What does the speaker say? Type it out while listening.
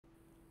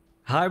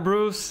Hi,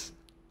 Bruce.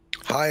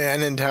 Hi,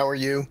 Anand. How are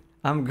you?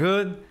 I'm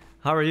good.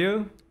 How are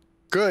you?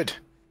 Good.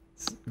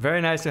 It's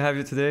very nice to have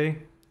you today.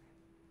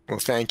 Well,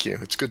 thank you.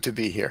 It's good to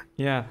be here.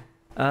 Yeah.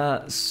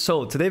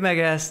 So today my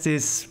guest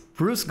is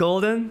Bruce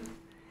Golden.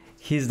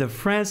 He's the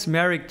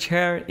France-Merrick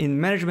Chair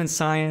in Management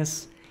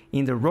Science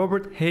in the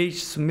Robert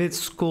H. Smith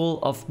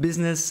School of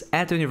Business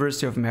at the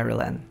University of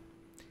Maryland.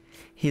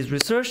 His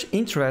research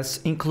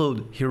interests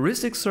include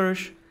heuristic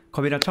search,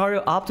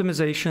 combinatorial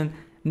optimization,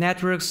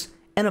 networks,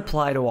 and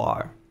applied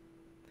OR.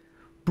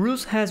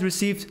 Bruce has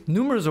received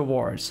numerous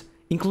awards,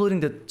 including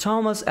the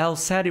Thomas L.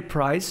 Saaty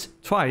Prize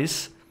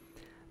twice,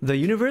 the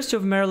University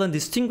of Maryland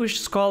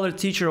Distinguished Scholar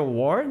Teacher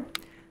Award,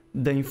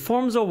 the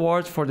Informs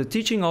Award for the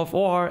Teaching of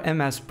OR and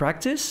Mass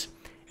Practice,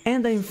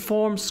 and the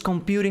Informs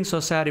Computing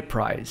Society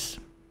Prize.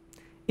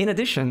 In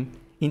addition,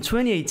 in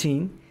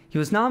 2018, he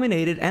was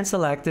nominated and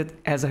selected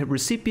as a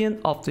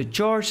recipient of the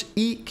George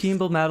E.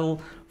 Kimball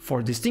Medal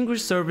for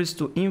Distinguished Service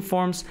to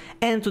Informs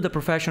and to the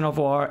profession of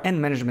OR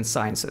and Management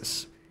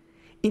Sciences.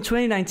 In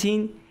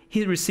 2019,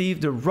 he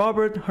received the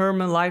Robert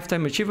Herman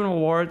Lifetime Achievement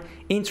Award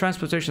in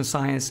Transportation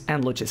Science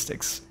and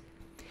Logistics.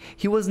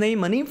 He was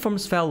named an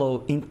Informs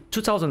Fellow in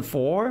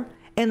 2004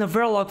 and a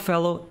Verilog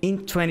Fellow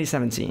in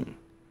 2017.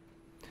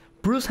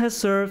 Bruce has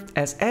served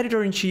as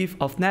Editor-in-Chief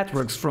of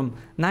Networks from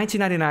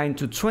 1999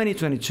 to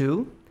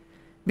 2022.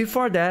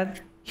 Before that,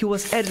 he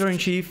was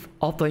Editor-in-Chief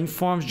of the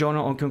Informs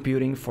Journal on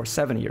Computing for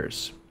 7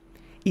 years.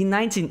 In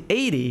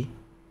 1980,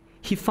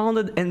 he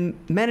founded a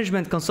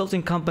management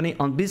consulting company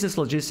on business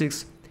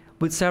logistics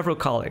with several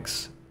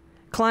colleagues.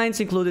 Clients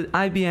included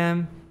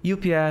IBM,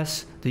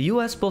 UPS, the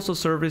US Postal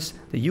Service,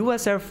 the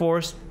US Air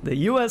Force, the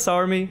US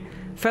Army,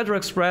 Federal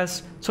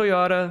Express,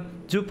 Toyota,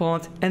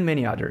 DuPont, and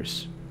many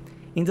others.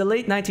 In the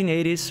late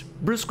 1980s,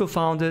 Bruce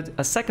co-founded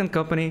a second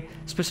company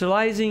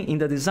specializing in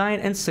the design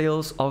and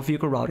sales of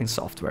vehicle routing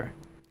software.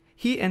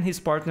 He and his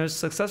partners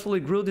successfully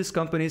grew these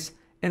companies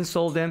and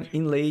sold them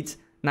in late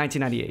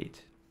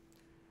 1998.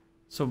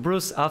 So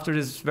Bruce, after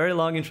this very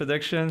long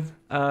introduction,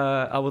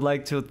 I would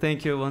like to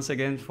thank you once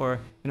again for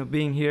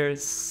being here.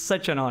 It's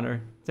such an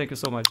honor. Thank you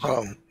so much.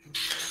 Oh,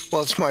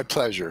 well, it's my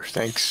pleasure.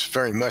 Thanks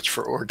very much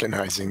for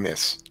organizing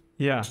this.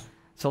 Yeah.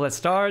 So let's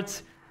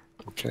start.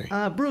 Okay.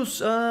 Bruce,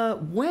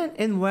 when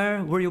and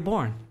where were you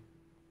born?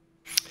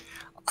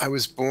 I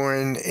was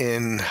born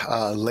in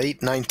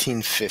late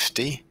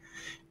 1950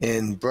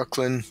 in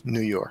Brooklyn,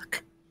 New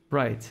York.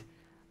 Right.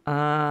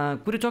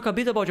 Could you talk a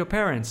bit about your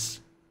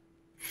parents?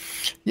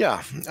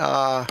 Yeah.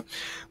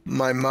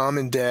 My mom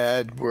and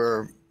dad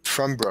were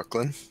from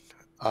Brooklyn.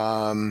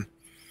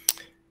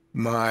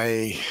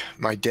 My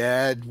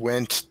dad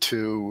went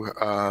to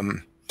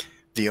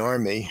the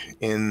Army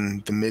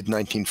in the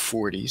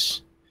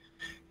mid-1940s.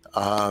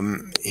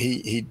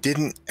 He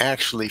didn't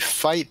actually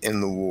fight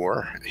in the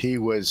war. He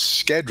was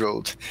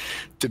scheduled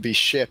to be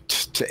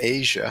shipped to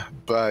Asia,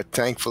 but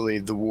thankfully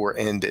the war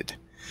ended.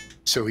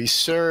 So he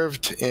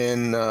served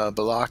in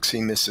Biloxi,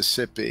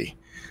 Mississippi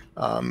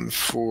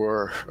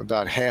for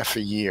about half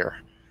a year.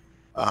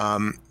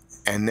 And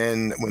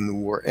then when the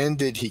war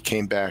ended, he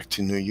came back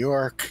to New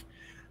York.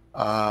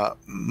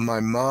 My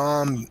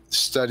mom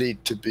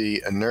studied to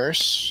be a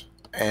nurse,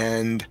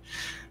 and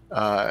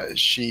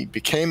she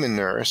became a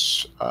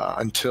nurse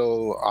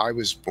until I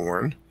was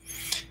born.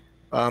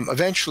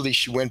 Eventually,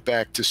 she went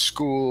back to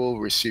school,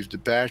 received a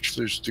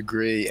bachelor's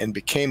degree, and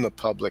became a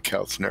public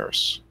health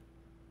nurse.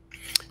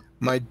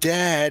 My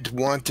dad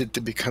wanted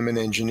to become an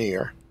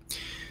engineer,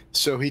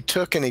 so he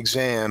took an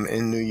exam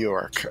in New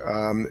York.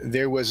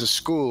 There was a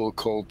school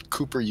called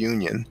Cooper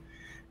Union,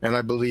 and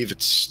I believe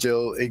it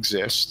still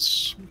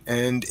exists,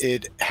 and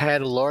it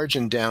had a large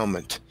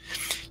endowment,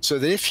 so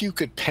that if you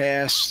could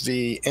pass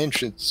the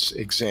entrance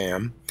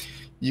exam,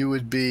 you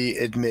would be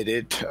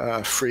admitted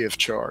free of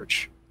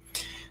charge.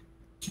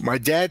 My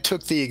dad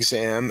took the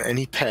exam, and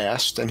he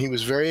passed, and he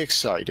was very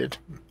excited,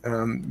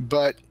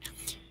 but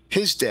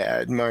his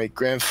dad, my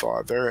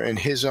grandfather, and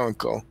his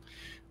uncle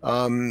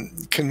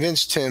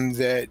convinced him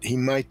that he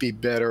might be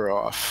better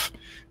off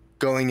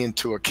going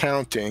into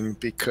accounting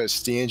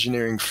because the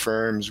engineering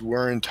firms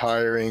weren't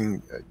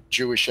hiring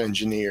Jewish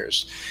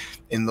engineers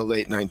in the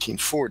late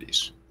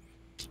 1940s.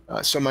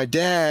 So my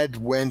dad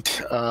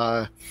went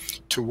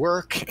to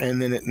work,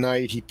 and then at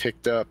night he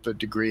picked up a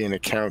degree in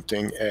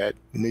accounting at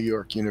New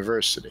York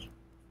University.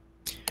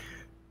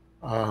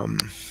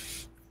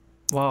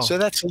 Wow. So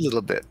that's a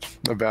little bit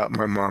about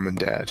my mom and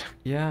dad.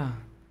 Yeah.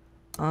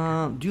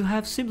 Do you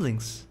have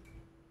siblings?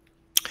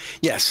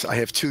 Yes, I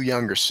have two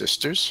younger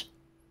sisters,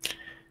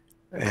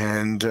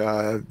 and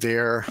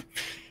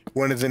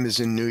one of them is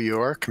in New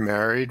York,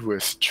 married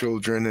with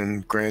children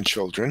and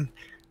grandchildren,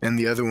 and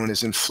the other one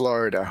is in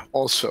Florida,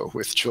 also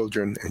with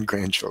children and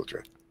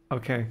grandchildren.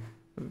 Okay.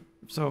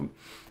 So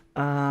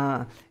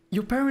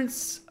your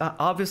parents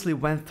obviously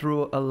went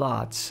through a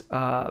lot,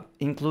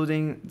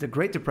 including the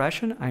Great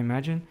Depression, I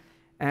imagine,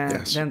 and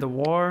Yes. then the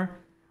war.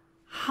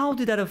 How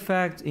did that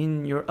affect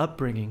in your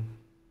upbringing?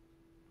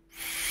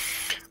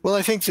 Well,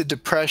 I think the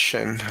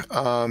Depression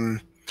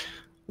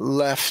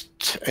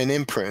left an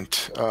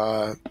imprint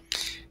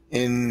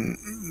in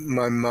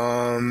my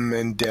mom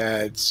and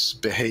dad's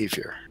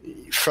behavior,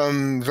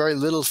 from very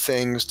little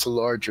things to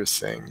larger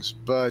things.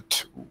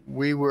 But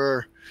we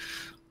were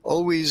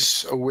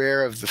always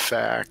aware of the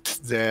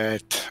fact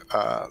that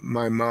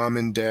my mom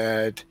and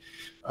dad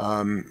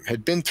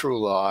had been through a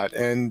lot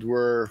and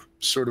were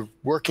sort of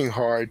working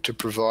hard to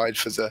provide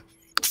for the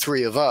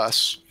three of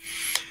us.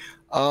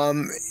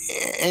 And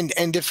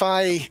if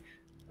I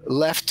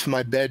left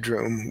my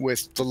bedroom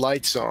with the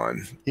lights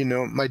on,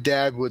 my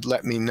dad would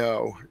let me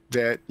know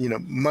that,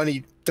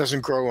 money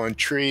doesn't grow on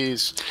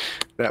trees.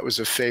 That was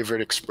a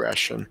favorite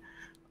expression.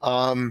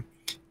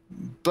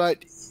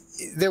 But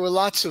there were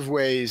lots of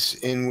ways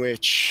in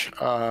which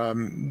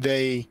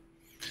they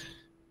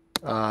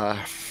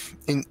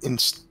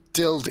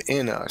instilled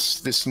in us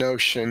this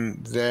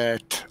notion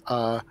that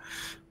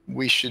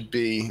we should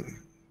be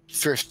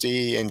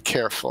thrifty and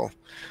careful.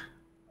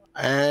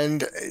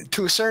 And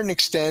to a certain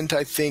extent,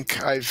 I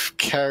think I've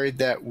carried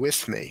that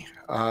with me.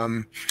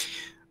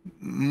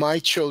 My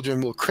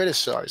children will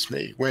criticize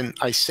me when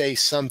I say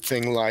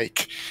something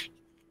like,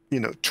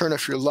 turn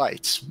off your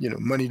lights,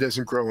 money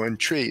doesn't grow on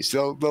trees.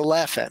 They'll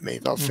laugh at me.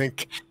 They'll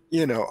think,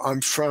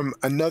 I'm from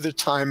another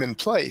time and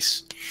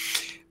place.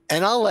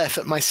 And I'll laugh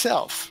at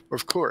myself,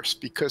 of course,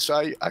 because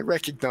I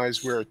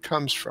recognize where it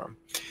comes from.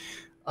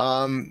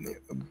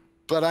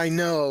 But I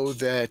know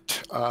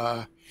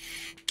that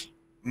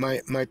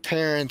my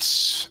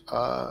parents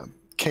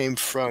came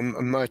from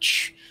a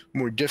much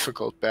more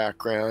difficult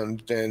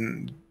background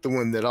than the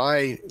one that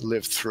I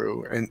lived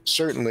through, and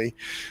certainly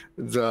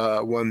the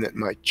one that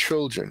my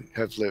children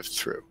have lived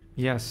through.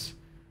 Yes.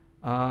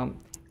 And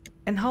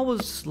how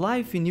was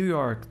life in New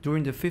York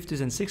during the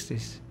 50s and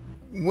 60s?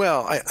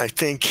 Well, I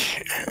think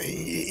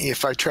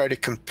if I try to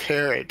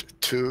compare it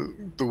to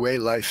the way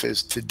life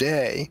is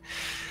today,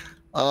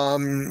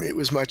 it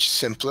was much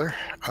simpler.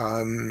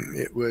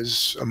 It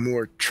was a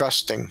more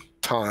trusting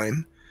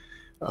time.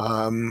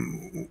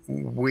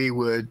 We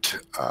would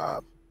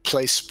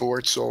play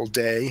sports all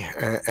day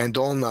and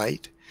all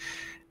night.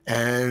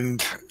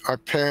 And our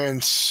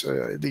parents,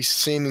 at least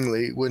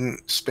seemingly,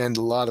 wouldn't spend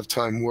a lot of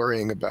time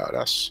worrying about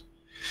us.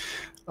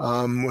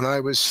 When I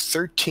was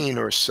 13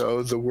 or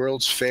so, the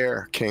World's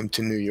Fair came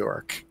to New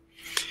York.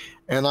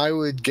 And I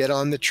would get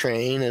on the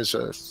train as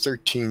a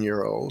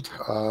 13-year-old,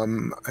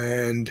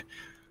 and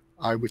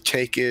I would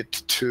take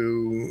it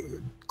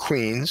to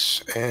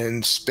Queens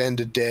and spend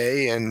a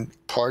day and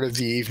part of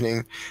the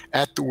evening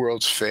at the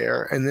World's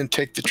Fair, and then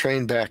take the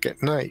train back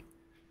at night.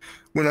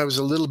 When I was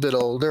a little bit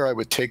older, I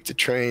would take the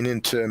train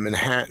into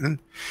Manhattan,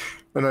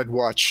 and I'd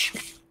watch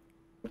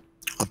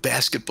a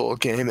basketball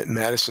game at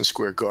Madison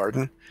Square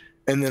Garden,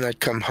 and then I'd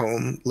come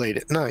home late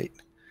at night.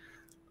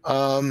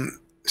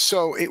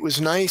 So it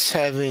was nice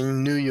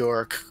having New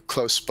York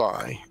close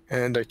by,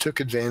 and I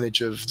took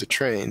advantage of the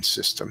train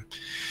system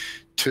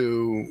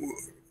to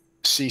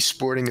see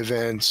sporting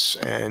events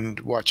and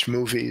watch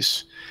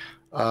movies,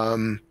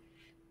 and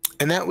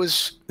that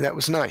was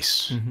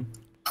nice. Mm-hmm.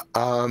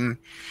 I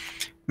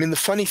mean, the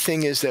funny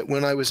thing is that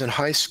when I was in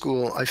high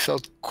school, I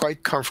felt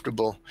quite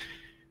comfortable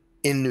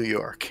in New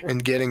York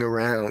and getting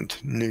around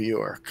New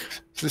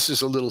York. This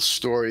is a little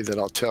story that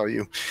I'll tell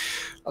you.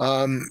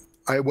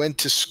 I went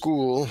to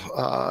school,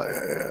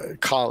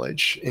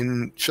 college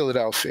in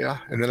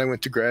Philadelphia, and then I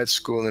went to grad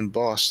school in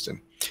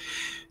Boston.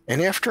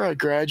 And after I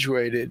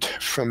graduated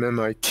from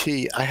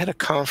MIT, I had a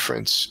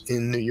conference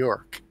in New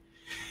York.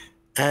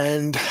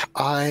 And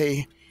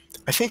I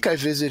think I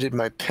visited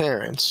my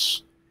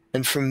parents.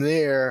 And from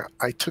there,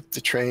 I took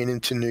the train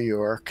into New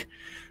York.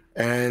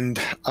 And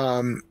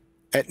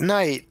at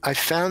night, I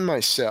found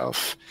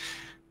myself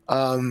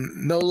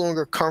no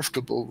longer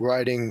comfortable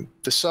riding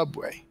the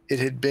subway. It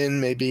had been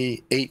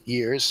maybe 8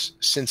 years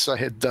since I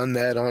had done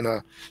that on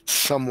a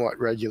somewhat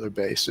regular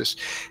basis.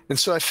 And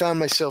so I found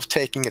myself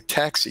taking a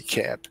taxi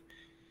cab.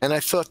 And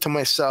I thought to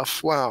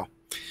myself, wow,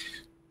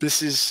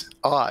 this is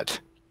odd.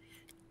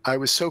 I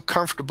was so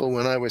comfortable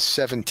when I was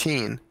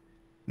 17.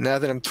 Now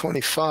that I'm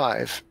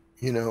 25,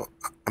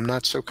 I'm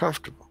not so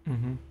comfortable.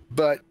 Mm-hmm.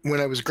 But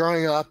when I was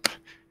growing up,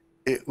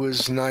 it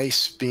was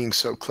nice being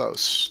so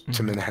close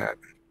to Manhattan.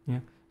 Yeah.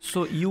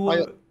 So you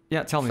were,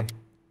 yeah, tell me.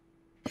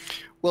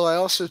 Well, I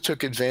also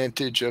took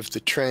advantage of the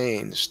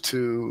trains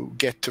to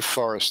get to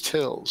Forest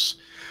Hills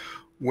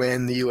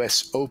when the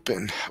U.S.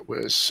 Open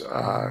was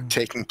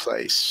taking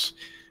place,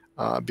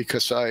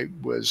 because I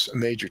was a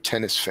major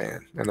tennis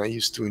fan, and I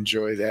used to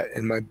enjoy that.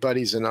 And my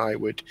buddies and I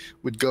would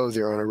go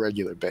there on a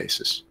regular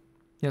basis.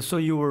 Yeah, so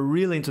you were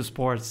really into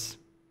sports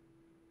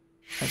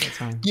at that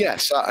time.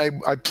 Yes,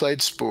 I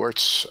played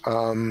sports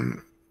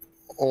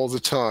all the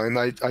time.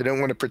 I don't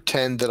want to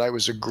pretend that I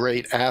was a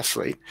great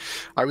athlete.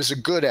 I was a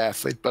good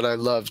athlete, but I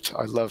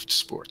loved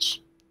sports.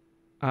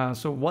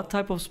 So what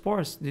type of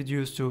sports did you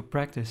used to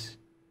practice?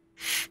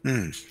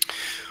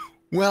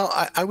 Well,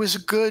 I was a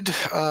good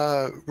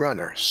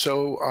runner.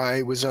 So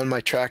I was on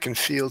my track and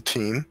field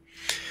team.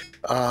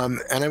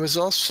 And I was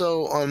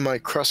also on my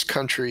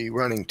cross-country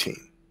running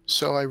team.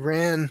 So I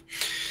ran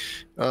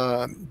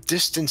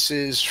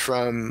distances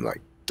from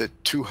like the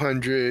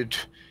 200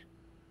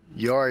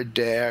 yard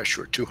dash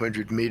or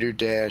 200-meter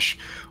dash,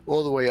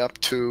 all the way up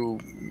to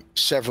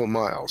several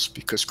miles,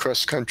 because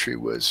cross country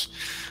was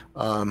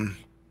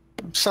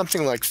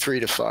something like 3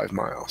 to 5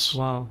 miles.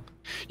 Wow.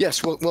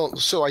 Yes, well,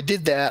 so I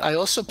did that. I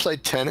also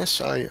played tennis.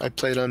 I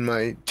played on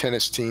my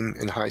tennis team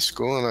in high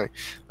school, and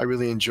I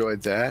really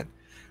enjoyed that.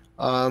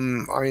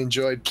 I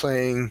enjoyed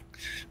playing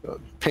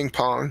ping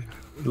pong.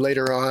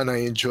 Later on, I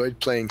enjoyed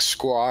playing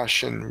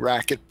squash and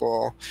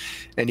racquetball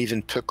and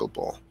even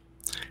pickleball.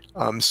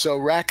 So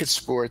racket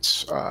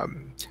sports,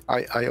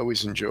 I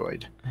always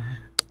enjoyed.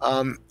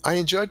 I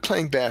enjoyed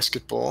playing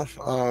basketball.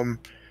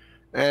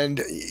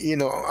 And, you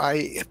know,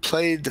 I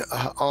played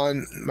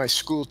on my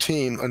school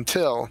team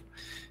until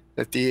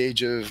at the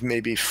age of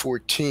maybe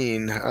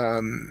 14.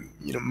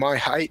 You know, my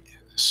height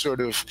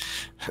sort of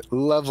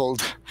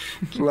leveled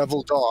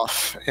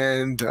off,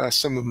 and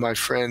some of my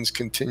friends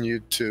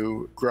continued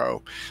to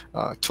grow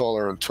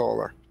taller and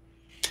taller.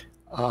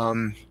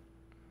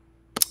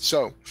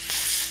 So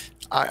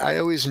I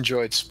always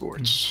enjoyed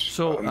sports.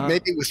 So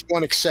maybe with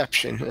one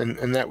exception,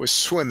 and that was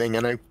swimming,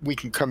 and we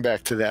can come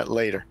back to that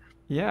later.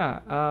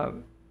 yeah,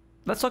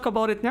 let's talk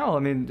about it now. I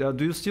mean,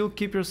 do you still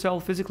keep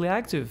yourself physically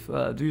active?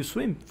 Do you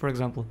swim, for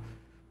example?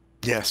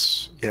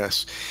 Yes,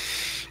 yes.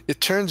 It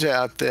turns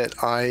out that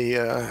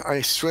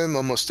I swim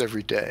almost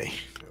every day,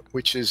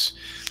 which is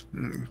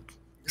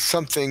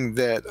something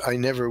that I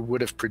never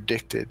would have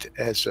predicted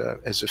as a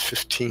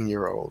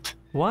 15-year-old.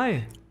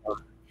 Why?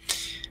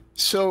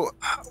 So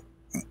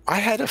I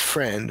had a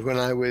friend when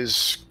I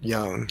was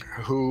young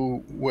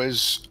who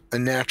was a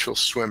natural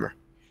swimmer.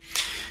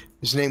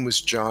 His name was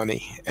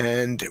Johnny,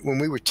 and when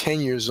we were 10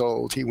 years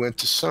old, he went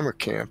to summer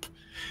camp,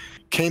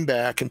 came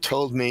back and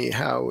told me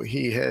how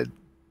he had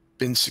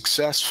been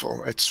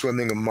successful at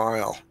swimming a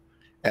mile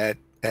at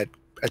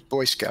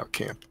Boy Scout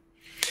camp.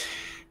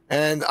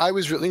 And I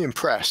was really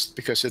impressed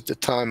because at the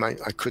time I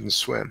couldn't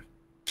swim.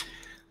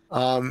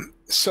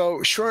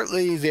 So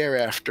shortly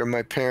thereafter,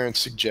 my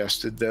parents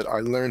suggested that I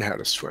learn how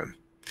to swim.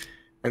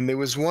 And there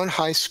was one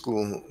high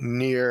school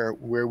near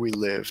where we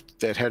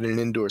lived that had an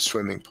indoor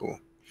swimming pool.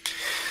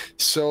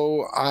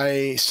 So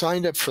I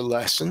signed up for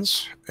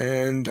lessons,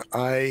 and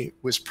I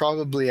was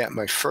probably at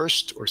my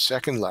first or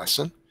second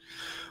lesson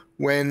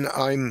when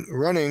I'm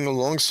running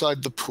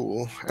alongside the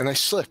pool and I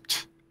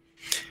slipped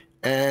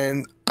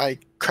and I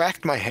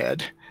cracked my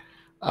head.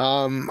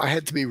 I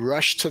had to be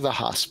rushed to the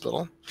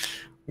hospital,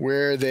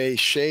 where they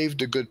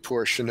shaved a good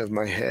portion of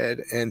my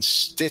head and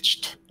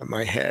stitched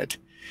my head.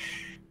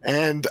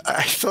 And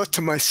I thought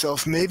to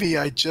myself, maybe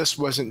I just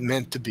wasn't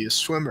meant to be a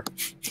swimmer.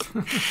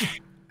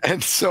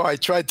 And so I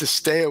tried to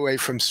stay away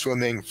from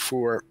swimming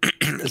for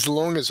as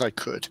long as I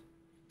could.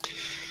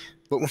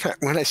 But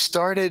when I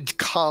started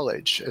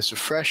college as a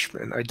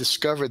freshman, I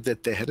discovered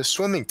that they had a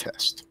swimming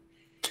test,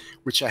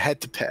 which I had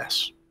to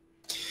pass.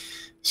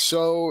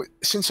 So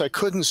since I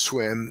couldn't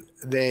swim,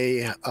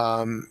 they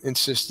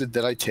insisted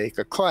that I take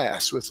a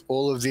class with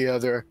all of the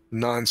other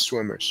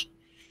non-swimmers.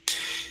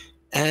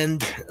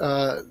 And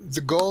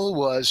the goal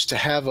was to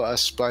have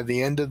us, by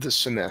the end of the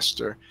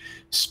semester,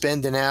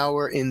 spend an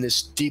hour in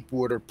this deep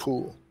water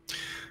pool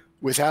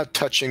without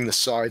touching the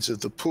sides of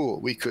the pool.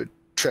 We could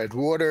tread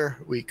water,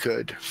 we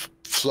could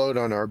float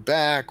on our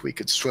back, we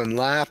could swim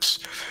laps,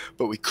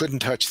 but we couldn't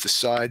touch the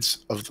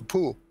sides of the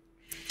pool.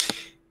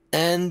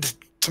 And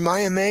to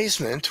my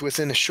amazement,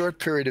 within a short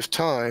period of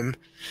time,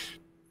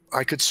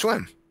 I could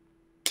swim.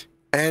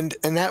 And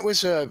that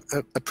was a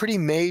pretty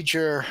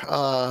major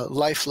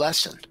life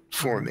lesson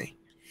for me.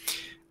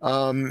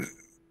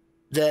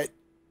 That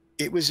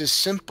it was as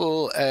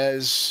simple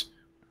as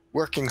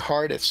working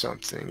hard at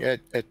something,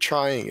 at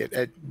trying it,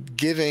 at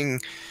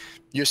giving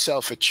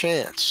yourself a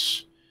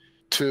chance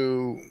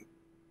to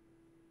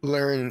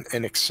learn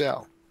and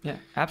excel. Yeah,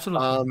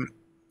 absolutely.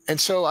 And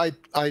so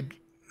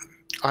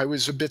I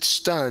was a bit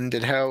stunned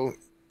at how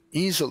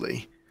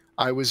easily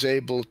I was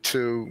able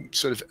to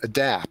sort of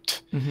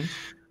adapt.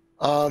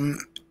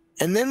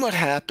 And then what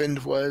happened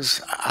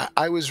was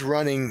I was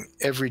running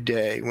every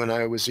day when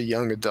I was a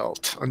young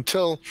adult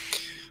until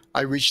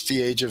I reached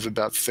the age of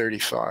about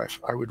 35.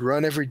 I would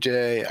run every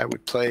day. I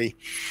would play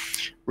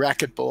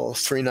racquetball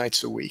 3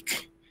 nights a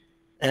week.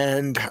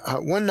 And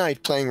one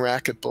night playing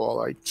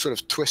racquetball, I sort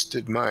of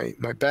twisted my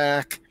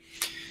back.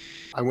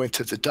 I went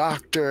to the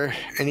doctor,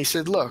 and he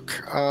said,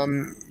 look,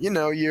 you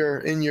know,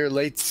 you're in your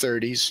late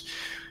 30s.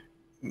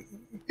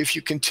 If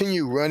you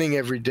continue running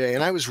every day,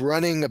 and I was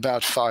running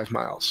about 5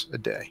 miles a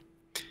day.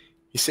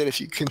 He said, if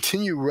you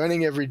continue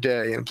running every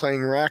day and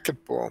playing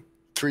racquetball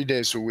 3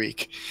 days a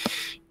week,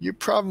 you're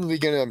probably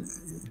going to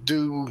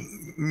do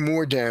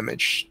more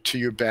damage to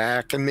your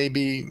back and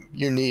maybe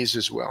your knees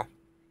as well.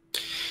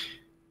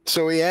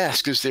 So he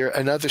asked, is there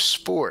another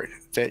sport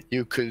that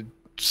you could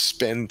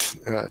spend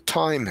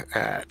time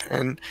at?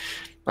 And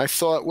I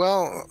thought,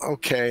 well,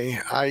 okay,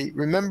 I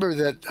remember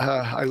that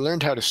I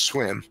learned how to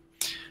swim.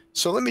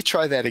 So let me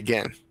try that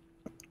again.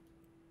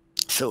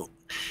 So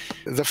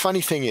the funny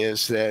thing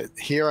is that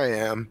here I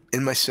am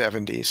in my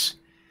 70s,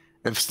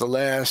 and for the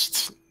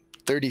last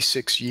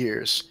 36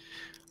 years,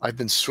 I've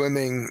been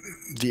swimming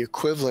the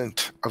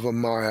equivalent of a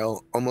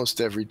mile almost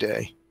every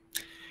day.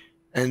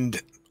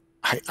 And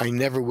I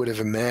never would have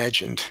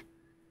imagined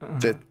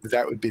that Uh-huh.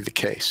 that would be the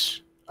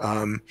case.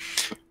 Um,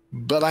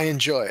 but I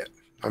enjoy it.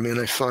 I mean,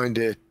 I find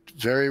it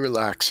very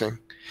relaxing.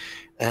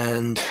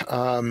 And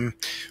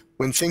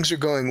when things are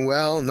going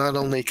well, not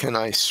only can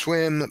I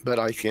swim, but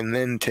I can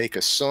then take a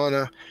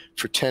sauna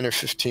for 10 or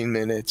 15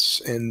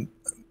 minutes, and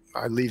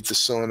I leave the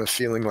sauna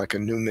feeling like a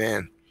new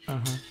man.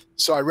 Uh-huh.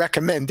 So I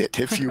recommend it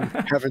if you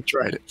haven't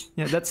tried it.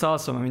 Yeah, that's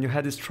awesome. I mean, you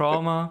had this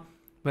trauma,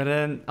 but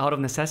then out of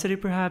necessity,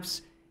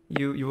 perhaps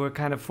you were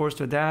kind of forced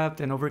to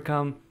adapt and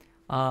overcome,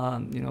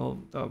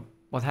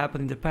 what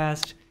happened in the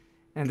past,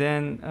 and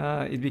then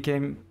it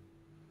became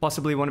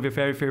possibly one of your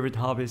very favorite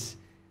hobbies,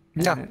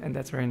 Yeah, and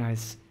that's very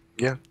nice.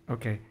 yeah.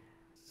 Okay,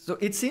 so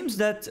it seems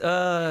that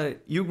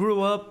you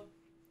grew up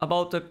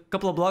about a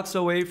couple of blocks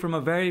away from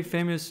a very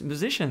famous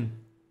musician.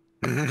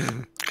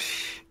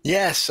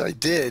 Yes, I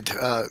did.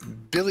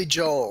 Billy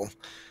Joel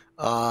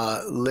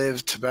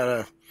lived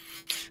about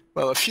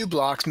a few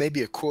blocks,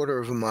 maybe a quarter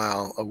of a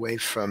mile away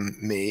from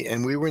me,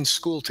 and we were in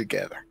school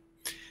together.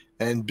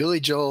 And Billy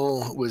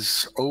Joel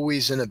was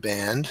always in a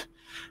band,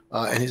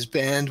 and his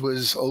band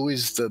was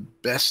always the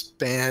best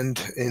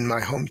band in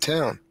my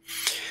hometown.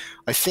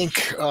 I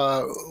think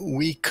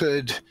we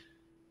could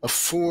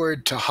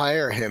afford to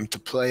hire him to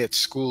play at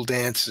school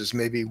dances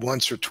maybe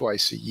once or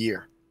twice a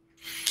year.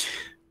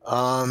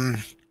 Um,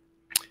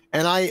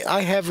 and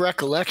I have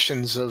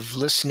recollections of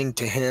listening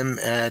to him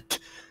at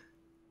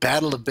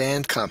Battle of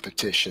Band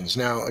competitions.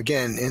 Now,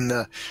 again, in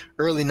the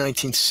early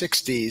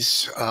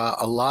 1960s,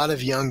 a lot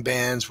of young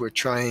bands were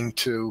trying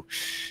to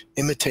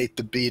imitate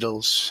the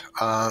Beatles.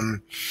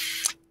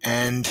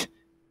 And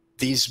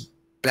these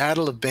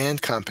Battle of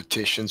Band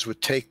competitions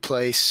would take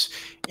place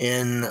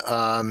in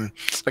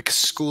like a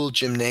school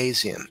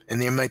gymnasium,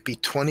 and there might be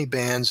 20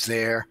 bands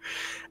there,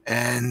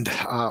 and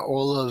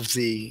all of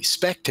the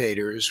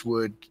spectators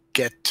would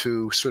get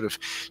to sort of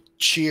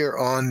cheer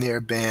on their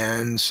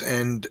bands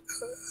and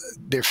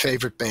their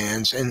favorite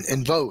bands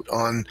and vote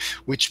on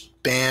which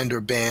band or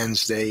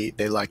bands they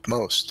liked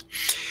most.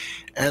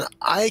 And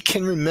I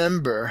can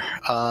remember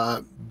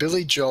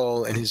Billy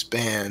Joel and his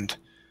band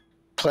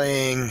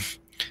playing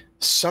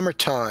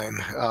Summertime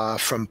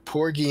from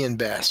Porgy and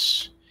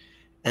Bess.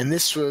 And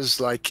this was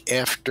like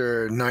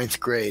after ninth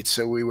grade,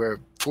 so we were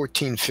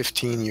 14,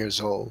 15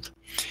 years old.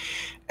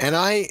 And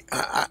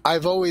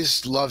I've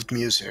always loved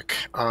music,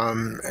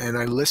 and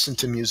I listened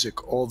to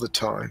music all the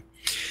time.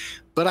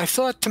 But I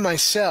thought to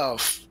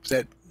myself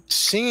that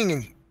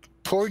singing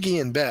Porgy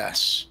and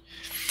Bess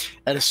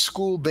at a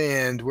school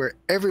band where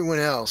everyone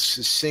else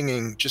is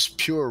singing just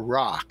pure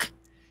rock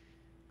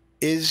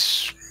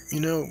is,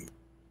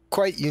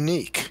 quite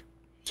unique.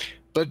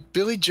 But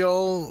Billy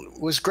Joel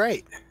was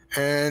great,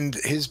 and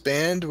his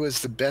band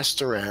was the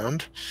best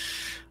around.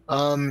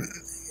 Um,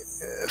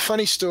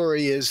 Funny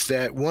story is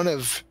that one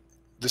of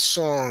the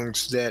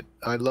songs that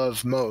I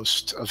love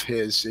most of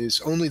his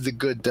is Only the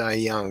Good Die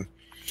Young.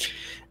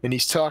 And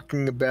he's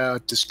talking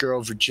about this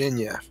girl,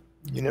 Virginia,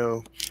 you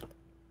know,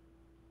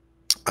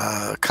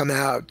 come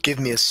out, give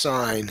me a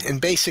sign.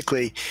 And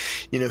basically,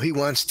 he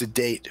wants to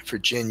date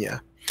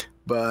Virginia,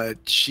 but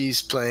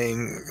she's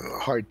playing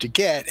hard to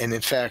get. And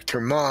in fact,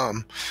 her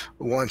mom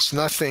wants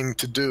nothing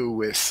to do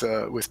with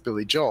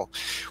Billy Joel.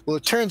 Well,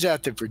 it turns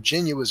out that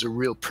Virginia was a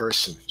real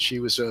person. She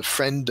was a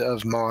friend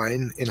of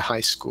mine in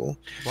high school.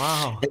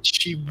 Wow. And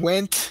she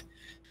went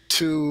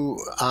to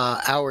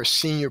our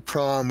senior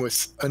prom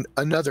with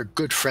another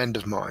good friend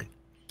of mine.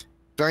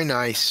 Very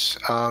nice,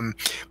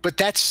 but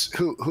that's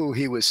who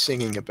he was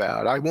singing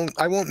about. I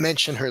won't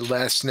mention her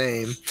last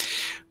name.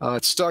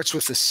 It starts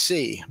with a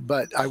C,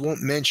 but I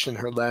won't mention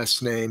her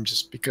last name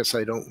just because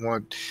I don't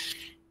want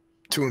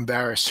to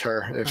embarrass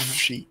her if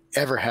she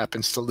ever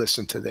happens to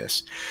listen to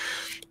this.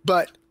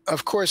 But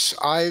of course,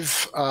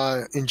 I've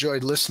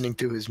enjoyed listening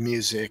to his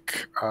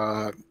music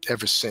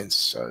ever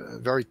since.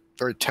 Very,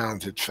 very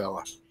talented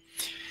fella,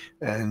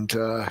 and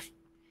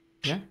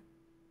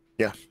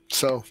yeah.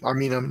 So I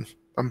mean,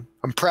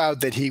 I'm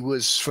proud that he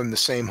was from the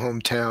same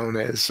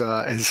hometown as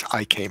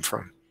I came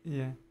from.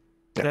 Yeah.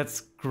 Yeah.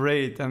 That's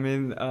great. I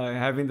mean,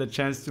 having the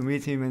chance to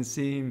meet him and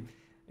see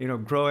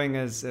him, growing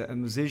as a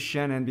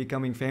musician and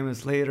becoming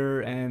famous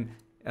later, and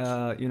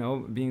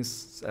being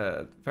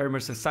very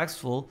much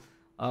successful,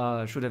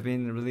 should have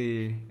been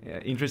really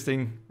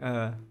interesting.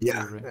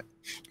 Yeah,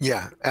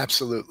 yeah,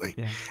 absolutely.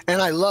 Yeah.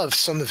 And I love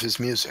some of his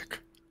music.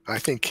 I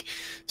think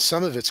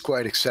some of it's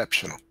quite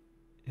exceptional.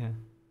 Yeah.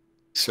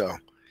 So.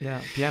 Yeah,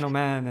 Piano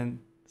Man and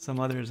some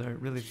others are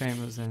really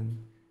famous and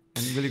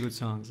really good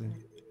songs.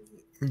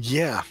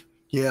 Yeah,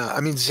 yeah.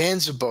 I mean,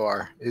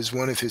 Zanzibar is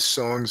one of his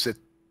songs that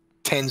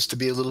tends to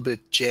be a little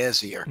bit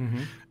jazzier,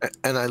 Mm-hmm.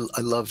 and I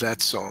love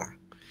that song.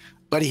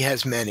 But he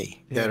has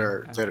many that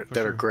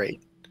Yeah, are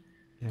great.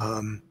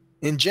 Yeah.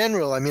 In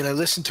general, I mean, I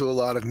listen to a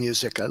lot of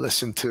music. I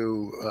listen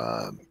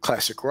to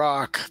classic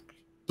rock,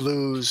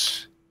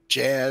 blues,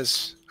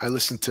 jazz. I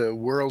listen to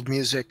world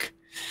music.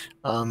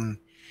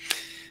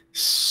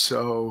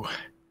 So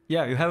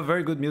Yeah, you have a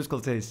very good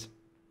musical taste.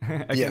 I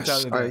can tell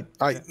Yes, you that.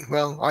 Yeah.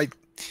 well,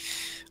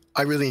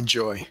 I really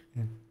enjoy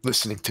Yeah.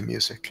 listening to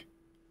music.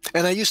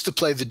 And I used to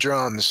play the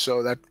drums,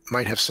 so that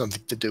might have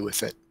something to do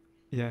with it.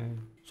 Yeah.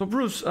 So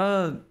Bruce,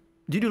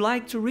 did you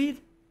like to read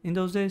in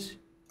those days?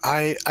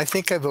 I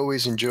think I've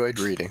always enjoyed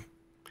reading.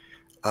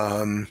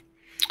 Um,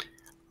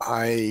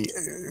 I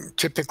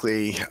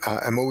typically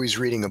am always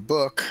reading a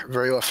book.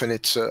 Very often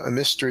it's a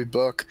mystery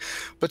book,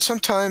 but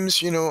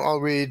sometimes,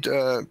 I'll read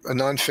a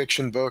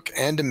nonfiction book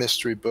and a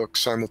mystery book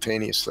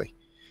simultaneously.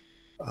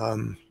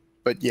 Um,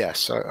 but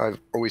yes, I've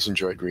always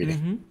enjoyed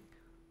reading.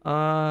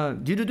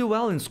 Mm-hmm. Did you do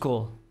well in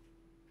school?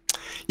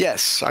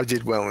 Yes, I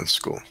did well in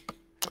school.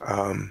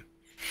 Um,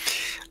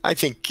 I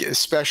think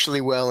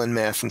especially well in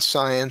math and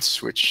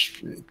science,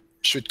 which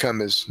should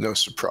come as no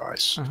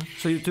surprise.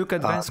 So you took Uh,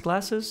 advanced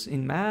classes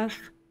in math?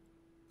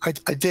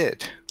 I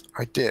did.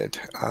 I did.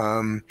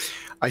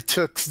 I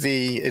took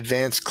the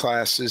advanced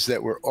classes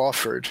that were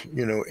offered,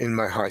 in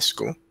my high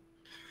school.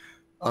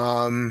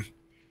 Um,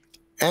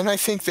 and I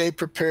think they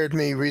prepared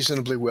me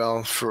reasonably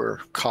well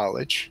for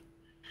college.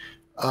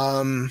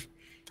 Um,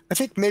 I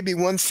think maybe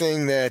one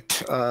thing that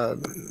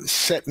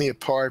set me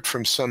apart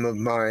from some of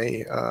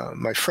my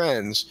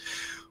friends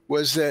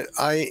was that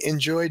I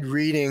enjoyed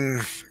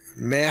reading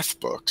math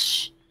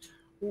books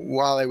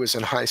while I was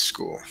in high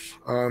school,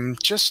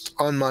 just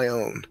on my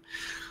own.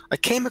 I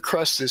came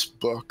across this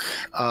book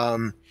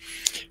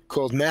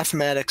called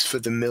Mathematics for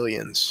the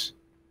Millions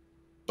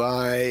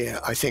by,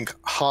 I think,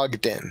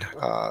 Hogden,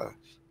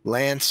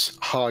 Lance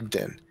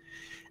Hogden.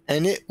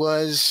 And it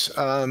was,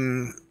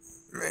 in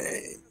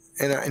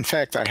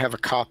fact, I have a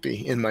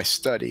copy in my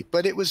study,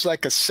 but it was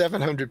like a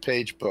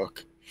 700-page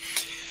book.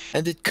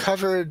 And it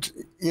covered,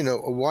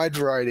 a wide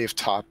variety of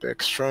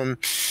topics from,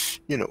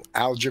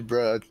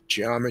 algebra,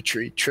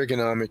 geometry,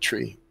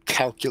 trigonometry,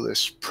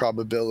 calculus,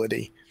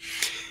 probability.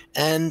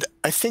 And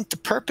I think the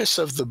purpose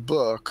of the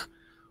book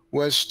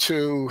was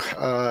to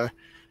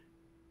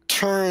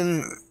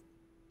turn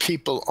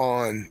people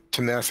on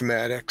to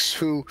mathematics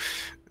who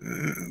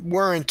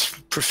weren't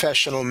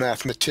professional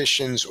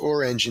mathematicians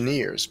or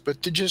engineers,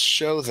 but to just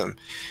show them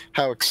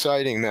how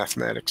exciting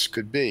mathematics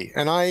could be.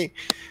 And I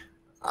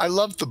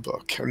loved the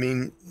book. I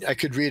mean, I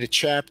could read a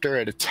chapter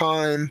at a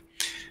time,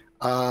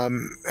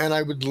 and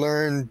I would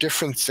learn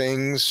different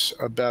things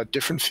about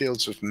different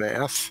fields of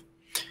math.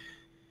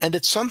 And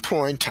at some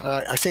point,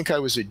 I think I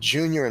was a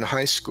junior in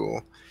high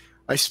school,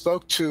 I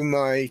spoke to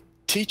my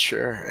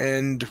teacher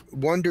and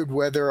wondered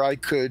whether I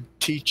could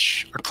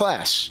teach a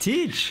class.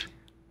 Teach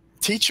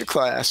a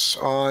class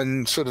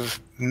on sort of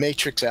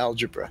matrix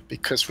algebra,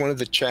 because one of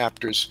the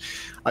chapters,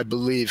 I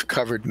believe,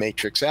 covered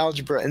matrix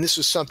algebra, and this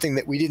was something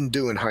that we didn't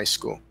do in high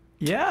school.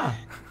 Yeah.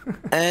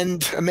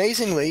 And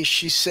amazingly,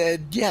 she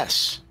said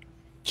yes.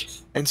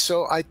 And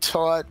so I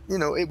taught,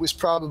 it was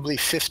probably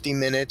 50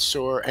 minutes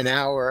or an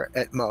hour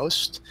at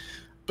most,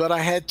 but I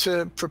had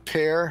to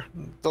prepare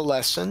the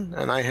lesson,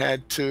 and I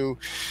had to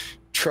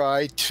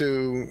try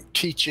to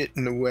teach it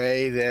in a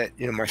way that,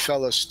 my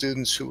fellow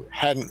students who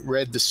hadn't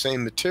read the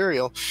same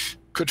material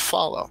could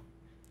follow.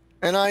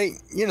 And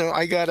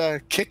I got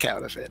a kick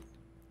out of it.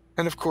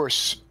 And of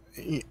course,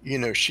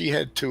 she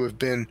had to have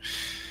been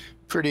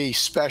pretty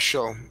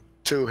special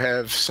to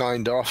have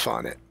signed off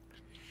on it.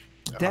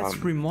 That's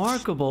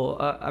remarkable.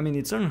 I mean,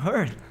 it's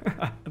unheard,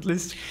 at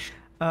least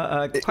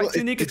quite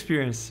unique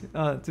experience.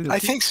 I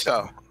think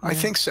so. Yeah. I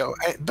think so.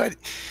 But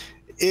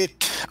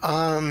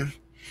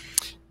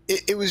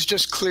it was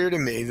just clear to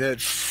me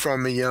that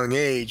from a young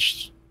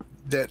age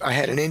that I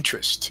had an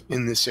interest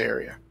in this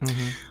area.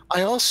 Mm-hmm.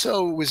 I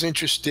also was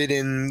interested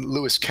in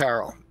Lewis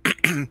Carroll.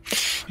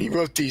 He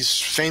wrote these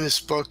famous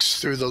books,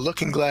 Through the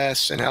Looking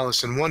Glass and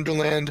Alice in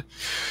Wonderland.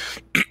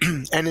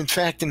 And in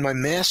fact, in my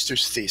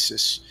master's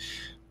thesis,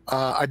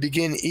 I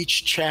begin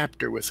each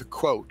chapter with a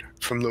quote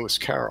from Lewis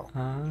Carroll.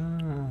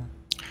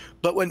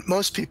 But what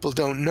most people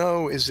don't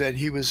know is that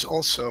he was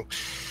also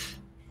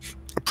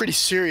a pretty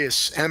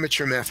serious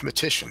amateur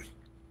mathematician.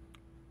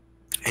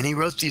 And he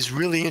wrote these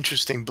really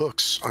interesting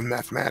books on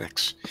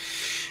mathematics.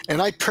 And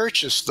I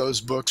purchased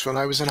those books when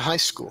I was in high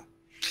school.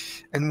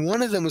 And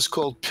one of them was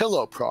called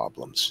Pillow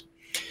Problems,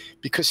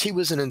 because he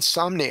was an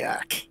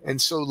insomniac. And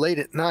so late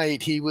at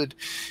night, he would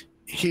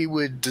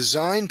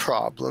design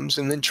problems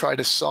and then try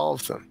to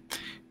solve them.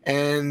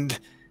 And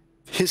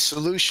his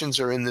solutions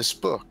are in this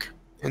book.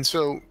 And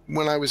so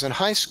when I was in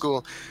high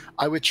school,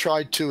 I would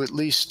try to at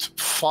least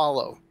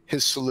follow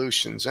his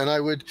solutions. And I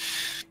would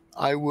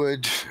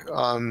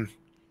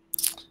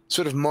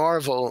sort of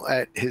marvel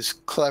at his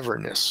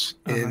cleverness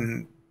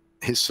in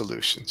his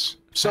solutions.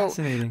 So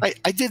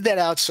I did that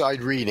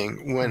outside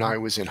reading when I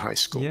was in high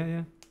school.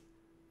 Yeah.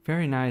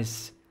 Very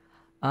nice.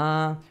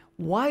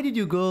 Why did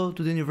you go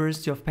to the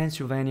University of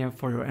Pennsylvania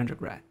for your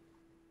undergrad?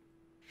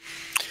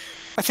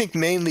 I think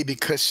mainly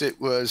because it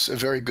was a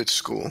very good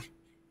school.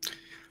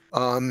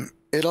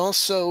 It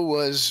also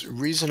was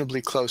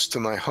reasonably close to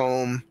my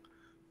home.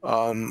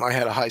 I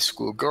had a high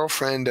school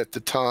girlfriend at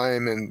the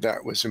time, and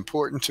that was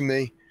important to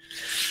me.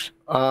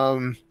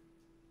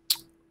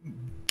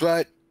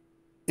 But,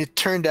 it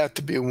turned out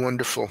to be a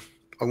wonderful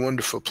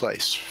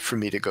place for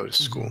me to go to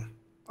school.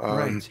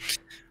 Right.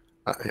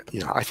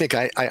 I think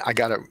I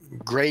got a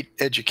great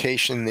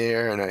education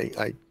there, and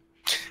I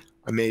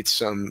made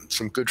some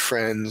good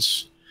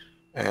friends,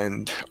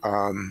 and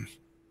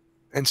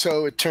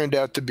so it turned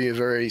out to be a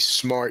very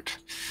smart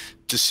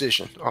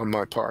decision on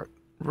my part.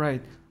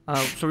 Right.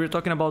 So we're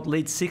talking about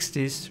late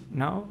 60s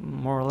now,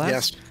 more or less.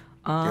 Yes.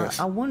 Yes.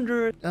 I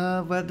wonder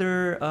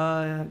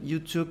whether you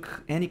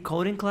took any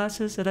coding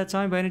classes at that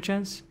time by any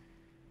chance?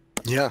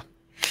 Yeah.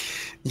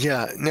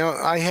 Yeah. No,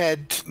 I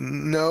had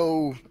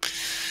no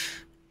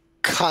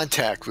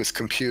contact with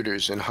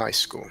computers in high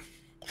school.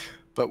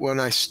 But when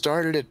I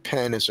started at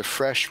Penn as a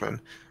freshman,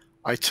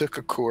 I took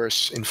a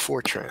course in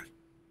Fortran.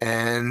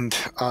 And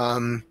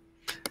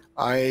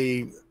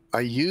I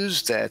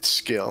used that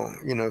skill,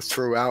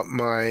 throughout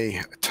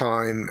my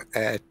time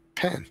at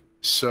Penn.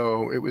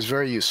 So it was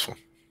very useful.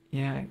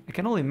 Yeah, I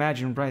can only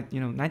imagine, right?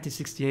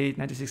 1968,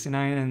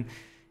 1969,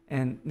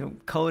 and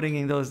coding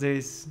in those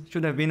days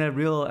should have been a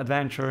real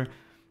adventure.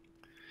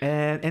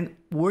 And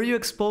were you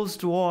exposed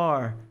to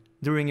R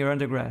during your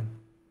undergrad?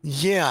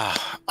 Yeah,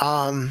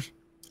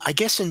 I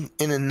guess in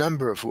a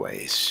number of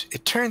ways.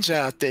 It turns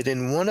out that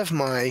in one of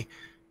my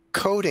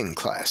coding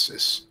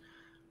classes,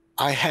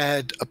 I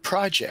had a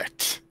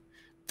project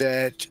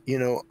that,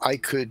 I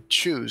could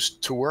choose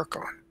to work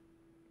on.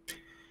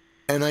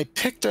 And I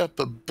picked up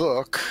a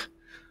book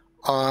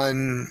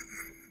on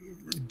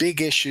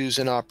big issues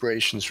in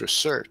operations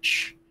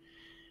research.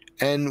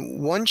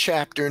 And one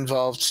chapter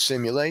involved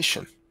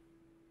simulation.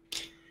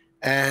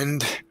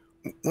 And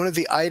one of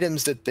the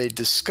items that they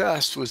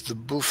discussed was the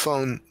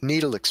Buffon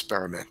needle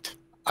experiment.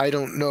 I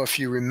don't know if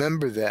you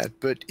remember that,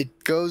 but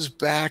it goes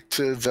back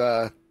to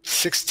the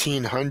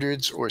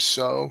 1600s or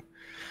so,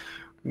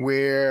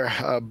 where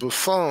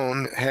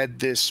Buffon had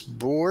this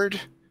board,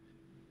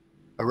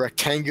 a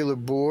rectangular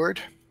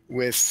board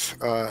with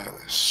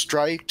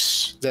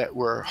stripes that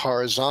were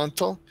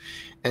horizontal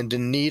and a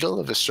needle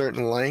of a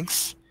certain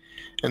length.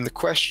 And the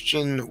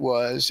question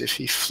was, if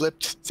he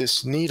flipped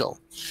this needle,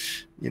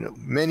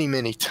 many,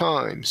 many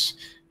times,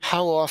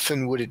 how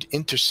often would it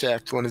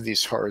intersect one of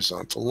these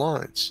horizontal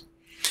lines?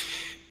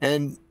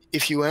 And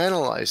if you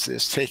analyze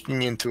this,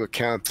 taking into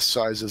account the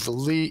size of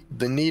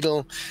the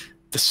needle,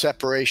 the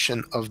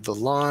separation of the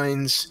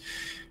lines,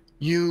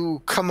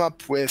 you come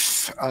up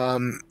with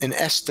an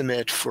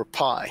estimate for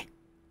pi.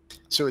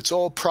 So it's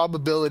all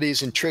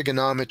probabilities and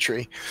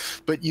trigonometry,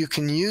 but you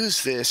can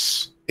use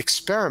this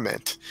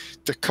experiment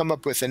to come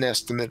up with an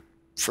estimate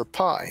for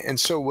pi. And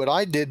so what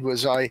I did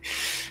was I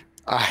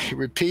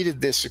repeated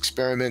this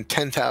experiment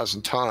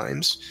 10,000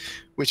 times,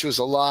 which was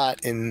a lot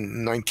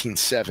in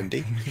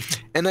 1970,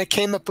 and I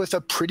came up with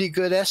a pretty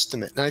good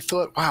estimate. And I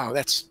thought, wow,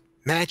 that's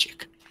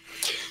magic.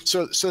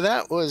 So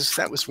that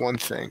was one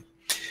thing.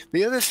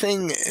 The other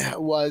thing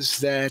was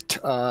that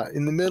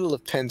in the middle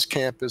of Penn's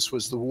campus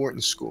was the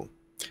Wharton School.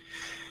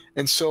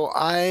 And so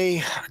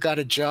I got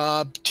a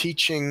job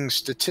teaching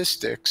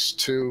statistics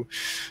to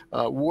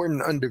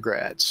Wharton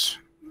undergrads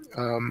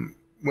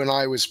when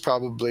I was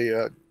probably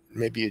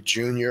maybe a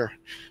junior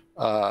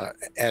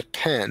at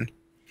Penn.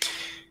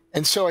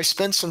 And so I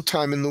spent some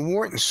time in the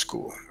Wharton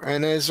School.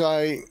 And as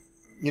I,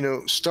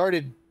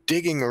 started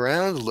digging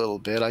around a little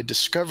bit, I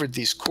discovered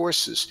these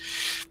courses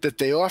that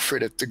they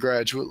offered at the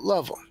graduate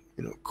level,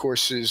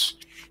 courses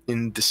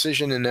in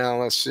decision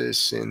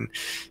analysis, in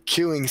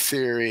queuing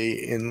theory,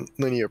 in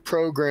linear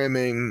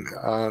programming,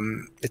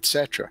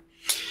 etc.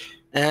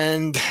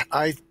 And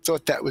I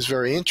thought that was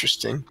very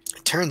interesting.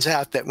 It turns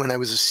out that when I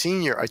was a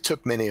senior, I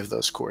took many of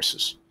those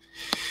courses.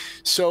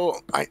 So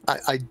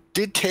I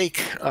did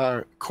take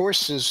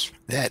courses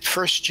that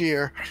first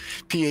year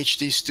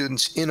PhD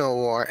students in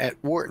OR at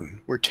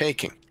Wharton were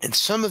taking. And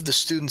some of the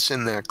students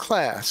in that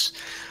class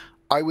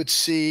I would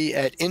see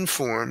at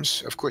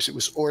Informs. Of course, it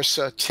was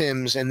ORSA,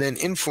 TIMS, and then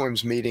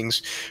Informs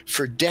meetings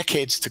for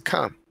decades to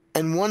come.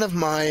 And one of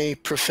my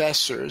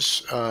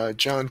professors,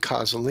 John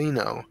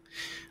Cozzolino,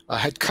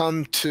 had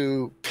come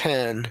to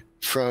Penn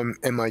from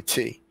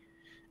MIT,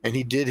 and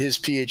he did his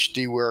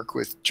PhD work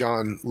with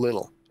John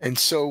Little. And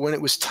so when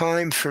it was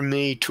time for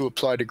me to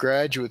apply to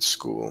graduate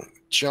school,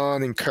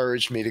 John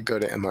encouraged me to go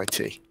to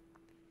MIT.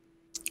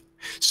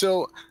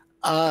 So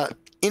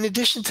in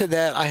addition to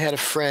that, I had a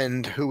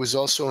friend who was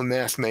also a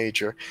math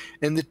major,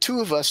 and the two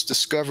of us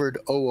discovered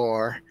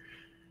OR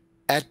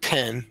at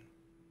Penn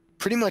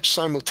pretty much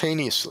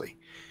simultaneously.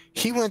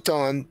 He went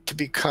on to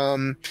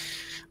become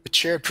a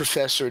chair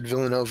professor at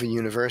Villanova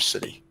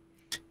University,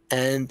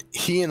 and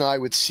he and I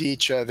would see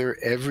each other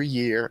every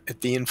year at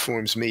the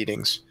Informs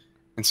meetings.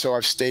 And so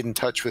I've stayed in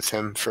touch with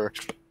him for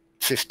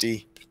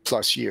 50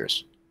 plus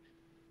years.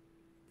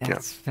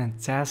 That's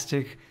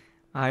fantastic.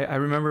 I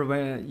remember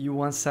when you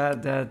once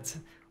said that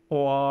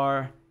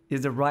OR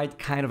is the right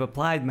kind of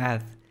applied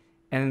math,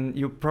 and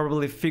you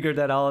probably figured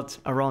that out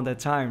around that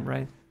time,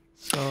 right?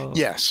 So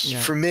yes, yeah.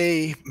 For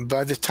me,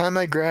 by the time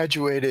I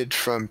graduated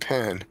from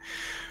Penn,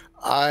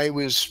 I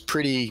was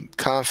pretty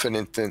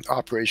confident that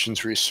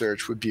operations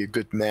research would be a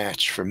good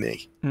match for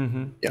me.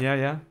 Mm-hmm.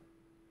 Yeah.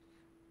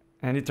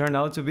 And it turned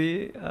out to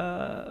be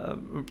a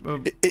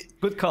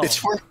good call.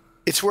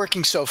 It's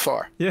working so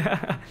far.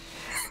 Yeah.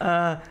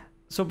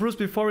 So Bruce,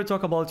 before we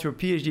talk about your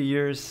PhD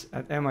years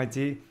at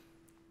MIT,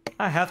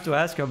 I have to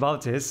ask you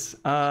about this.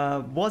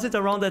 Was it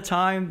around that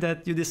time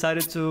that you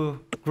decided to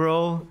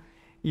grow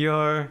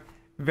your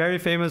very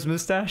famous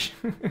mustache?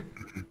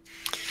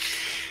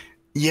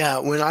 Yeah,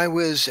 when I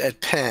was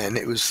at Penn,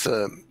 it was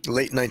the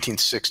late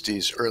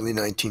 1960s, early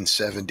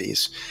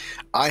 1970s.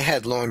 I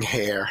had long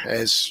hair,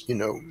 as you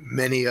know,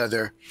 many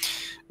other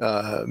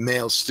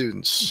male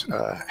students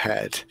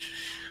had.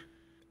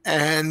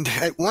 And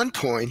at one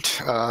point,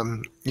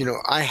 you know,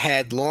 I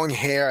had long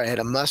hair, I had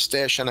a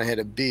mustache, and I had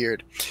a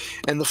beard.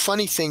 And the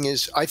funny thing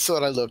is, I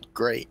thought I looked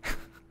great.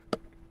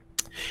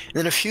 And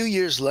then a few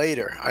years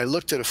later, I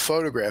looked at a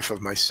photograph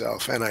of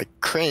myself and I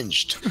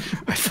cringed.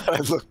 I thought I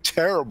looked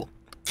terrible.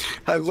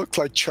 I looked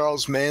like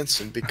Charles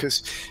Manson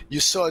because you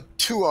saw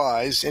two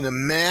eyes in a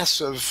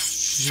mass of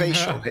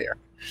facial hair.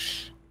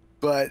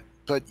 But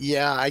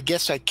yeah, I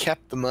guess I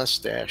kept the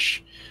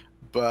mustache,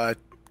 but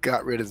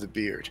got rid of the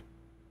beard.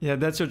 Yeah,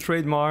 that's your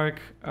trademark.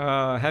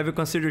 Have you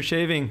considered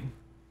shaving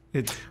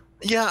it?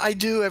 Yeah, I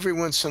do every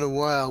once in a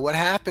while. What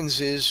happens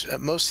is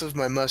most of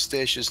my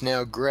mustache is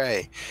now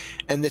gray,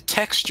 and the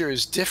texture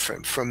is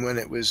different from when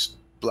it was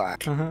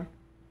black.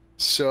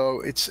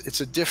 So it's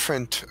a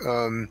different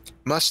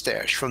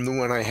mustache from the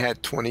one I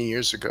had 20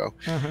 years ago.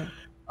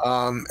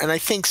 And I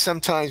think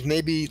sometimes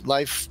maybe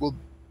life will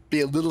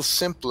be a little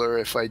simpler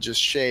if I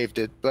just shaved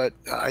it, but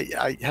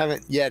I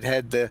haven't yet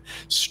had the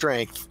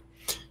strength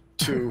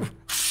to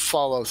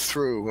follow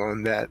through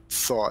on that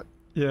thought.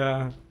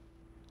 Yeah.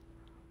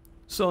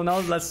 So now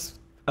let's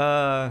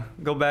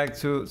go back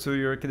to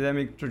your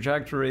academic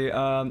trajectory.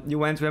 You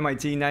went to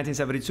MIT in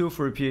 1972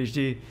 for a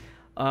PhD.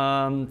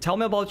 Tell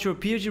me about your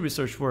PhD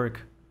research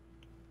work.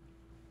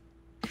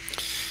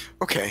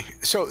 Okay,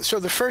 so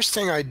the first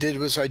thing I did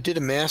was I did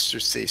a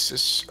master's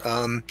thesis.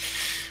 Right.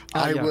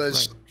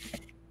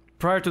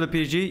 Prior to the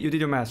PhD, you did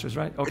your master's,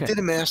 right? Okay. I did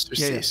a master's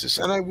thesis,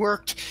 and I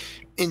worked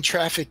in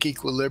traffic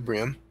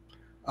equilibrium.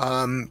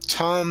 Tom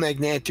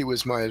Magnanti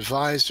was my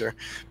advisor,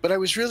 but I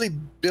was really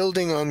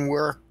building on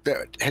work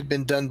that had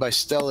been done by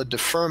Stella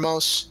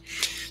DeFermos.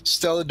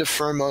 Stella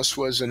DeFermos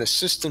was an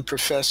assistant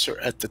professor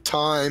at the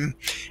time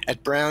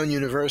at Brown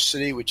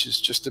University, which is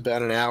just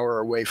about an hour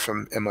away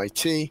from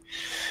MIT.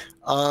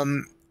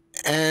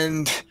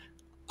 And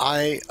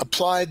I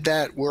applied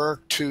that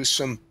work to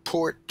some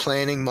port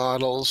planning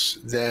models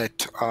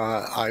that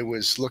I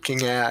was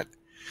looking at.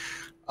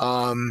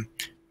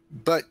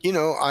 But, you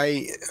know,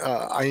 I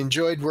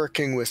enjoyed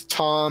working with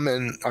Tom,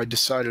 and I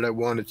decided I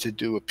wanted to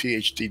do a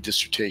PhD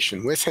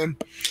dissertation with him.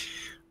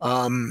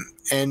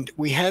 And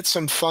we had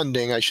some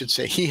funding, I should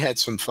say he had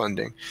some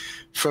funding,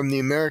 from the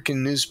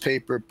American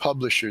Newspaper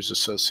Publishers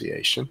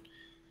Association.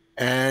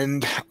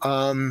 And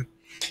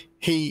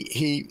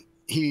he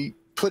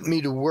put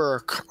me to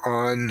work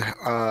on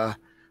a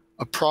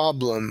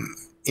problem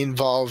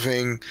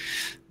involving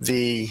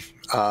the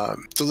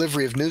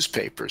delivery of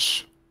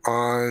newspapers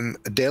on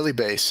a daily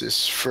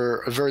basis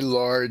for a very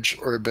large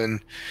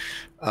urban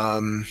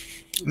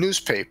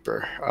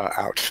newspaper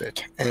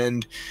outfit.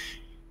 And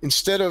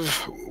instead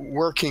of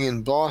working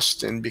in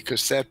Boston,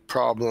 because that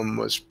problem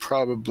was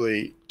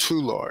probably too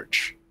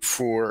large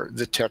for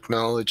the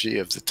technology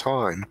of the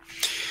time,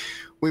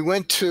 we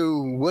went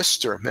to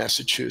Worcester,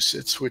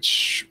 Massachusetts,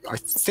 which I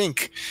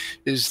think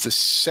is the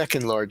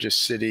second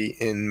largest city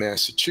in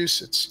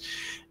Massachusetts.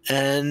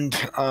 And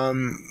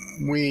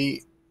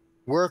we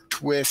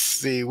worked with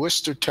the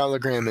Worcester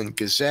Telegram and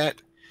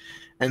Gazette,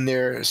 and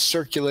their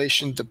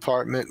circulation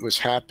department was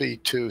happy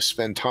to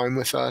spend time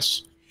with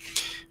us.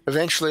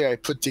 Eventually, I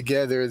put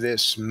together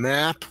this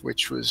map,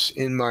 which was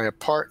in my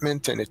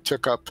apartment, and it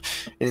took up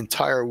an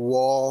entire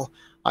wall.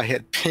 I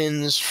had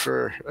pins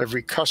for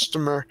every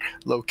customer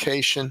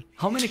location.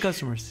 How many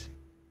customers?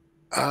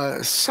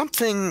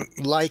 Something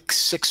like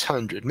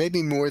 600,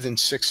 maybe more than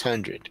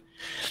 600.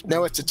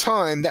 Now, at the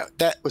time,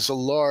 that was a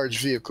large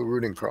vehicle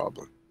routing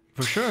problem.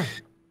 For sure.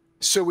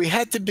 So we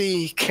had to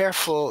be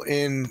careful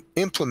in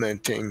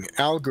implementing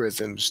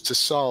algorithms to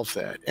solve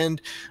that. And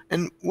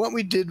what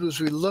we did was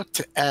we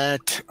looked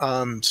at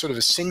sort of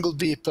a single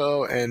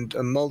depot and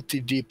a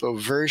multi-depot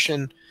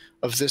version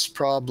of this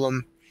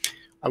problem.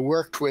 I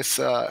worked with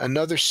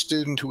another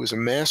student who was a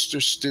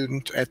master's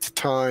student at the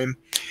time,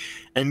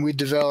 and we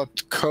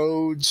developed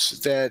codes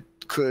that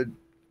could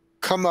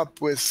come up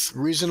with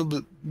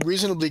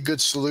reasonably good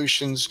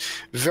solutions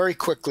very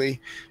quickly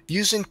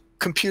using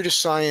computer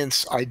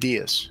science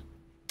ideas.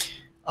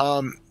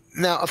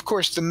 Now, of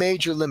course, the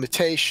major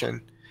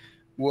limitation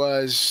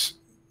was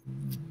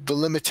the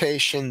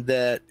limitation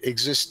that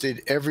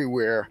existed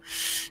everywhere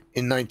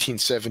in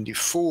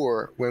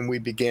 1974 when we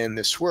began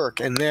this work,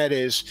 and that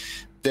is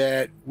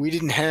that we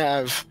didn't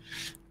have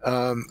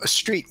a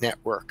street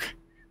network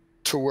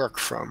to work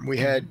from. We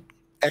had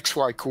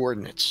XY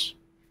coordinates.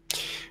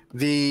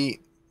 The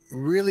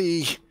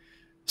really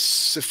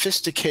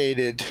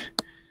sophisticated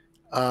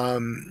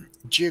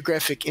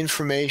geographic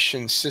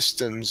information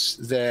systems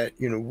that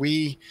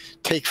we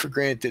take for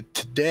granted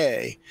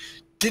today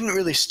didn't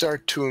really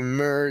start to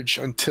emerge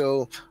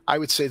until, I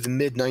would say, the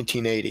mid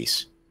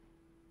 1980s.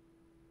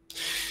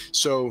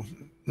 So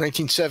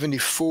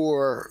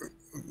 1974,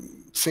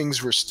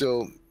 things were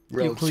still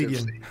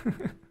relatively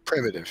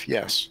primitive.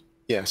 Yes,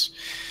 yes.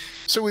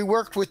 So we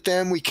worked with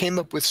them. We came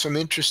up with some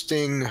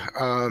interesting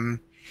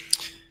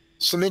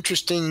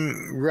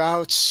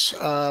routes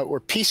or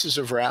pieces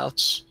of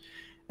routes.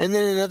 And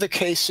then in other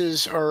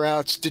cases, our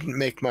routes didn't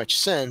make much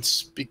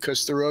sense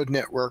because the road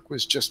network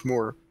was just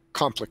more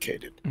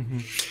complicated.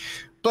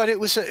 But it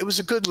was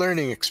a good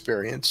learning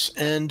experience.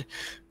 And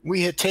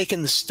we had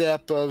taken the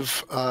step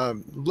of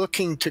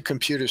looking to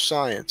computer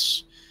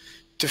science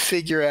to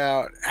figure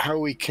out how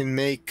we can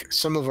make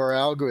some of our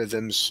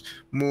algorithms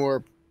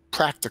more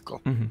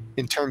practical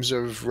in terms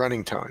of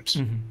running times.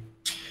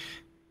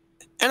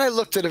 And I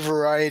looked at a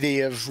variety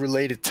of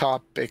related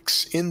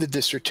topics in the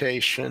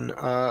dissertation,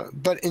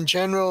 but in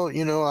general,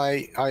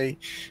 I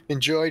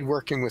enjoyed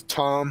working with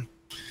Tom,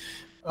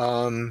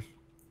 and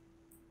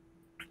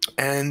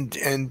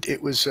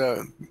it was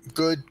a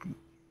good,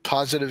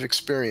 positive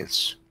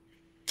experience.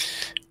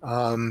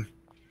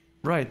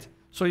 Right.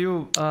 So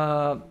you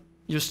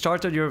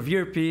started your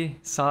VRP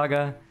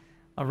saga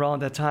around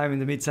that time in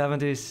the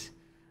mid-70s.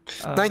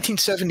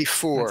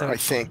 1974, I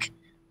think.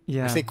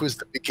 Yeah. I think was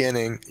the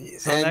beginning.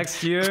 So and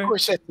next year, of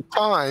course, at the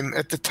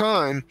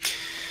time,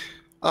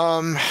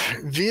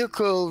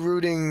 vehicle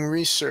routing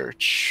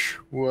research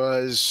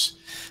was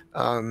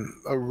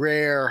a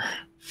rare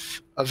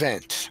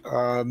event.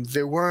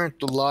 There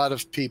weren't a lot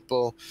of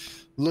people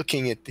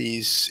looking at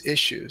these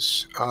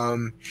issues.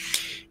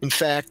 In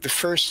fact, the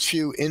first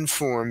few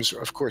Informs,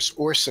 of course,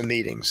 ORSA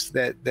meetings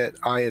that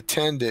I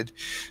attended,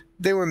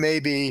 there were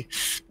maybe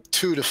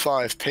 2 to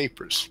 5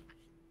 papers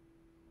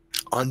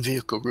on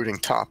vehicle routing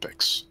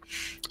topics.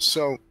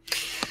 So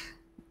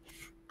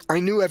I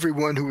knew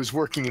everyone who was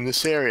working in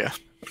this area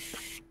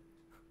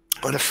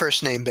on a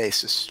first name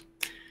basis.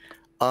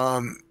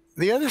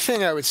 The other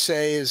thing I would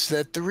say is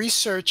that the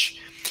research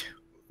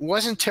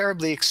wasn't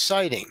terribly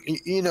exciting.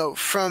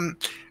 From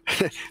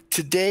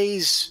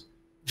today's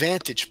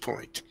vantage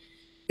point,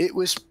 it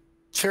was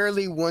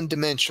fairly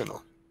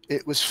one-dimensional.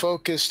 It was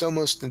focused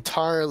almost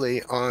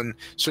entirely on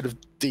sort of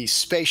the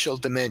spatial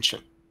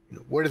dimension.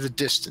 What are the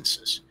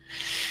distances?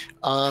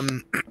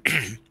 And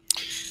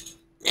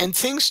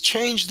things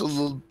changed a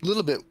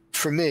little bit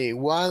for me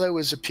while I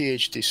was a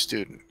PhD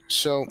student.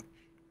 So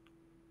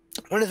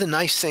one of the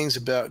nice things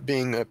about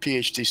being a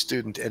PhD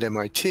student at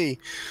MIT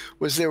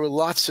was there were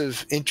lots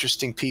of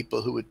interesting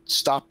people who would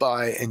stop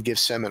by and give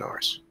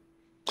seminars.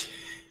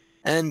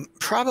 And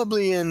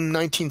probably in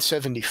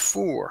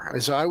 1974,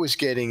 as I was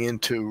getting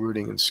into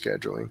routing and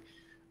scheduling,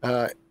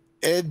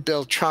 Ed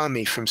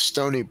Beltrami from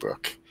Stony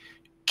Brook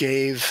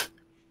gave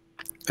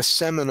a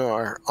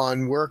seminar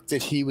on work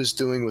that he was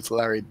doing with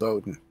Larry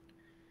Bowden.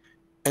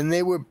 And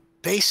they were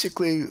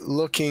basically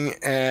looking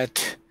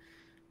at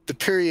the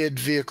period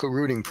vehicle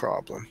routing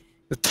problem.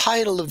 The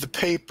title of the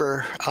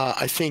paper,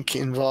 I think,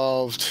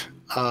 involved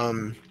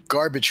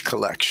garbage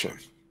collection.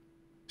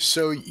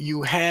 So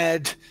you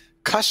had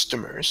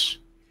customers,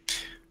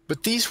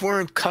 but these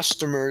weren't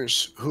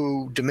customers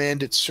who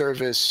demanded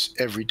service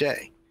every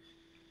day.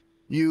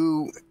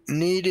 You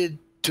needed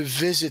to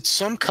visit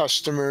some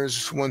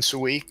customers once a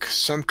week,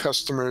 some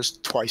customers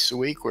twice a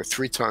week or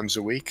 3 times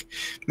a week,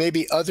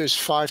 maybe others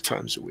 5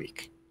 times a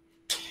week.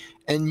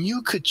 And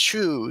you could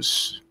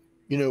choose,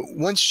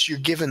 once you're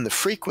given the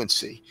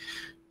frequency,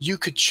 you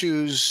could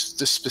choose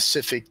the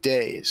specific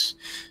days.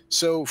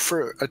 So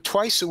for a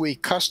twice a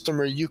week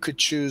customer, you could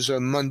choose a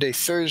Monday,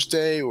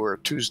 Thursday, or a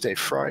Tuesday,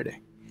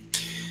 Friday.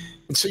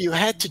 And so you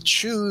had to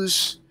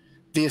choose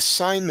the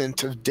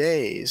assignment of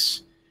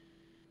days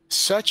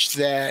such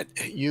that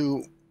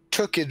you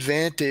took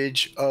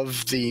advantage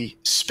of the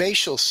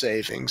spatial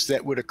savings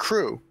that would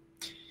accrue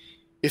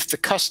if the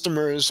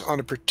customers on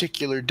a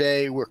particular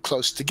day were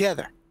close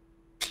together.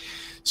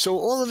 So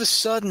all of a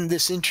sudden,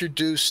 this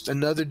introduced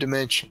another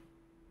dimension.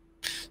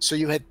 So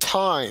you had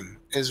time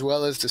as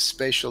well as the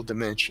spatial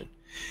dimension.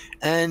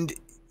 And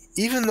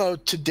even though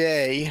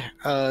today,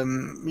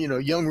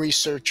 young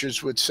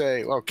researchers would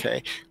say,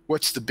 okay,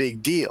 what's the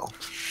big deal?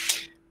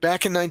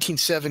 Back in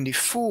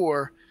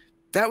 1974,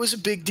 that was a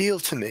big deal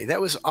to me.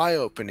 That was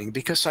eye-opening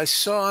because I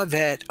saw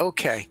that,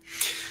 okay,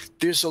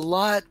 there's a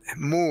lot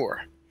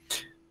more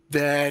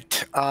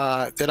that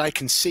I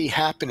can see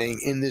happening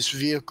in this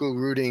vehicle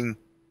routing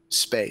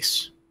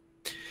space.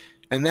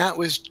 And that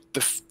was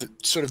the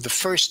sort of the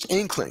first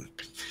inkling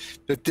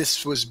that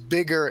this was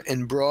bigger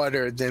and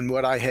broader than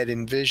what I had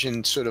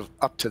envisioned sort of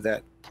up to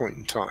that point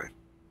in time.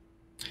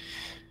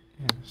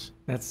 Yes,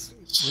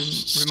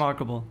 that's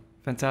remarkable.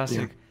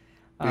 Fantastic.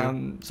 Yeah.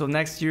 So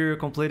next year, you're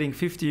completing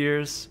 50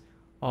 years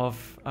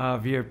of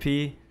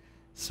VRP.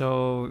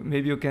 So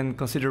maybe you can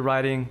consider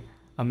writing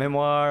a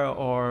memoir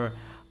or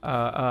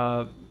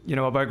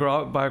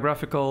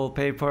biographical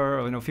paper,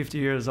 or, 50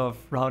 years of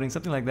routing,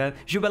 something like that.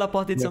 Gilles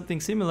Belaporte did something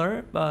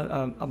similar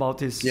about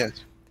his,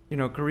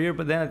 career.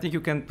 But then I think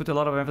you can put a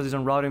lot of emphasis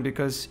on routing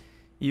because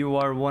you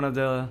are one of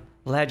the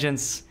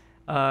legends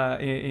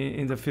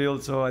in the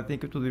field. So I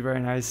think it would be very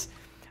nice.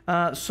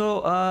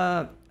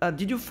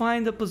 Did you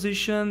find a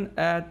position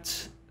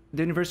at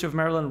the University of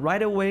Maryland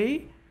right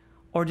away,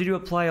 or did you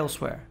apply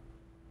elsewhere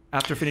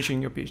after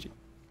finishing your PhD?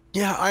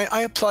 Yeah,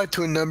 I applied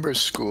to a number of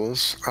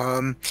schools.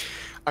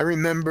 I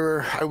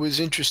remember I was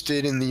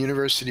interested in the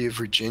University of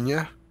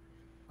Virginia.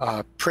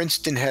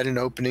 Princeton had an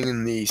opening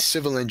in the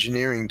civil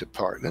engineering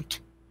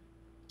department.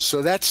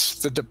 So that's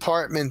the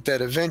department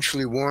that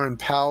eventually Warren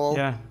Powell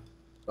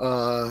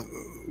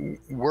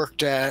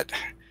worked at.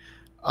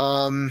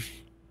 And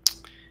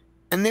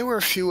there were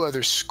a few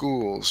other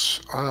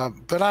schools,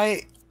 but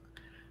I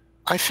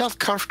felt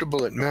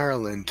comfortable at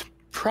Maryland,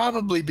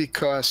 probably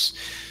because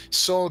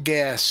Saul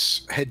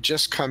Gass had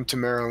just come to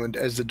Maryland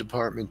as the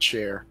department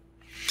chair.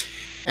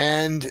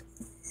 And,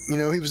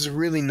 he was a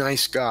really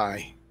nice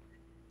guy,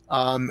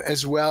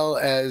 as well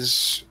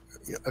as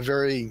a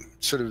very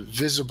sort of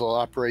visible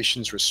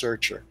operations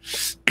researcher.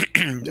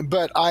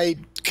 But I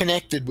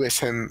connected with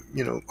him,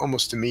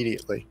 almost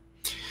immediately.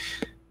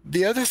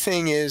 The other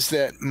thing is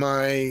that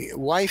my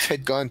wife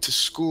had gone to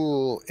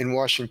school in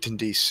Washington,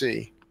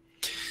 D.C.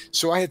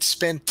 So I had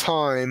spent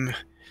time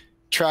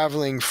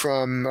traveling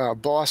from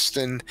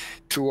Boston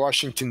to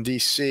Washington,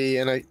 D.C.,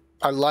 and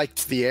I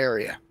liked the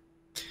area.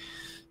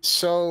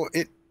 So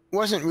it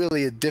wasn't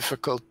really a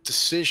difficult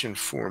decision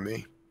for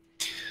me.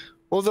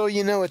 Although,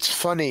 it's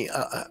funny,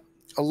 a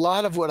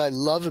lot of what I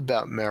love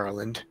about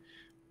Maryland,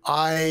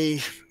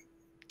 I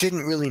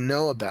didn't really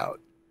know about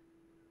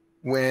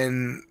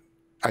when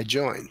I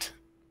joined.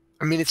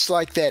 I mean, it's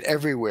like that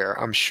everywhere,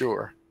 I'm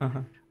sure.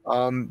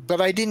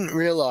 But I didn't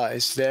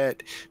realize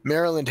that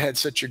Maryland had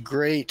such a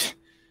great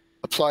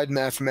applied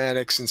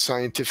mathematics and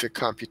scientific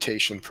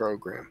computation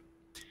program.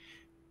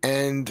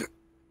 And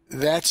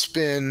that's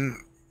been,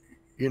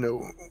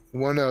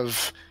 one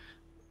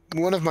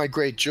of my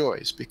great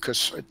joys,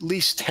 because at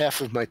least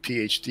half of my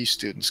PhD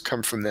students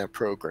come from that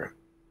program.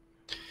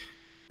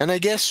 And I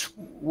guess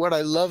what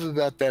I love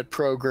about that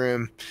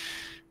program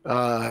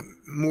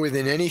more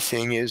than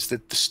anything is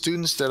that the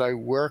students that I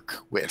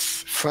work with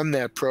from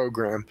that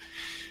program,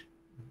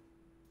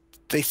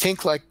 they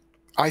think like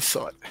I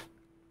thought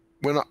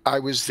when I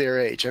was their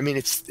age. I mean,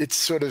 it's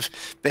sort of,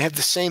 they have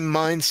the same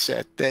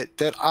mindset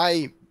that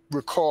I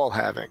recall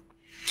having.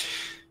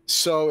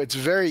 So it's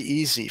very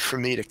easy for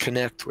me to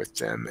connect with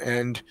them.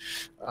 And,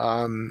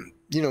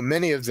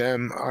 many of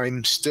them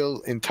I'm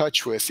still in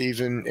touch with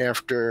even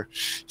after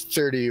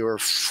 30 or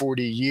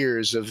 40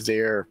 years of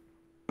their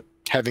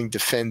having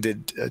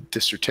defended a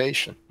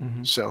dissertation.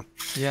 So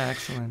yeah,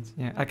 excellent.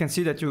 Yeah, I can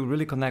see that you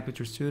really connect with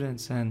your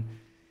students, and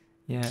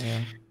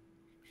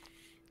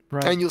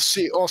right. And you'll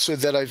see also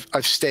that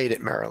I've stayed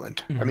at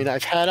Maryland. I mean,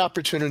 I've had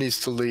opportunities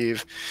to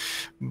leave,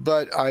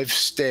 but I've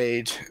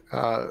stayed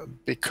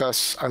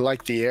because I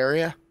like the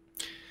area.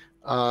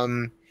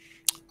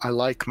 I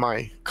like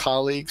my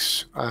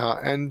colleagues,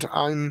 and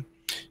I'm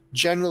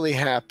generally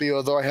happy,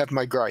 although I have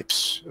my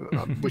gripes,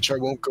 which I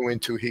won't go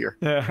into here.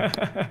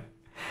 Yeah.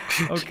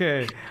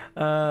 Okay.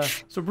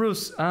 So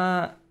Bruce,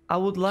 I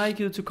would like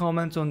you to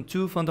comment on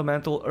two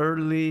fundamental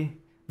early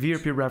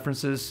VRP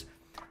references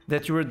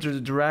that you were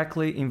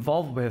directly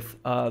involved with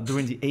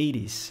during the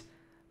 80s.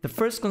 The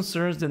first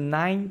concerns the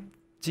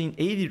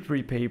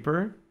 1983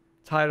 paper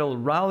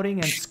titled Routing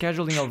and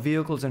Scheduling of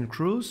Vehicles and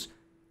Crews,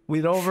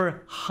 with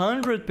over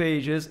 100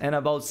 pages and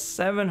about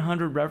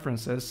 700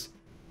 references.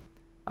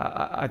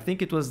 I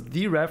think it was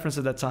the reference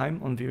at that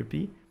time on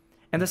VRP.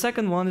 And the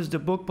second one is the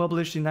book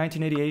published in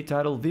 1988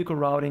 titled Vehicle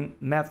Routing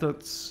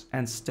Methods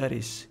and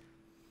Studies.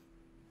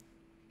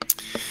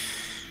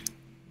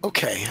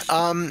 Okay.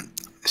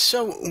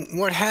 So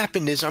what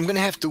happened is I'm going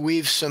to have to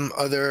weave some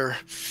other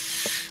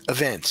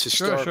events,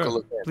 historical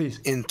events, Please,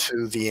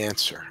 into the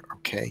answer.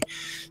 Okay.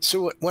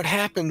 So what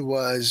happened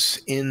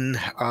was in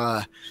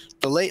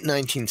the late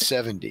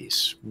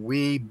 1970s,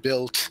 we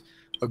built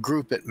a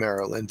group at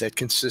Maryland that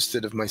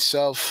consisted of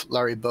myself,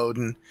 Larry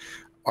Bowden,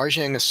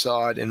 Arjang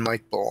Assad, and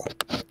Mike Ball.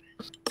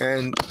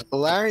 And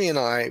Larry and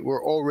I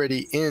were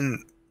already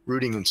in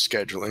routing and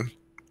scheduling,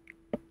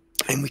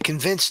 and we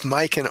convinced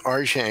Mike and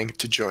Arjang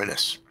to join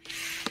us.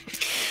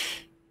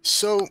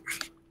 So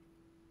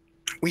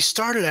we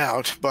started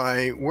out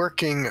by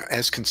working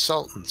as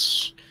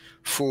consultants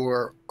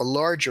for a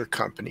larger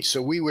company.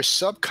 So we were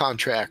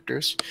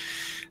subcontractors.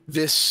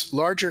 This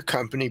larger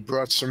company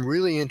brought some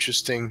really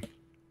interesting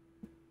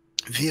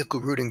vehicle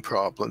routing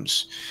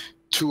problems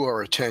to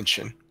our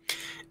attention.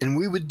 And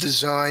we would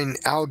design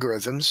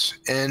algorithms,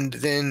 and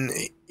then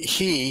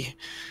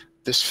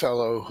this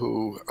fellow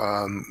who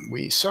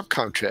we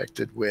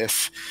subcontracted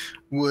with,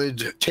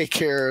 would take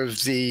care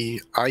of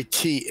the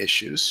IT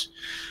issues.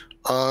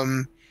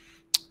 And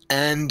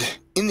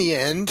in the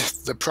end,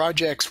 the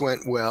projects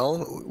went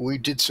well. We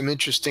did some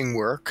interesting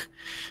work.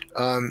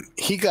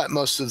 He got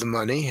most of the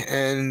money,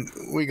 and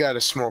we got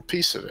a small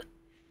piece of it.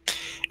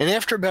 And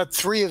after about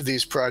 3 of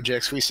these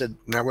projects, we said,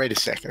 now, wait a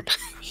second.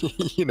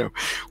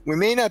 We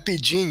may not be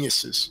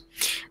geniuses,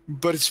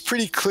 but it's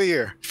pretty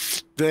clear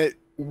that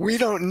we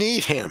don't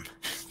need him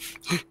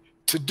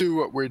to do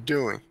what we're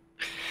doing.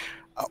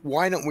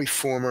 Why don't we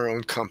form our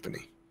own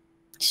company?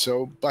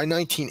 So by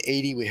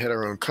 1980, we had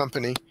our own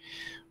company.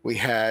 We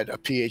had a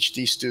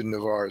PhD student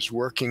of ours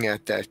working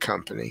at that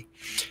company.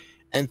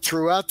 And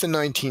throughout the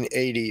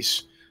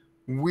 1980s,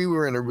 we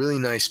were in a really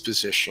nice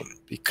position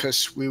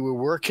because we were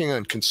working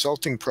on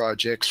consulting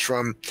projects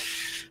from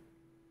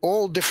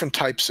all different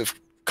types of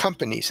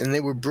companies, and they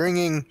were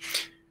bringing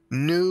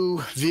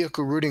new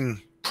vehicle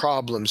routing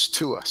problems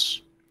to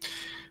us.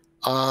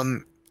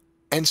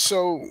 And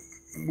so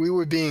we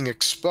were being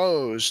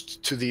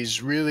exposed to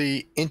these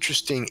really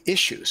interesting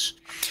issues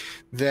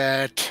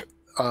that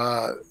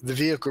the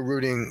vehicle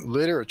routing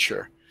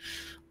literature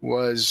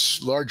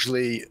was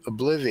largely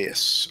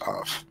oblivious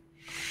of.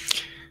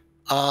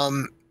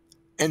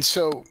 And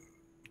so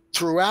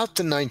throughout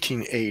the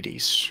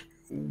 1980s,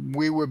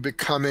 we were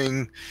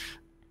becoming,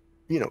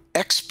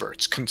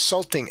 experts,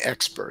 consulting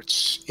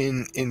experts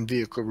in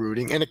vehicle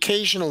routing. And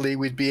occasionally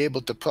we'd be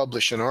able to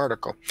publish an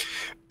article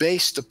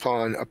based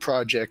upon a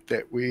project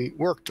that we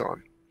worked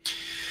on.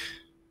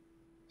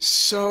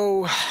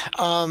 So,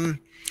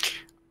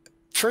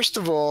 first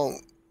of all,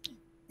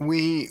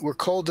 we were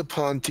called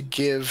upon to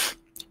give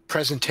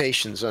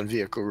presentations on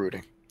vehicle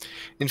routing.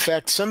 In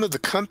fact, some of the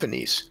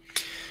companies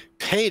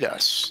paid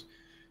us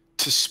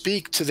to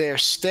speak to their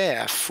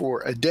staff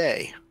for a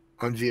day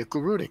on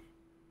vehicle routing.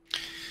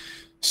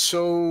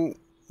 So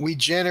we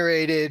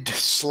generated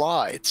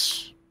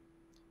slides.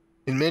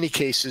 In many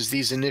cases,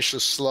 these initial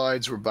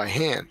slides were by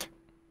hand.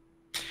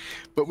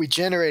 But we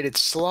generated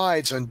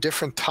slides on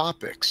different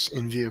topics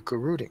in vehicle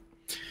routing.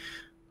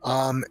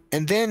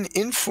 And then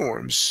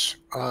Informs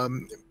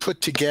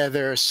put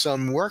together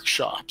some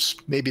workshops,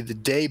 maybe the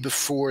day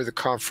before the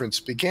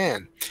conference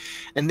began.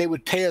 And they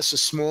would pay us a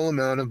small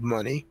amount of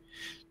money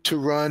to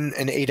run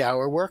an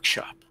 8-hour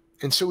workshop.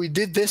 And so we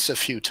did this a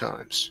few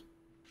times.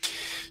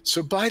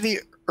 So by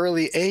the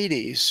early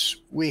 80s,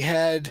 we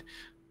had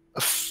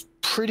a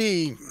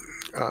pretty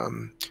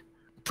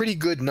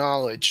good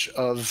knowledge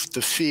of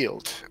the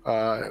field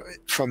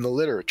from the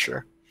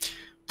literature.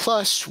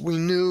 Plus, we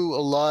knew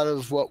a lot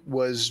of what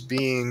was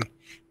being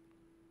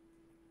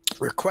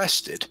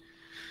requested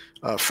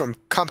from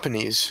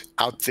companies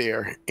out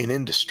there in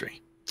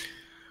industry.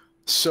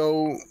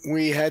 So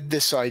we had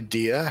this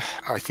idea,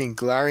 I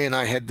think Larry and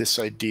I had this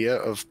idea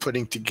of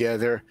putting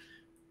together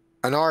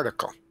an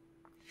article.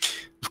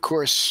 Of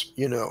course,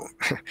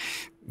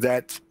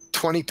 that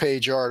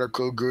 20-page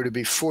article grew to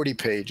be 40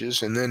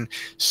 pages, and then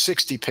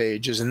 60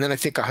 pages, and then I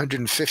think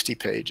 150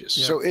 pages.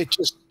 Yeah. So it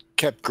just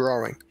kept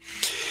growing.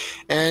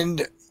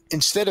 And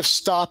instead of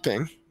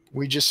stopping,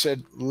 we just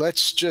said,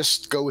 let's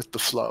just go with the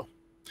flow.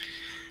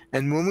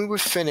 And when we were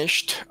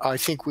finished, I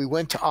think we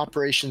went to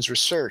operations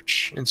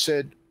research and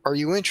said, are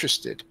you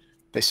interested?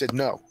 They said,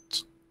 no,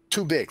 it's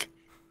too big.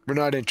 We're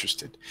not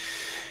interested.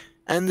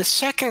 And the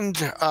second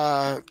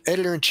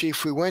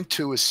editor-in-chief we went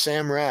to was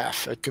Sam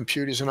Raff at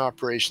Computers and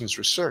Operations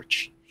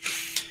Research.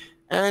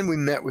 And we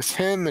met with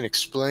him and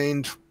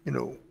explained,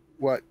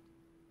 what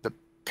the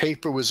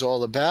paper was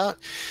all about.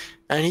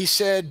 And he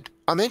said,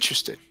 I'm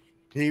interested.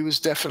 He was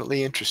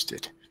definitely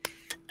interested.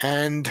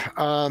 And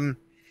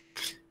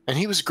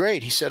he was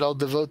great. He said, I'll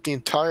devote the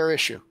entire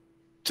issue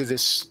to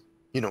this,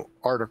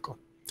 article.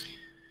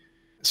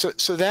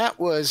 So that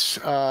was,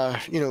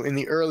 in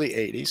the early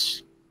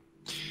 80s.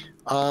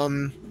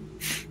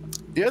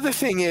 The other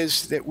thing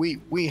is that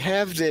we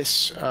have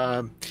this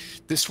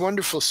this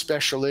wonderful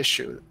special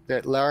issue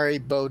that Larry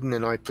Bowden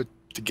and I put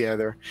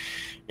together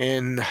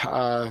in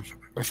I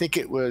think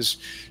it was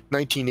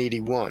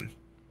 1981,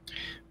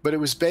 but it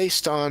was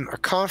based on a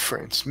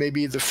conference,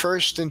 maybe the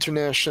first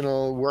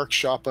international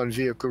workshop on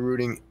vehicle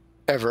routing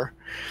ever,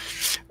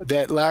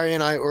 that Larry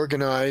and I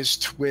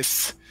organized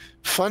with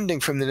funding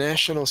from the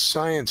National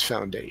Science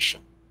Foundation.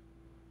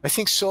 I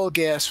think Sol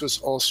Gas was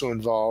also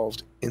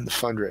involved in the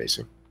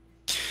fundraising.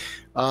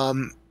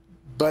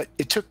 But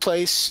it took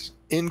place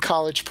in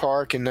College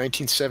Park in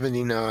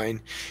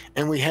 1979,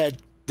 and we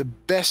had the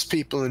best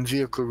people in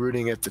vehicle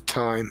routing at the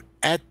time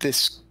at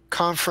this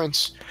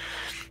conference.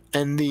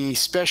 And the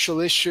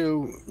special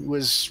issue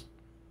was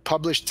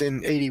published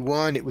in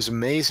 81. It was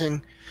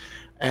amazing.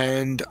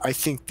 And I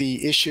think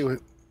the issue,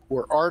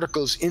 or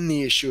articles in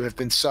the issue, have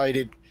been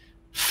cited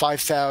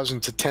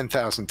 5,000 to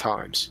 10,000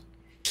 times.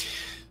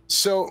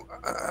 So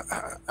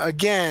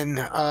again,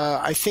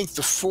 I think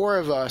the four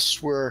of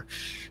us were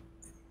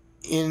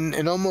in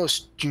an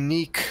almost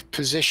unique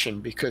position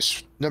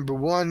because, number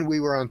one, we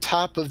were on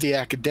top of the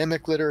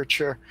academic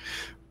literature,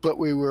 but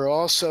we were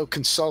also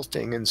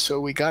consulting. And so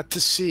we got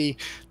to see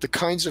the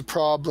kinds of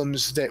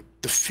problems that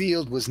the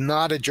field was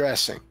not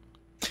addressing.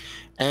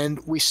 And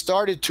we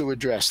started to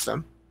address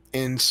them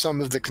in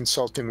some of the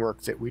consulting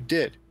work that we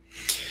did.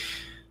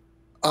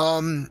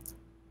 Now,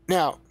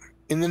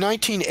 in the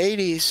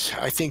 1980s,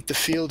 I think the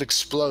field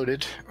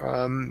exploded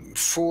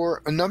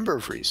for a number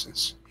of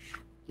reasons.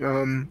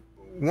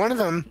 One of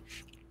them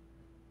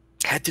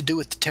had to do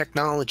with the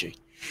technology.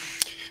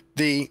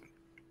 The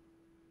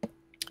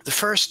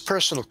first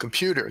personal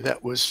computer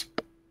that was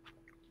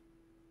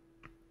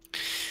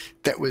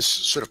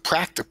sort of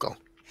practical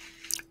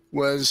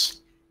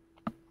was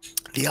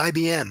the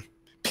IBM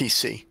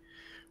PC,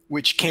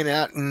 which came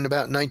out in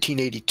about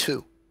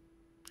 1982.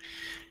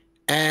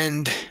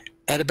 And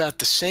at about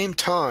the same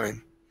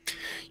time,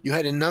 you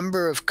had a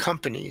number of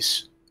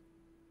companies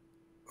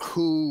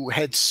who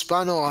had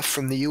spun off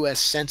from the US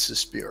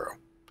Census Bureau.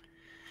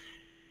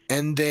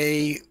 And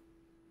they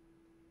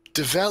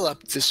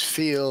developed this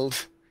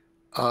field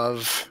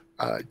of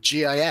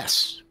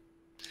GIS,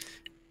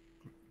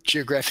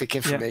 Geographic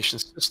Information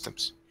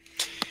Systems.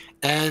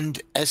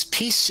 And as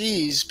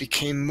PCs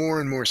became more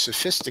and more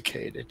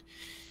sophisticated,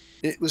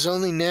 it was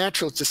only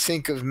natural to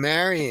think of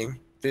marrying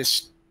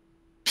this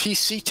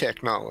PC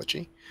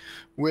technology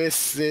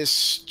with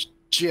this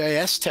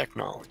GIS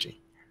technology.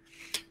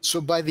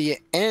 So by the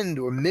end,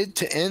 or mid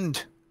to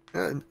end,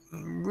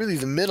 really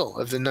the middle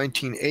of the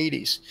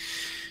 1980s,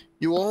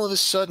 you all of a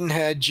sudden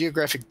had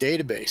geographic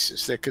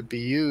databases that could be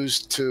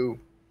used to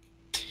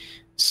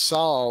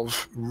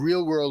solve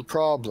real-world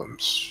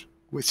problems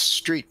with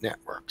street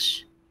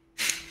networks.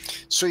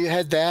 So you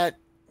had that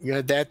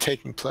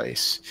taking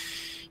place.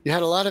 You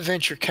had a lot of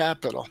venture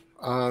capital,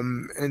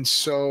 and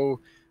so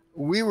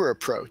we were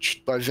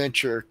approached by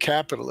venture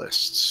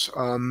capitalists.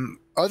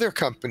 Other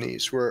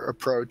companies were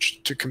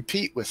approached to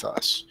compete with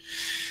us.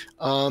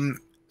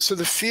 So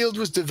the field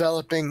was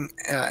developing.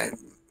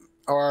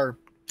 Our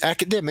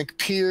academic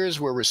peers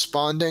were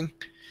responding.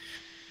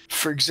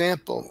 For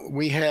example,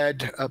 we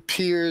had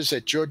peers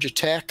at Georgia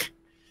Tech.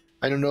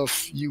 I don't know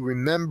if you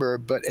remember,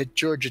 but at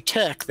Georgia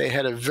Tech, they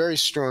had a very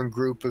strong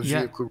group of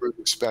vehicle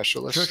routing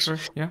specialists. Sure,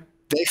 yeah.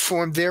 They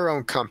formed their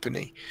own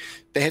company.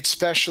 They had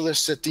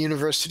specialists at the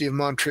University of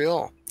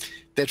Montreal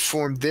that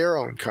formed their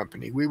own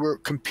company. We were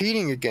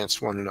competing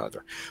against one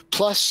another.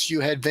 Plus, you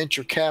had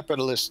venture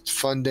capitalists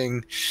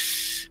funding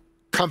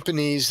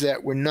companies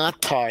that were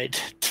not tied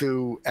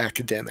to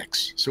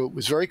academics. So it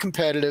was very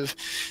competitive.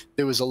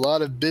 There was a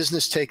lot of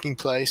business taking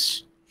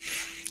place.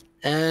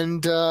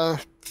 And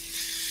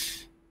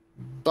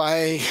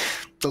by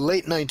the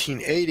late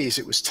 1980s,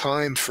 it was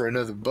time for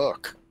another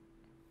book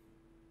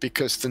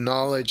because the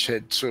knowledge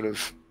had sort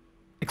of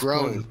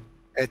grown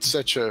at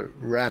such a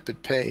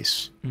rapid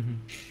pace. Mm-hmm.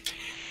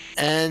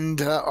 And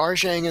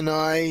Arjang and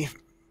I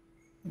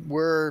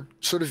were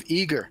sort of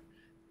eager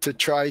to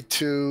try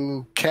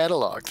to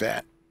catalog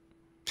that.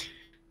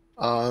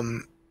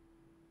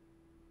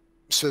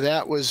 So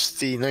that was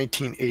the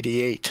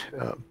 1988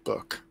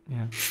 book.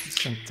 Yeah,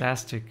 it's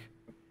fantastic.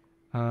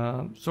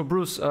 So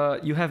Bruce,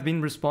 you have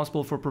been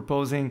responsible for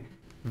proposing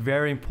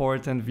very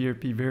important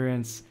VRP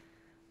variants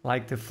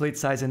like the fleet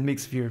size and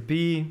mix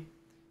VRP.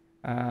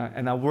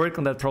 And I work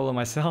on that problem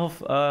myself.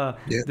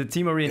 The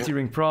team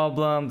orienteering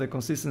problem, the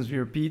consistent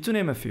VRP, to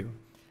name a few.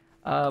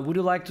 Would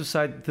you like to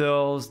cite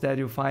those that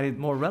you find it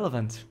more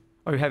relevant?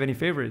 Or you have any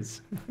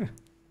favorites?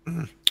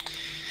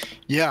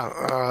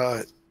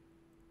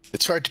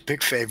 It's hard to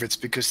pick favorites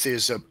because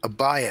there's a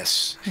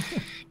bias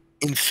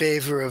in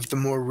favor of the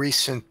more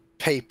recent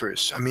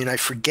papers. I mean, I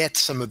forget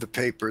some of the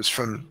papers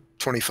from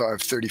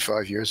 25,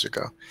 35 years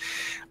ago.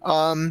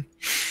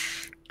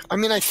 I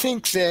mean, I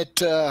think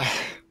that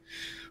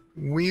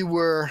we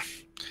were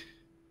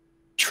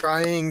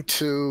trying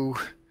to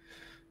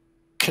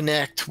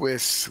connect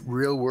with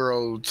real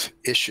world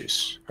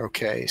issues.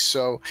 Okay.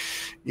 So,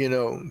 you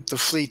know, the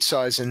fleet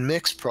size and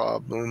mix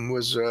problem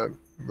was a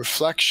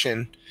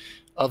reflection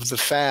of the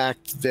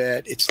fact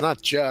that it's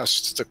not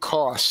just the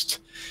cost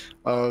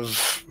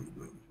of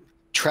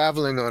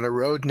traveling on a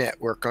road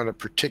network on a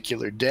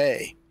particular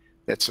day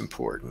that's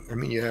important. I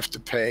mean, you have to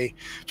pay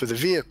for the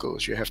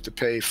vehicles, you have to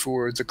pay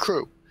for the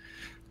crew.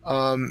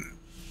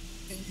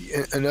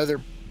 Another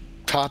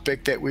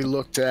topic that we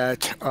looked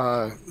at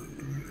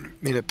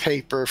in a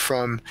paper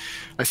from,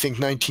 I think,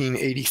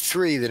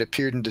 1983 that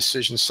appeared in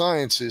Decision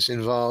Sciences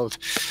involved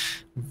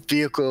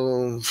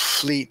vehicle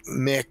fleet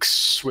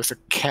mix with a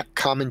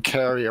common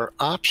carrier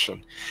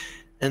option.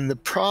 And the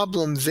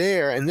problem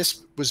there, and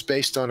this was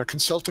based on a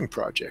consulting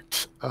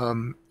project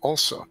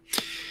also,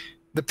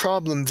 the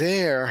problem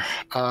there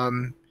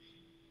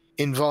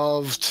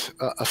involved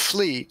a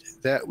fleet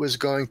that was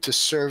going to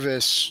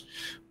service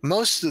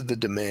most of the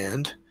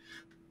demand,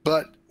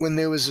 but when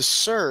there was a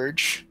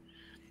surge,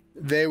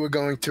 they were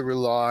going to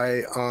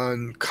rely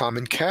on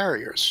common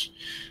carriers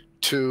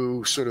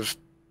to sort of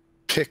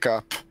pick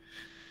up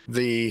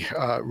the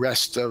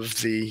rest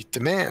of the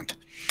demand.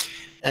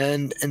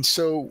 And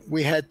so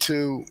we had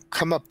to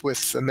come up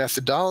with a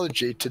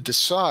methodology to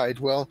decide,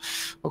 well,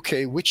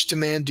 okay, which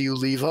demand do you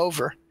leave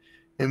over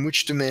and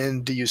which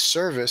demand do you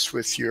service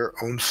with your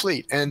own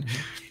fleet? And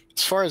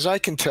as far as I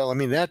can tell, I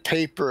mean, that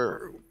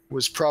paper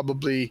was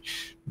probably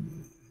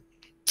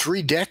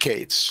 3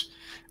 decades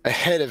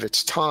ahead of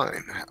its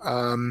time.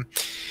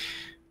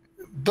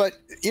 But,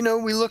 you know,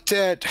 we looked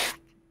at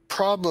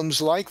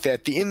problems like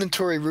that, the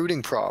inventory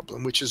routing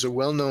problem, which is a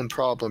well-known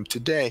problem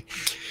today.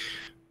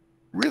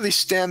 really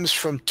stems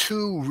from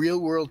two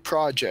real-world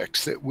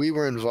projects that we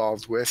were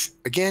involved with,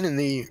 again in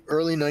the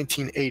early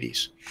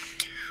 1980s.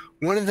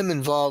 One of them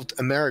involved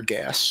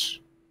AmeriGas,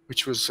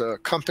 which was a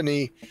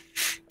company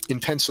in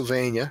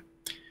Pennsylvania.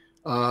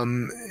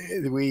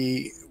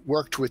 We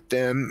worked with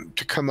them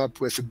to come up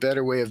with a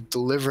better way of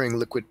delivering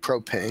liquid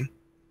propane.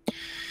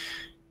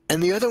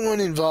 And the other one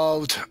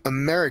involved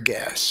Air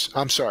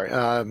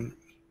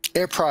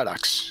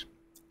Products.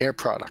 Air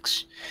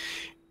Products.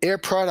 Air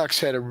Products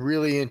had a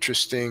really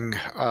interesting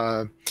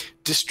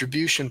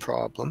distribution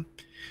problem,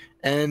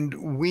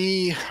 and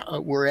we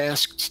were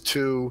asked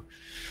to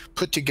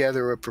put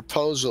together a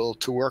proposal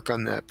to work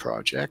on that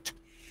project.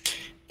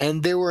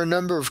 And there were a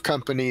number of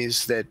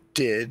companies that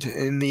did.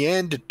 In the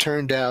end, it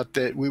turned out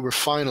that we were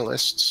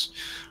finalists,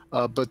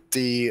 but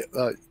the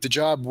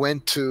job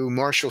went to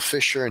Marshall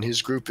Fisher and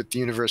his group at the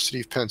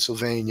University of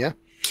Pennsylvania.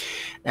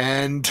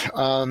 And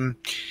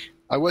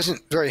I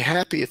wasn't very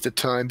happy at the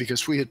time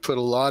because we had put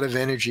a lot of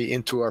energy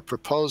into our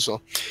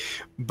proposal.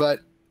 But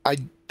I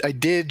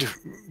did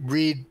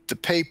read the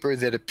paper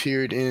that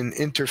appeared in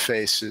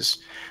Interfaces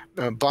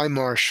by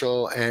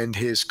Marshall and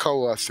his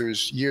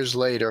co-authors years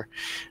later.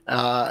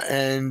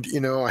 And,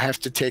 you know, I have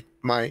to take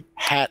my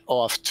hat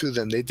off to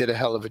them. They did a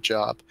hell of a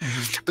job.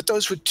 Mm-hmm. But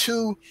those were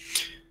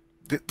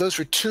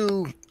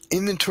two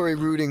inventory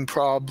routing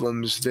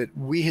problems that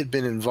we had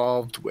been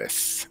involved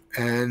with.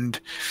 And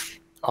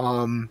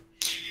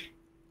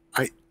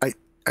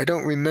I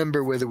don't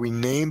remember whether we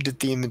named it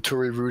the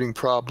inventory routing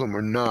problem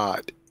or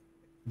not.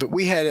 But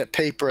we had a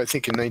paper, I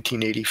think, in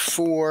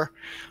 1984.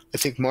 I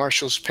think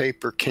Marshall's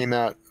paper came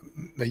out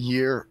a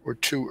year or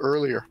two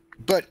earlier.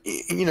 But,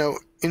 you know,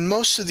 in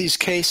most of these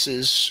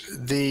cases,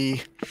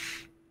 the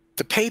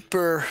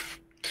paper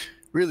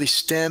really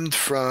stemmed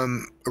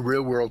from a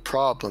real-world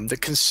problem. The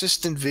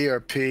consistent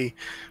VRP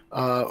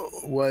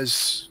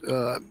was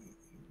the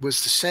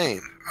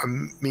same. I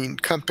mean,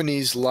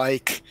 companies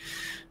like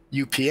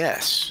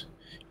UPS,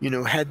 you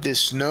know, had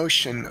this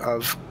notion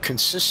of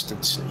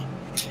consistency.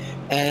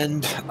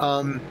 And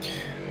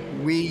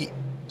we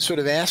sort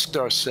of asked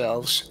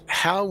ourselves,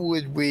 how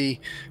would we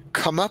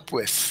come up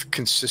with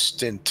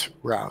consistent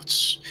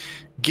routes,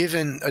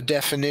 given a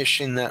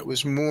definition that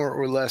was more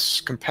or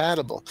less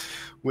compatible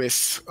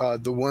with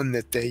the one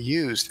that they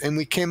used? And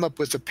we came up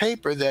with a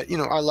paper that, you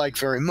know, I like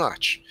very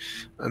much.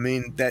 I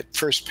mean, that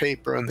first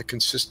paper on the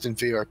consistent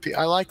VRP,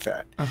 I like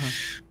that.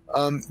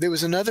 Uh-huh. There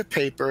was another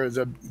paper,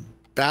 the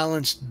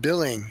balanced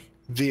billing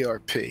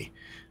VRP,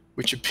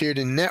 which appeared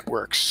in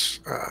Networks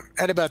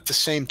at about the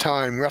same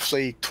time,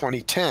 roughly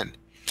 2010.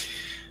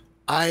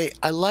 I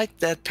like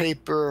that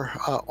paper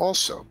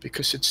also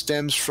because it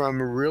stems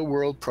from a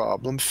real-world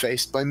problem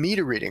faced by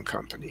meter reading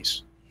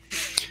companies.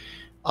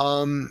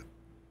 And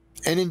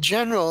in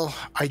general,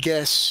 I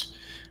guess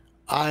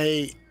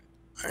I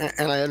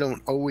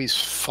don't always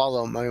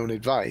follow my own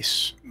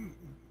advice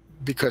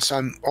because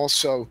I'm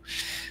also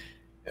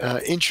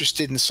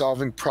interested in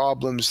solving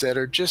problems that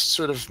are just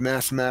sort of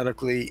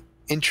mathematically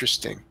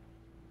interesting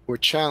or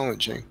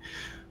challenging.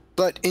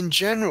 But in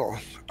general,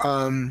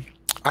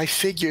 I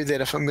figure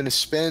that if I'm going to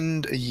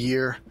spend a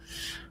year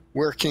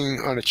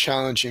working on a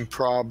challenging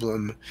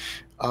problem,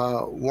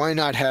 why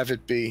not have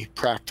it be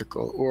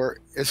practical or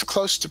as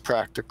close to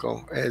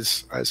practical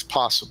as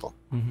possible?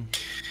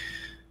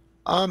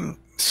 Mm-hmm.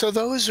 So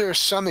those are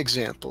some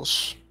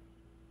examples,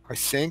 I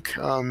think.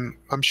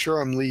 I'm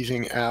sure I'm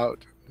leaving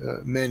out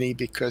many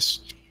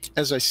because,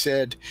 as I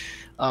said,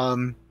 I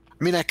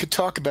mean, I could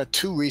talk about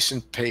two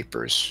recent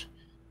papers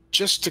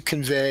just to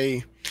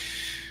convey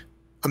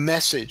a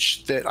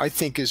message that I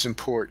think is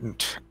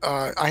important.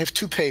 I have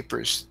two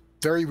papers,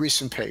 very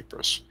recent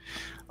papers,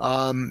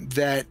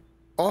 that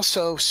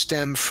also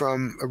stem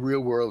from a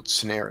real-world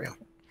scenario.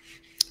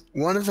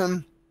 One of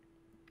them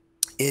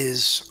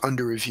is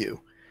under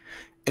review,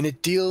 and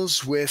it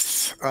deals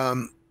with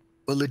a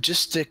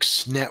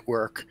logistics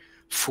network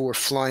for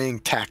flying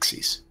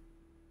taxis.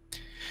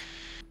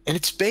 And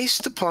it's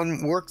based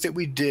upon work that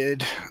we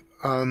did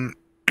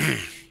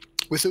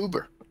with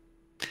Uber.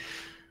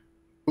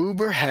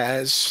 Uber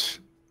has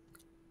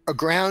a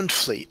ground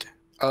fleet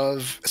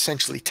of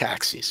essentially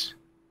taxis.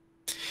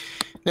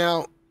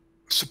 Now,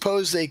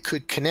 suppose they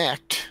could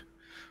connect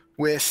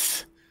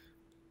with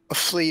a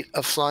fleet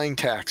of flying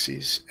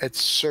taxis at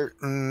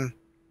certain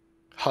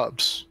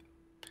hubs.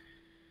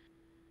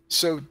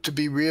 So to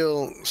be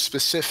real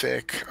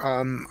specific,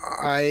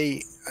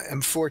 I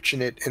am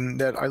fortunate in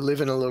that I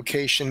live in a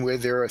location where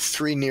there are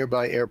 3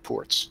 nearby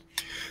airports.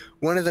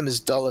 One of them is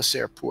Dulles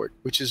Airport,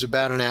 which is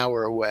about an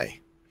hour away.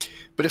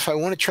 But if I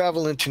want to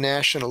travel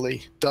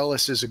internationally,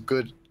 Dulles is a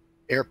good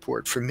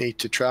airport for me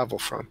to travel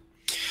from.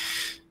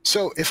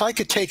 So if I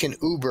could take an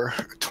Uber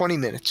 20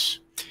 minutes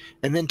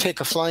and then take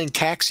a flying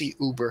taxi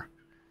Uber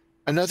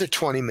another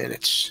 20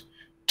 minutes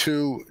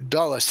to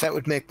Dulles, that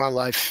would make my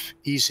life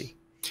easy.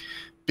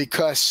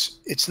 Because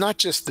it's not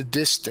just the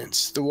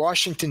distance. The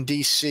Washington,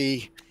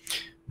 D.C.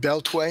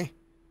 Beltway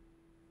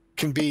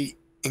can be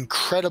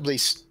incredibly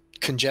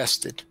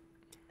congested.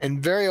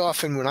 And very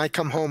often when I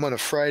come home on a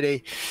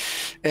Friday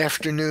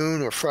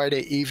afternoon or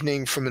Friday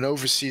evening from an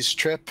overseas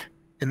trip,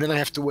 and then I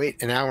have to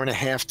wait an hour and a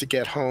half to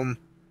get home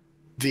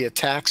via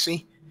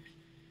taxi,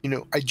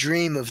 I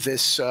dream of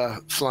this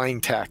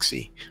flying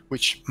taxi,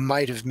 which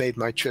might have made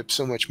my trip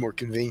so much more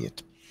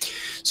convenient.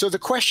 So the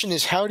question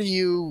is, how do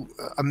you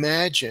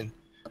imagine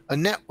a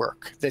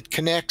network that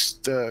connects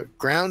the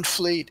ground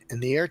fleet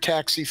and the air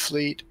taxi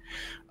fleet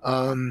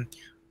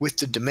with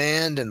the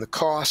demand and the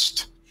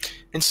cost?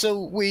 And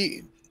so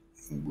we've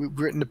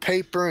written a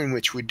paper in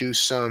which we do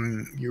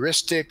some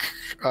heuristic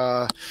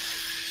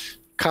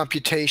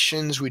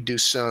computations, we do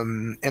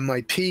some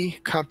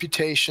MIP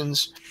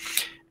computations,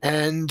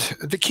 and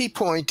the key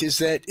point is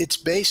that it's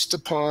based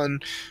upon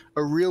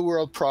a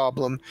real-world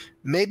problem,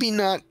 maybe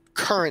not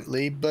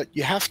currently, but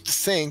you have to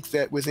think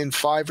that within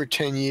 5 or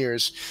 10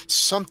 years,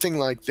 something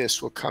like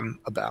this will come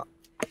about.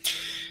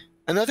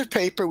 Another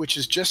paper which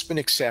has just been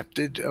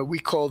accepted, we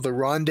call the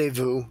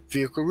rendezvous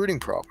vehicle routing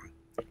problem.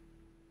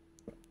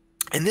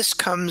 And this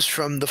comes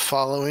from the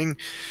following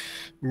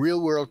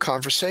real-world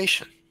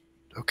conversation.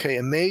 Okay,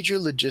 a major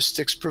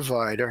logistics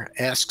provider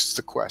asks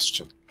the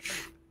question,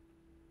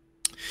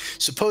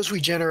 suppose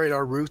we generate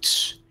our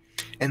routes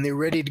and they're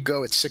ready to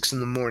go at 6 in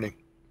the morning,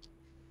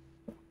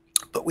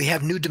 but we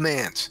have new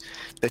demands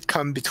that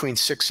come between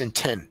 6 and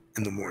 10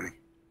 in the morning.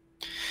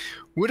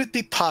 Would it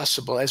be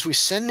possible, as we're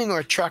sending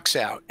our trucks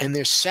out and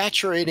they're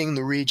saturating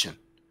the region,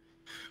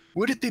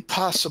 would it be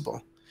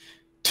possible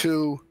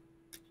to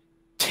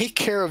take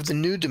care of the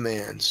new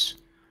demands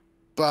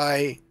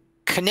by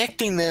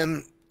connecting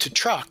them to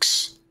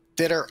trucks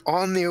that are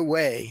on their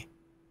way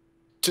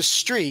to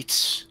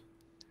streets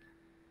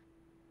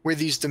where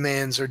these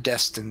demands are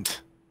destined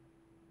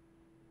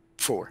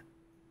for?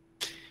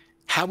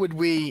 How would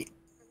we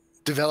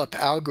develop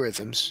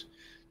algorithms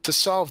to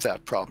solve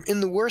that problem?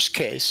 In the worst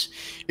case,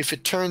 if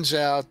it turns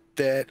out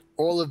that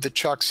all of the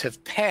trucks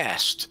have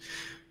passed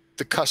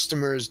the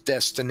customer's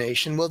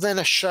destination, well, then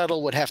a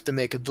shuttle would have to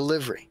make a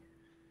delivery.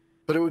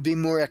 But it would be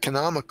more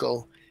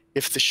economical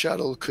if the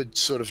shuttle could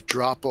sort of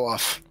drop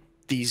off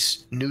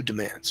these new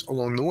demands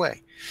along the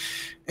way.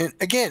 And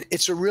again,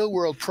 it's a real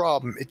world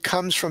problem. It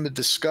comes from a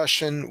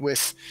discussion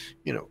with,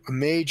 a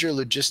major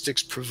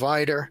logistics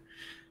provider.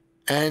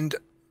 And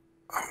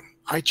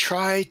I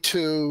tried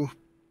to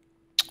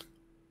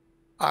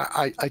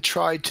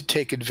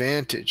take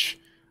advantage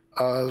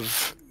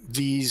of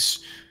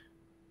these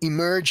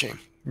emerging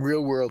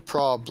real world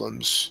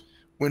problems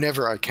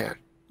whenever I can.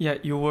 Yeah,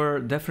 you were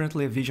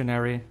definitely a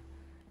visionary.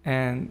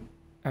 And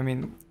I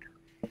mean,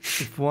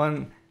 if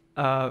one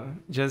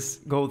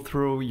just go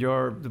through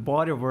the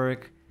body of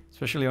work,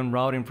 especially on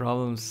routing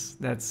problems,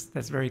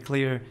 that's very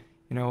clear.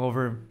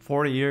 Over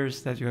 40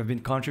 years that you have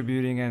been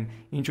contributing and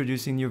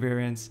introducing new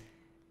variants,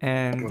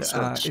 and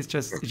it's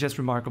just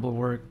remarkable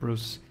work,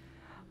 Bruce.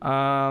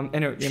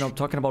 Anyway,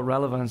 talking about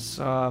relevance,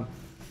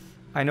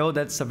 I know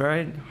that's a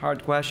very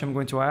hard question I'm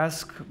going to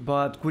ask,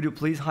 but could you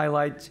please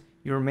highlight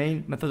your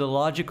main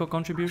methodological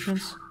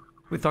contributions?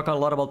 We talk a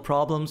lot about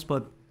problems,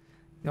 but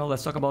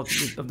let's talk about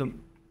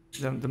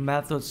the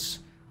methods,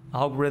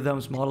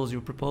 algorithms, models you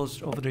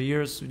proposed over the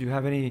years. Do you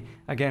have any,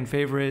 again,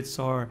 favorites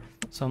or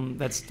some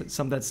that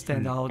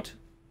stand out?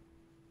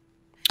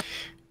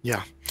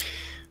 Yeah.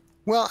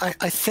 Well,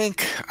 I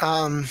think,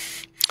 I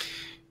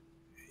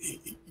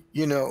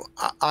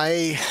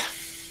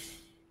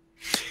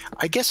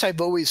guess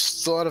I've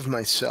always thought of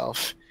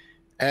myself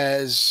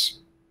as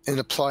an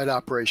applied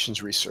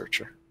operations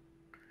researcher.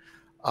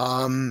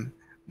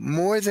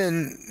 More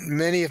than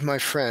many of my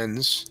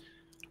friends,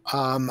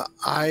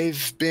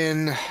 I've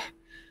been,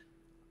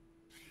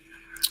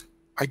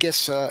 I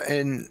guess,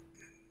 an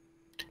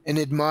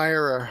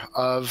admirer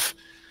of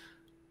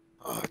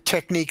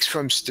techniques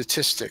from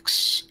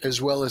statistics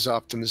as well as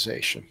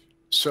optimization.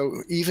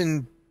 So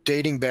even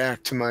dating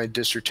back to my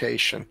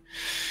dissertation,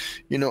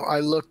 I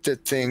looked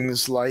at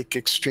things like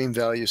extreme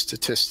value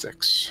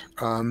statistics.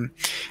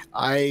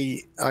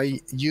 I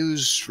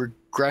use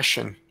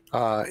regression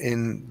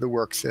in the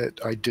work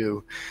that I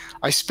do.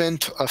 I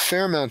spent a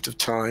fair amount of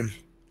time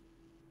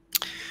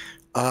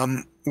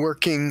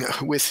working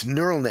with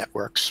neural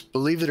networks,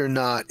 believe it or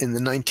not, in the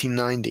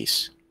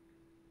 1990s.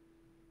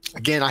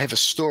 Again, I have a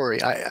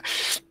story. I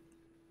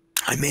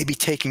may be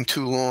taking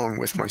too long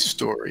with my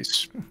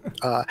stories.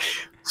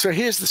 So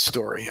here's the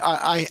story.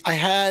 I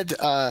had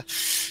a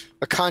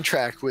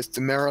contract with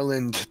the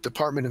Maryland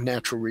Department of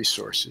Natural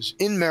Resources.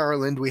 In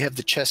Maryland, we have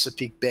the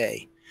Chesapeake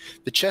Bay.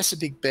 The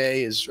Chesapeake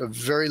Bay is a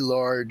very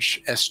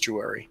large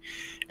estuary,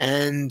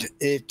 and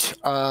it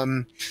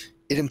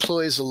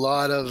employs a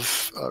lot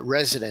of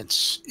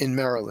residents in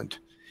Maryland.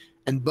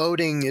 And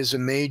boating is a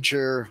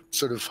major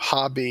sort of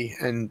hobby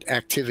and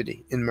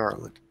activity in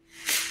Maryland.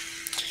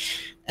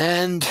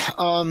 And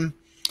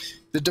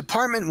the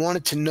department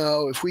wanted to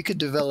know if we could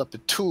develop a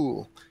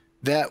tool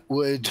that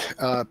would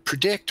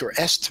predict or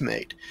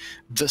estimate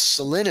the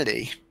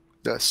salinity,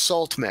 the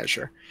salt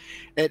measure,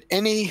 at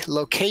any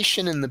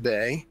location in the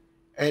bay,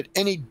 at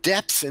any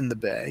depth in the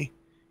bay,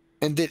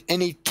 and at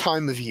any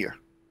time of year.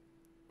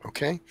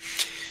 Okay.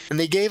 And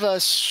they gave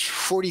us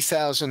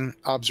 40,000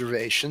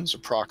 observations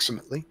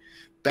approximately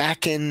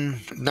back in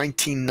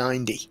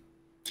 1990.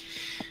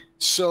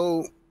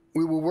 So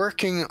we were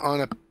working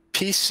on a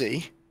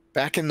PC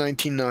back in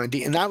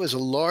 1990, and that was a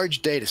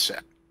large data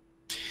set.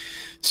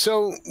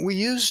 So we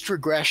used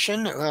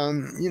regression,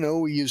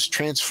 we used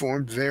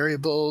transformed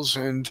variables,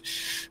 and,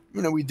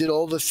 we did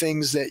all the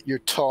things that you're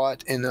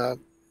taught in a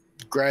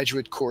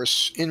graduate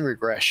course in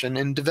regression,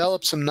 and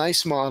developed some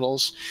nice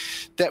models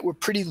that were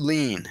pretty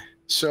lean.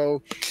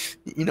 So,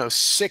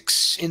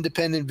 6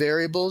 independent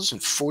variables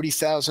and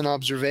 40,000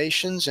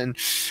 observations, and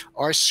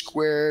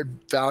R-squared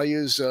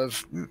values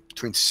of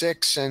between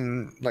 6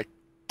 and like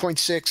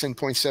 0.6 and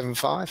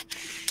 0.75.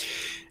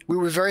 We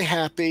were very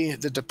happy.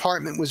 The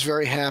department was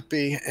very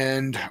happy,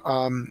 and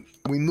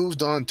we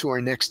moved on to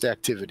our next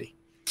activity.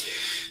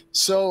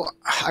 So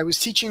I was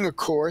teaching a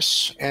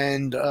course,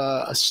 and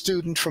a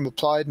student from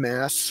applied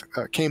math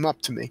came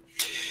up to me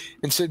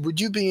and said, "Would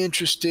you be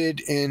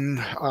interested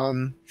in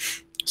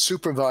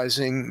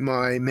supervising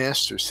my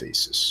master's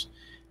thesis?"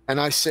 And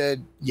I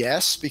said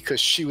yes, because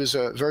she was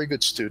a very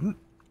good student.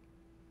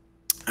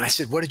 And I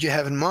said, "What did you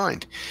have in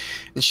mind?"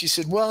 And she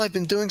said, "Well, I've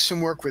been doing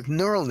some work with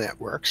neural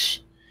networks."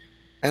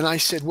 And I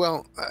said,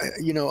 "Well,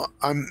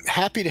 I'm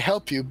happy to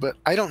help you, but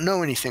I don't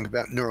know anything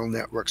about neural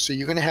networks, so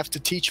you're going to have to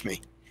teach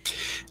me."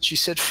 She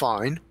said,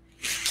 "Fine."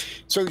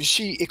 So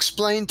she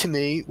explained to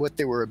me what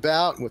they were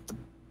about, what the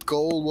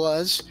goal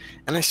was.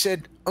 And I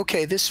said,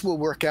 "Okay, this will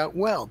work out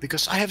well,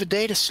 because I have a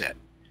data set,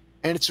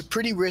 and it's a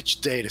pretty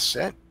rich data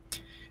set.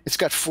 It's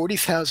got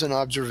 40,000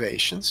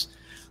 observations.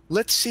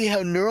 Let's see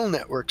how neural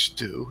networks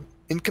do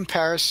in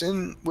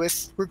comparison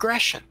with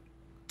regression."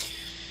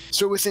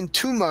 So within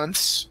 2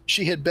 months,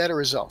 she had better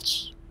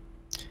results.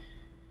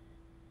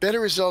 Better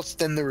results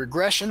than the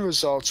regression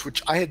results,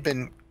 which I had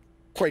been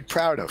quite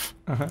proud of.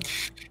 Uh-huh.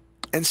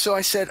 And so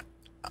I said,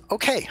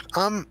 "Okay,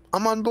 I'm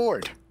on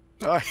board.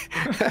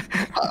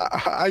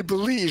 I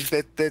believe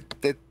that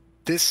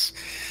this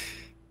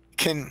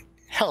can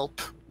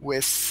help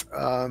with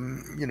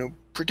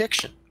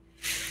prediction."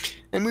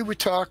 And we were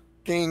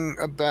talking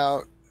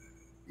about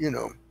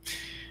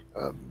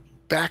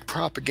back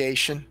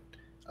propagation,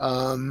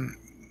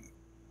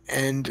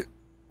 and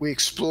we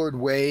explored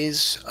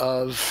ways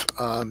of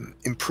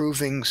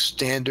improving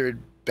standard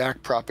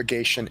back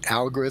propagation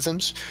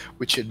algorithms,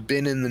 which had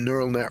been in the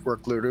neural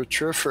network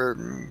literature for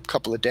a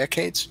couple of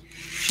decades.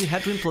 She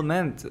had to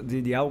implement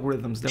the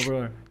algorithms. There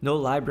were no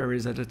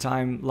libraries at the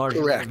time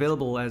largely Correct.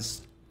 available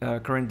as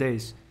current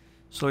days.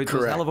 So it was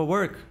Correct. a hell of a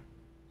work.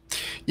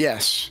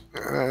 Yes,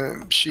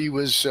 she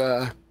was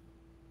a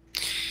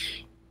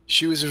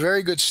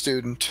very good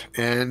student,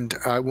 and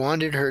I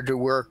wanted her to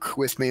work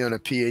with me on a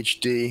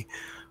PhD,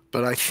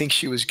 but I think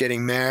she was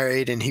getting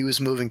married and he was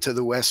moving to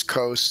the West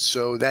Coast,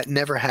 so that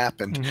never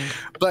happened. Mm-hmm.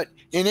 But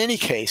in any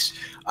case,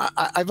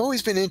 I've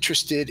always been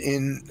interested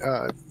in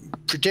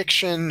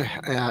prediction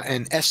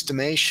and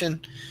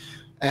estimation,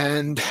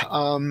 and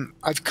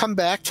I've come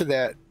back to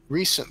that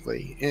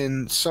recently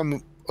in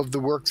some of the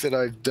work that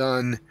I've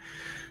done,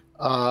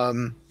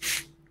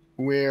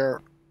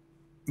 where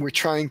we're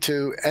trying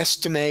to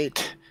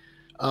estimate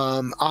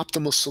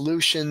optimal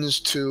solutions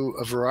to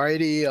a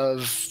variety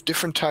of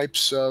different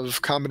types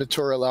of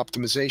combinatorial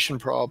optimization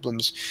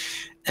problems,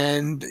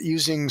 and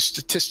using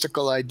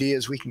statistical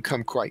ideas we can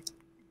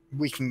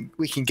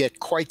get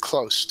quite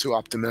close to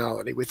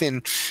optimality,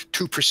 within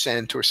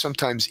 2% or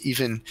sometimes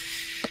even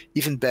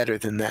better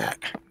than that.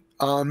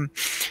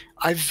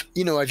 I've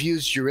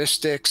used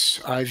heuristics.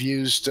 I've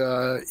used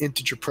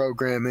integer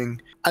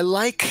programming. I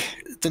like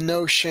the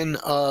notion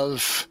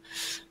of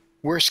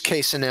worst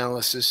case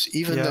analysis,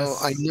 even though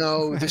I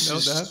know this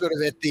is sort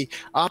of at the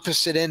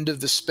opposite end of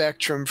the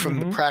spectrum from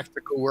the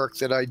practical work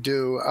that I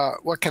do.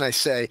 What can I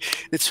say?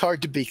 It's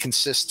hard to be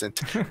consistent,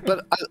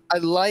 but I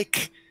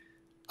like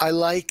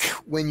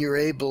when you're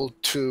able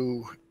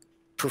to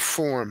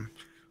perform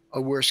a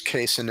worst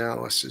case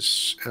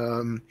analysis.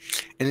 And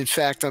in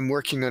fact, I'm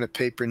working on a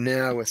paper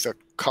now with a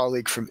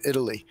colleague from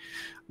Italy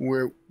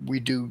where we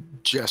do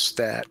just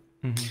that.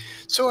 Mm-hmm.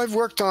 So I've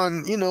worked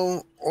on,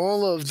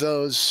 all of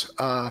those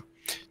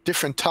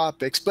different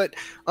topics, but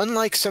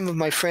unlike some of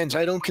my friends,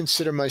 I don't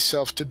consider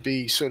myself to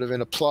be sort of an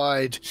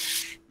applied,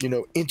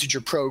 integer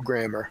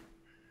programmer.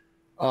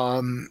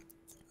 And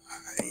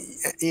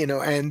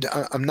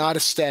I'm not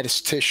a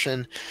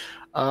statistician,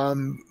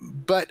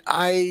 but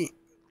I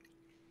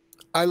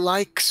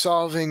like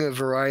solving a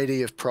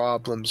variety of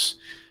problems.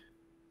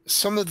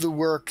 Some of the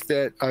work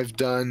that I've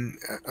done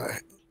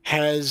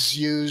has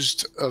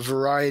used a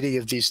variety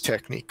of these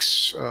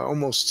techniques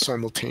almost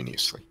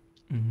simultaneously.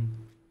 Mm-hmm.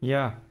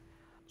 Yeah.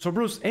 So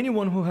Bruce,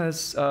 anyone who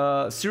has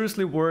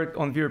seriously worked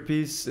on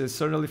VRPs is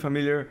certainly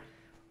familiar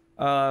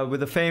with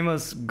the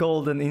famous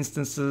golden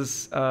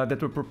instances that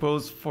were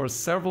proposed for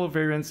several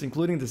variants,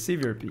 including the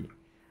CVRP.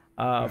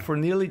 For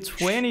nearly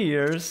 20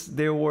 years,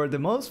 they were the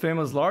most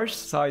famous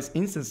large-size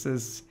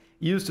instances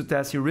used to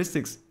test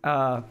heuristics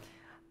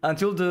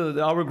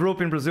until our group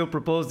in Brazil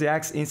proposed the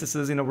X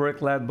instances in a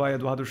work led by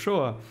Eduardo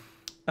Shoa.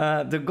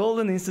 The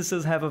golden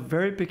instances have a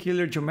very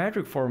peculiar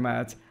geometric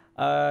format.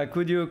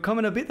 Could you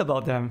comment a bit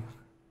about them?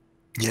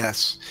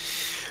 Yes.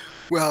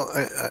 Well,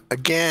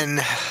 again,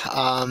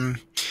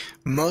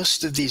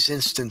 most of these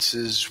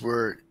instances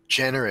were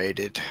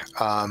generated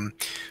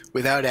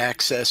without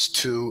access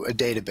to a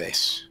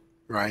database,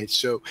 right?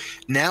 So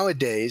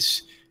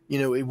nowadays,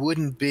 it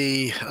wouldn't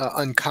be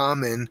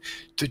uncommon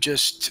to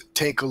just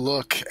take a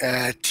look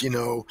at,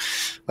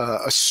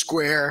 a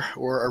square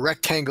or a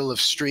rectangle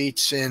of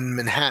streets in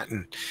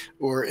Manhattan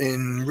or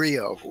in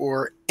Rio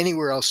or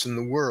anywhere else in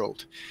the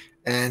world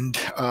and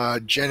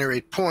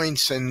generate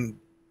points and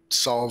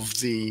solve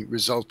the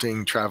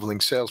resulting traveling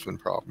salesman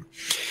problem.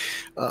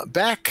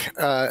 Back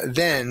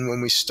then,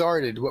 when we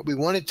started, what we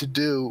wanted to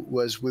do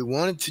was we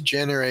wanted to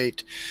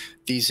generate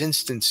these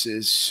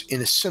instances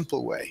in a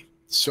simple way.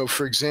 So,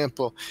 for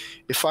example,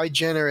 if I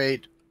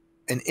generate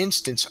an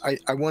instance,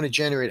 I want to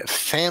generate a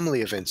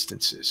family of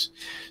instances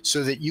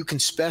so that you can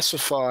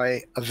specify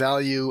a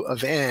value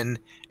of n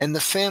and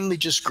the family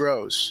just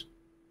grows.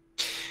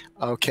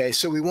 Okay,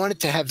 so we wanted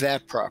to have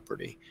that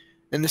property.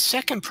 And the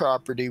second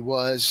property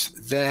was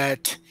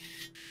that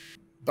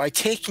by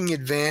taking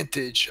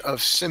advantage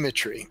of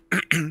symmetry,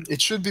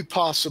 it should be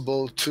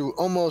possible to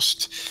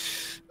almost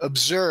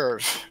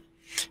observe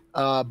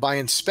by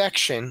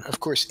inspection, of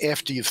course,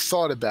 after you've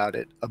thought about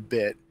it a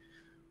bit,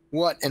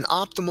 what an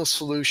optimal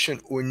solution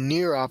or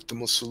near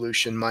optimal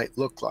solution might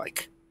look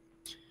like.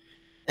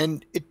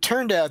 And it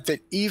turned out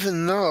that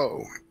even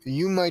though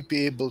you might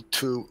be able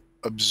to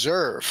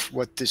observe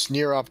what this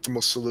near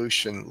optimal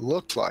solution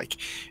looked like,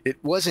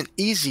 it wasn't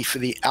easy for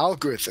the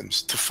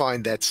algorithms to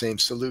find that same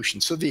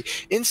solution. So the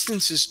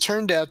instances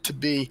turned out to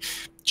be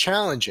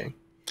challenging.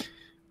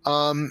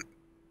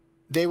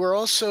 They were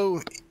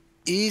also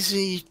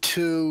easy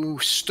to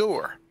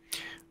store.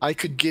 I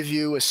could give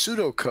you a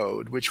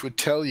pseudocode which would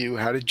tell you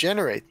how to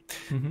generate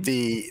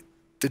the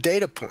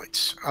data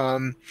points.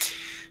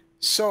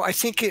 So I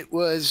think it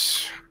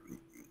was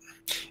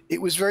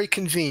very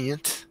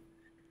convenient.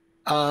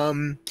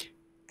 And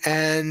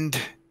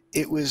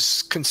it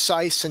was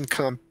concise and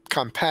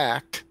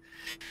compact,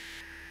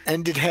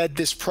 and it had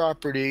this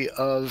property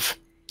of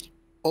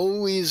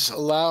always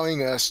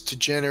allowing us to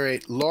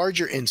generate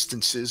larger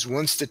instances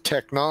once the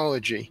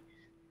technology,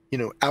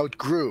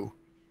 outgrew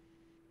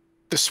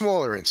the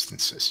smaller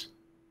instances.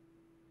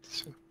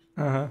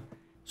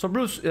 So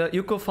Bruce,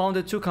 you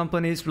co-founded two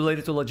companies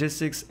related to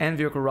logistics and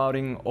vehicle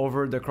routing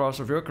over the course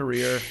of your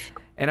career,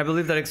 and I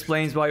believe that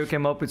explains why you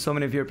came up with so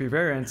many VRP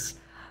variants.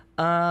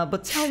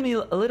 But tell me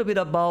a little bit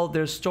about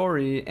their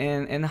story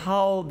and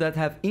how that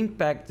have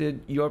impacted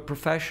your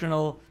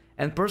professional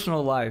and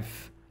personal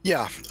life.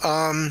 Yeah.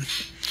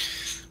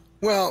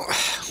 Well,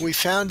 we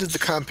founded the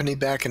company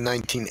back in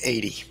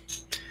 1980.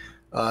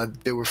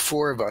 There were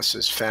four of us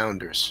as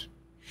founders.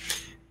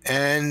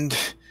 And,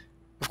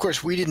 of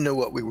course, we didn't know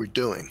what we were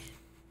doing.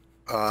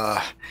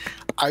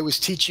 I was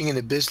teaching in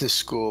a business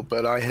school,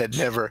 but I had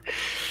never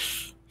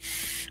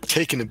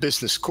taken a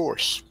business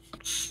course.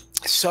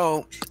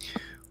 So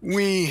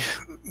we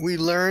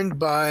learned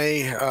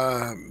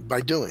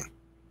by doing,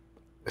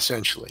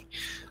 essentially.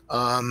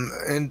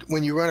 And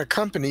when you run a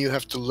company, you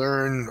have to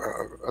learn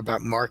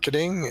about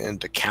marketing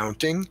and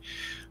accounting.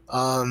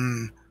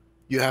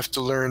 You have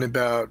to learn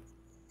about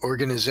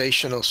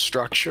organizational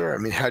structure. I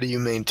mean, how do you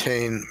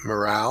maintain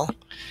morale?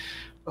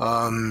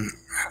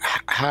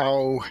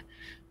 How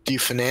do you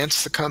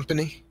finance the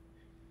company?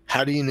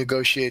 How do you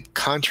negotiate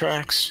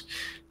contracts?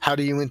 How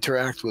do you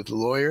interact with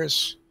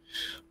lawyers?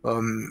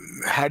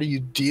 How do you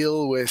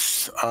deal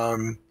with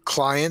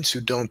clients who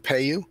don't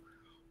pay you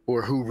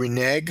or who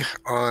renege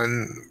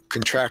on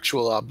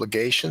contractual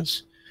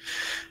obligations?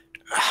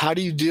 How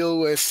do you deal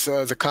with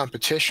the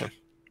competition?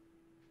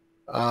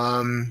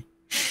 And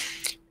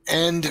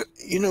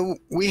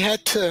we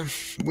had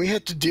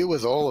to deal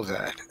with all of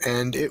that,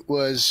 and it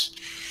was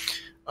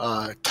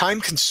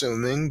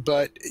time-consuming,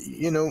 but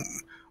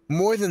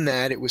more than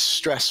that, it was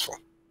stressful.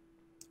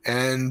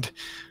 And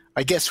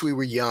I guess we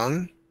were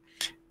young,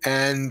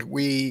 and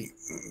we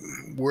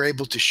were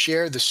able to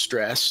share the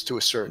stress to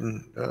a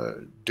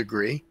certain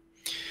degree.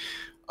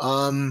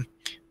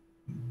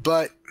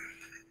 But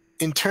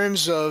in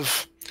terms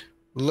of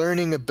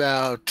learning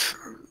about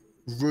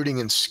routing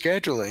and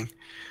scheduling,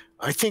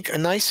 I think a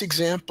nice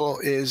example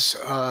is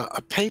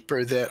a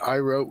paper that I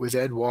wrote with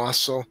Ed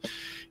Wassel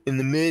in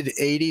the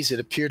mid-'80s. It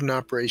appeared in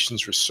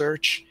Operations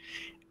Research,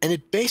 and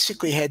it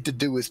basically had to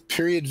do with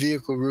period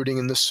vehicle routing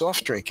in the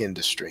soft drink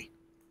industry.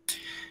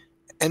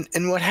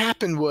 And what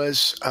happened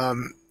was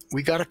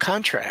we got a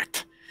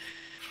contract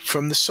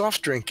from the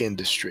soft drink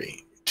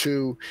industry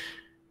to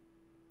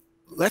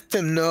let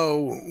them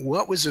know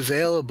what was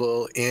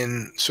available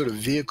in sort of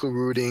vehicle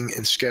routing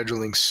and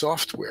scheduling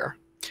software,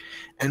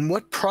 and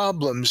what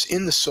problems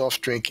in the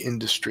soft drink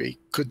industry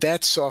could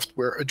that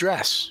software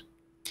address.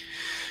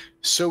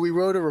 So we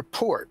wrote a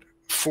report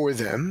for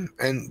them,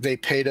 and they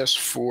paid us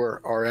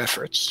for our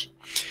efforts.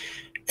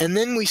 And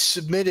then we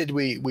submitted,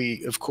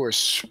 we of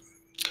course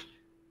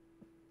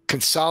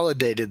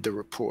consolidated the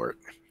report,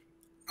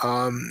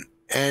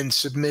 and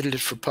submitted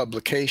it for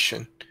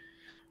publication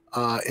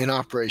in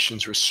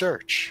operations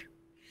research.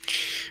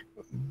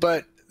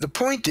 But the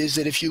point is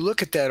that if you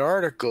look at that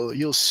article,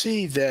 you'll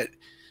see that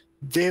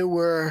there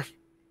were,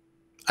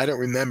 I don't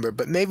remember,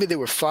 but maybe there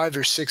were 5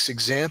 or 6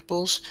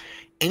 examples,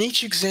 and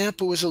each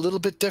example was a little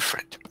bit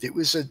different. It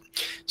was a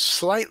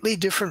slightly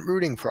different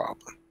routing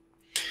problem.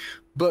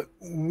 But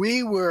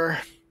we were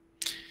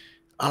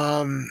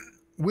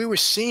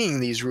seeing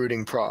these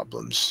routing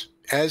problems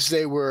as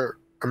they were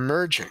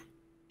emerging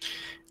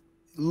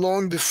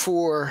long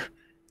before,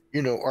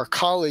 our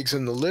colleagues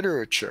in the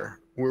literature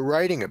were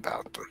writing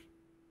about them.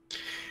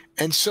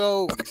 And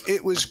so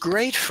it was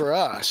great for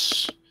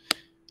us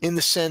in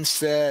the sense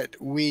that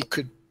we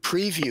could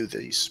preview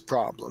these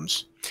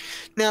problems.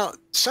 Now,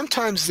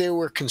 sometimes there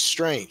were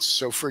constraints.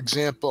 So, for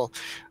example,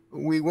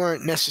 we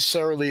weren't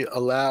necessarily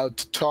allowed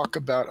to talk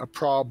about a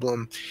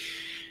problem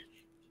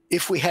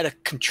if we had a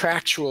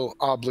contractual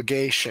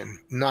obligation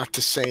not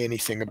to say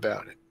anything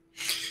about it.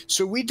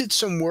 So we did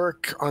some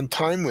work on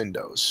time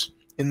windows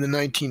in the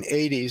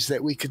 1980s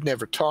that we could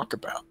never talk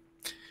about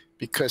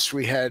because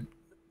we had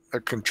a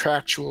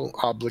contractual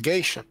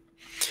obligation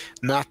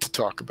not to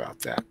talk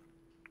about that.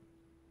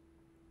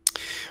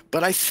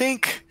 But I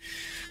think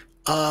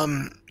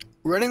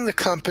running the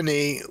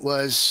company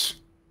was,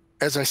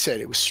 as I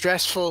said, it was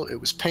stressful, it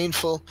was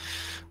painful.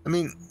 I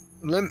mean,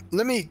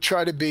 let me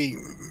try to be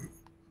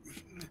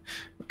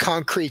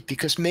concrete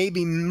because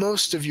maybe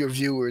most of your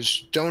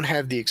viewers don't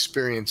have the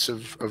experience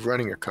of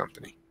running a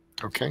company,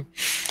 okay?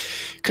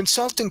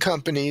 Consulting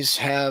companies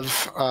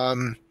have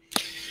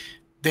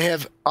they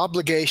have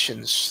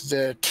obligations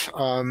that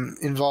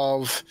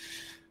involve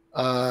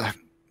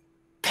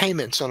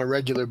payments on a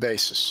regular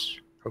basis,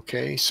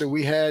 okay? So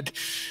we had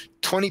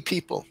 20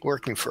 people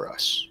working for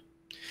us.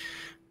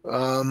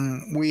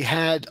 We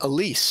had a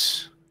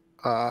lease,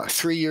 a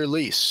 3-year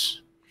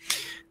lease.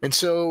 And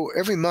so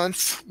every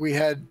month we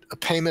had a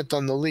payment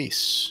on the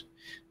lease,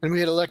 and we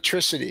had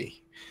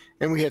electricity,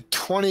 and we had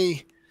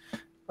 20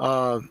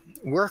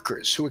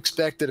 workers who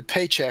expected a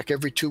paycheck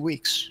every 2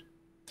 weeks.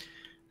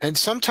 And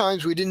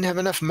sometimes we didn't have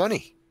enough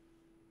money.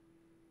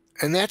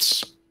 And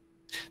that's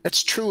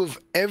true of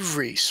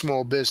every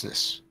small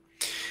business.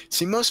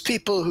 See, most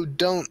people who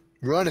don't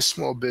run a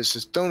small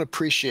business don't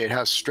appreciate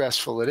how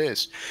stressful it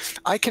is.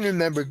 I can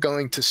remember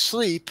going to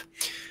sleep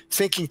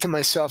thinking to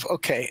myself,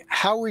 okay,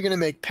 how are we going to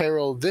make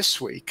payroll this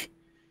week?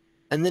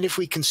 And then if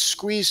we can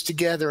squeeze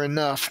together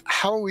enough,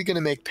 how are we going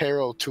to make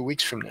payroll 2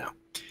 weeks from now?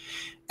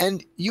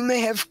 And you may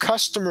have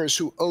customers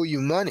who owe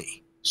you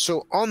money.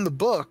 So on the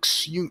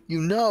books, you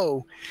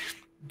know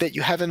that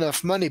you have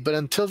enough money, but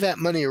until that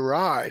money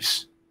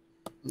arrives,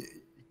 you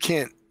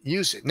can't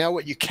use it. Now,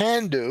 what you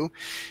can do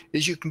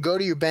is you can go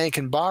to your bank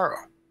and borrow.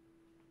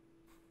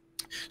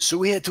 So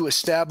we had to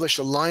establish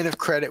a line of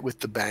credit with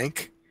the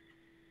bank,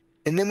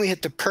 and then we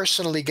had to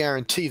personally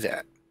guarantee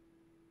that.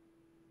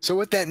 So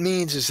what that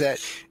means is that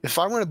if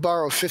I want to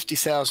borrow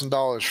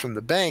 $50,000 from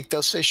the bank,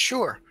 they'll say,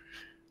 sure,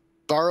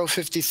 borrow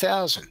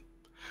 $50,000.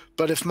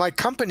 But if my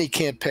company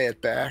can't pay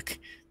it back,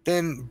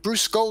 then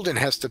Bruce Golden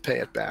has to pay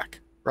it back,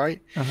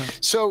 right?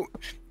 So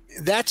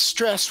that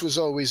stress was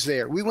always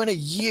there. We went a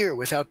year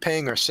without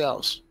paying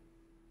ourselves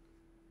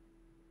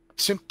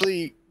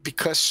simply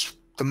because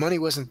the money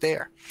wasn't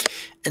there.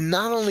 And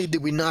not only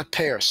did we not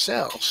pay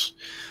ourselves,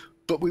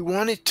 but we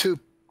wanted to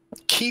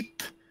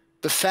keep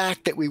the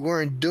fact that we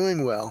weren't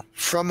doing well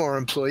from our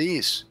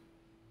employees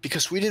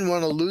because we didn't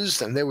want to lose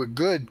them. They were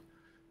good,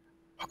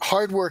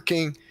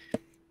 hardworking,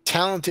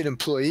 talented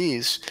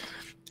employees.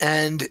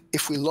 And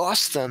if we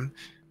lost them,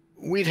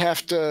 we'd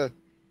have to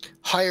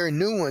hire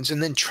new ones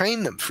and then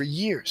train them for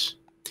years.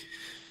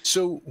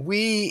 So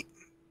we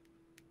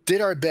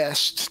did our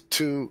best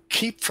to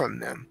keep from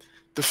them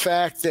the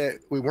fact that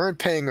we weren't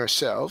paying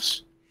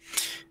ourselves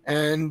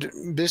and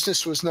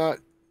business was not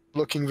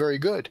looking very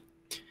good.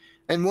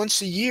 And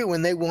once a year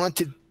when they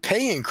wanted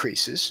pay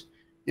increases,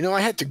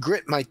 I had to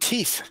grit my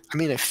teeth. I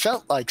mean, I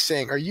felt like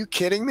saying, are you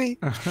kidding me?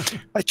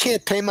 I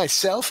can't pay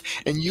myself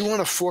and you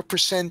want a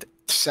 4%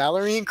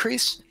 salary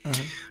increase?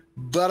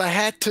 But I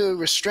had to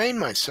restrain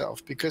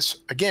myself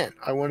because, again,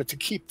 I wanted to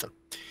keep them.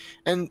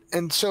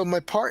 And so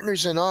my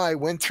partners and I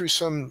went through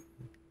some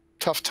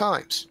tough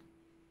times.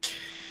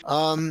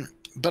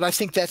 But I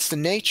think that's the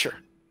nature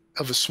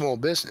of a small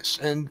business.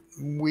 And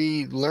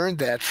we learned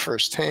that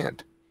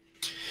firsthand.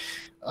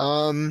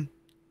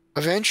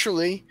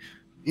 Eventually,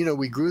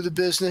 we grew the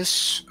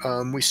business.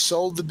 We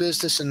sold the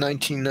business in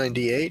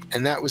 1998,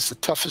 and that was the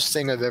toughest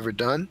thing I've ever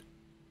done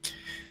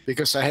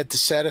because I had to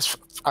satisfy,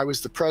 I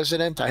was the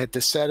president. I had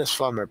to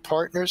satisfy my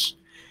partners.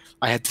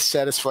 I had to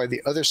satisfy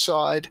the other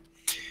side.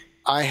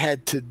 I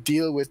had to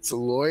deal with the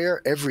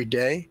lawyer every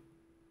day.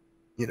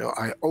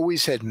 I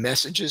always had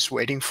messages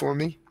waiting for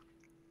me.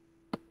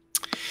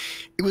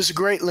 It was a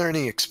great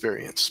learning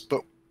experience,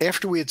 but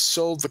after we had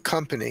sold the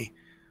company,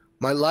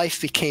 my life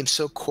became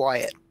so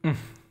quiet.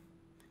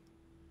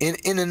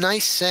 In a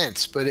nice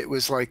sense, but it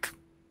was like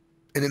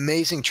an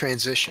amazing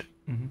transition.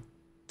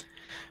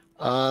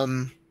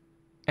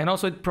 And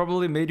also it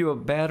probably made you a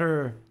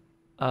better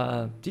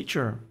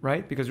teacher,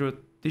 right? Because you were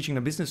teaching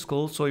a business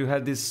school, so you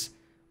had this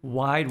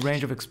wide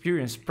range of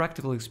experience,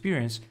 practical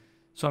experience.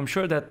 So I'm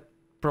sure that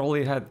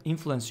probably had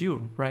influenced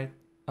you, right?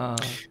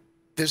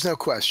 There's no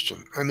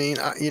question. I mean,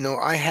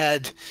 I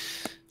had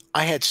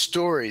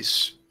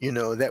stories,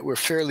 that were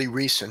fairly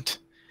recent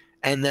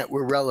and that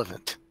were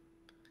relevant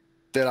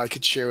that I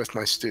could share with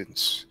my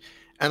students.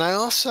 And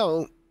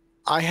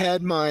I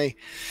had my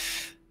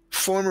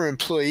former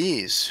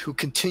employees who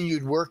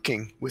continued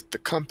working with the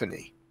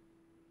company,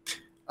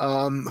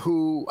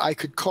 who I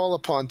could call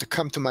upon to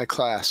come to my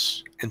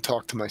class and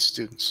talk to my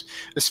students,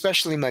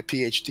 especially my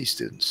PhD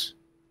students.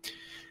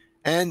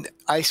 And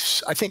I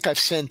think I've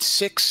sent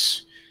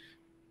 6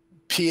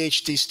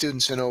 PhD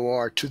students in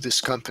OR to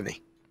this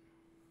company.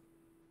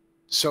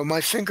 So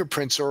my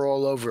fingerprints are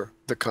all over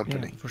the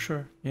company. Yeah, for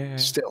sure. Yeah.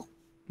 Still.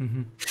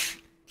 Mm-hmm.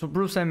 So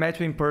Bruce, I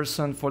met you in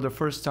person for the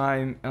first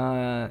time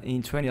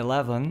in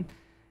 2011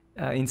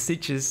 in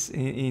Sitges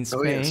in Spain.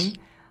 Oh, yes.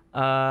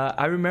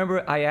 I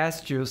remember I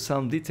asked you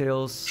some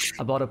details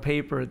about a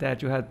paper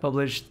that you had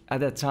published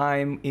at that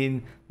time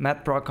in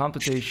MathPro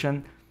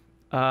Computation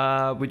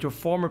with your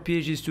former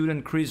PhD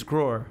student, Chris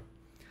Grohr.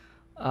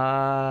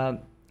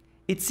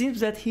 It seems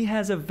that he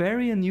has a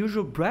very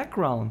unusual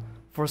background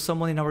for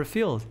someone in our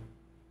field.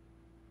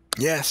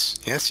 Yes,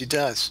 he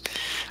does.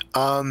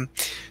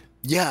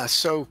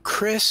 So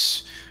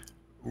Chris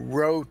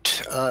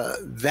wrote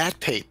that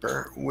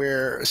paper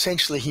where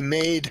essentially he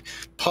made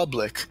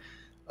public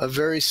a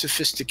very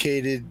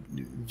sophisticated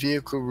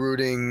vehicle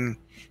routing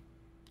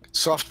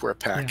software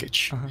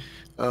package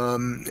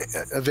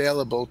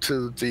available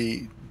to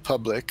the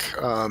public,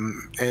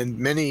 and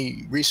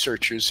many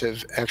researchers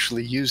have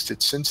actually used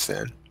it since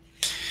then.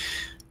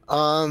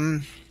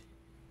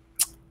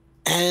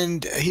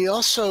 And he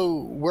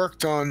also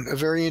worked on a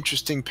very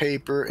interesting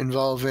paper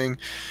involving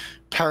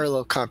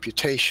parallel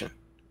computation,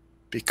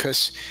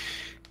 because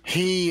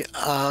he,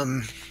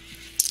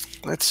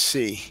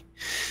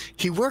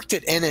 he worked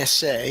at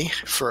NSA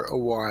for a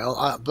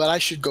while, but I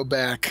should go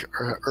back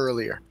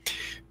earlier.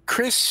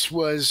 Chris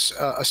was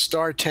a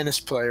star tennis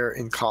player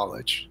in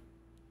college,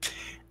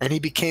 and he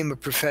became a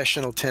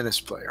professional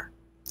tennis player.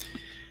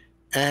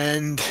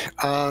 And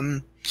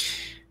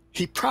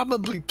he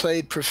probably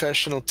played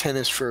professional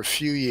tennis for a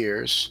few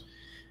years,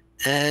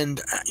 and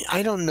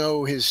I don't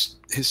know his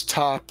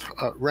top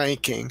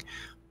ranking,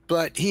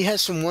 but he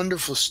has some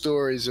wonderful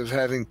stories of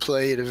having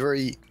played a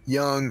very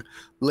young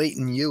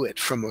Leighton Hewitt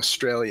from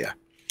Australia.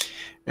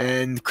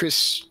 And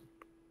Chris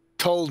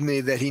told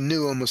me that he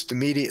knew almost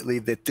immediately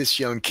that this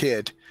young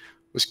kid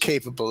was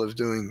capable of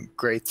doing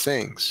great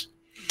things.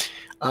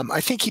 I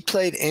think he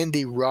played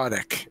Andy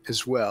Roddick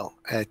as well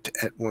at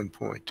one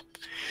point.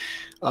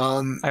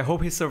 I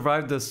hope he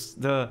survived the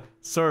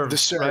serve. The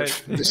serve,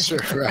 right? The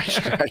serve,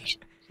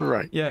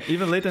 right. Yeah,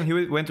 even Leighton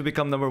Hewitt went to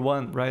become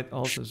 #1, right?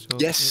 Also, so,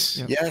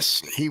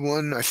 yes, he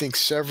won, I think,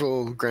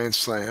 several Grand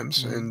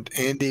Slams, and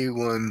Andy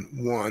won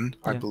one,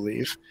 I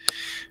believe.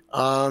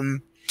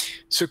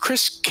 So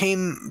Chris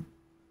came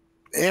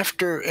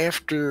after.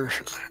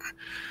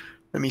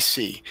 Let me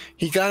see.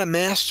 He got a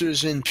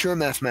master's in pure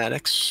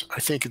mathematics, I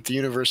think, at the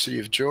University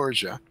of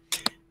Georgia.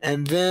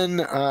 And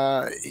then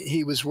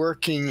he was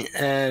working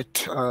at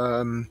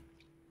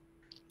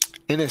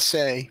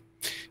NSA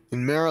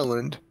in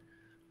Maryland,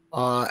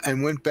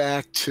 and went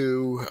back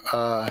to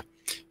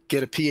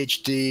get a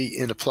PhD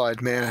in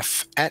applied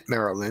math at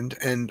Maryland.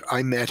 And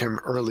I met him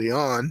early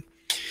on.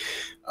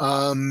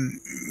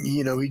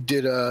 He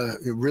did a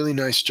really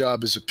nice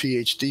job as a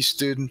PhD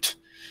student.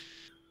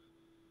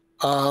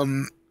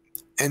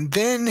 And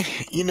then,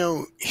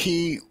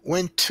 he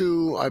went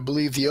to, I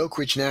believe, the Oak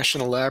Ridge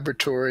National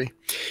Laboratory.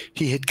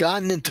 He had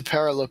gotten into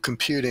parallel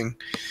computing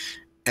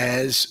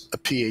as a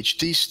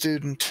PhD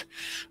student.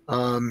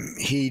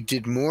 He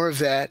did more of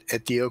that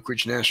at the Oak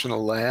Ridge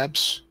National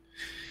Labs.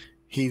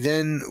 He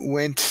then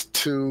went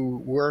to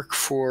work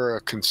for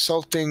a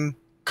consulting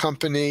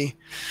company.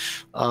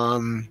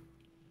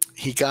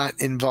 He got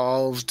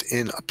involved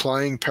in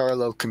applying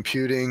parallel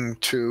computing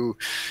to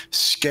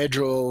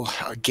schedule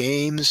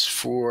games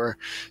for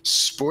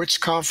sports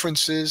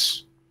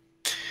conferences.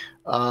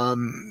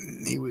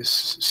 He was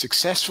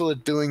successful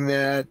at doing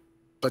that,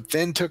 but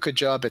then took a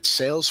job at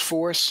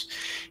Salesforce.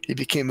 He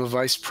became a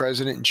vice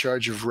president in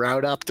charge of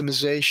route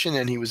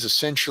optimization, and he was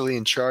essentially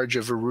in charge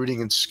of a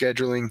routing and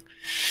scheduling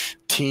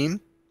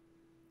team.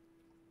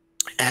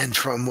 And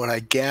from what I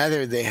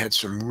gather, they had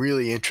some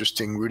really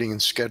interesting routing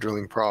and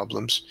scheduling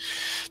problems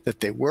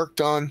that they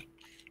worked on.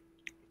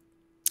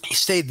 He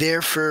stayed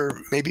there for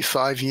maybe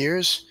 5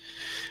 years.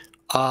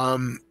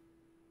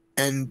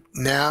 And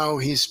now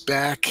he's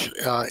back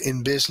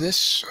in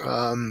business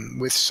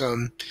with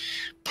some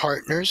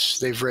partners.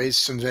 They've raised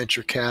some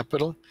venture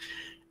capital,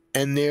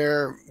 and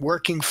they're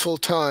working full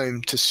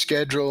time to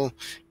schedule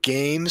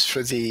games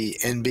for the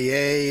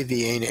NBA,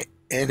 the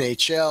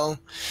NHL,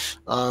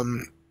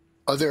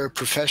 other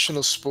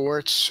professional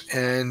sports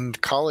and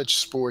college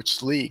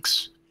sports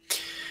leagues.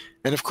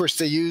 And of course,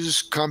 they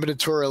use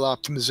combinatorial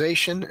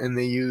optimization and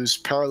they use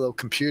parallel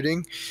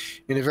computing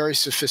in a very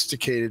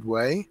sophisticated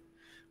way.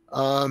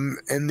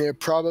 And they're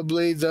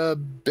probably the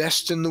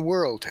best in the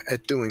world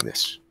at doing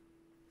this.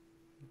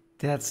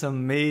 That's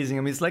amazing.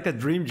 I mean, it's like a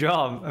dream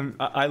job.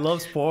 I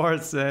love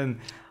sports and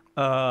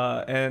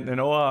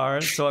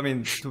OR. So I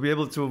mean, to be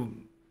able to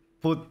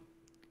put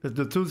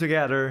the two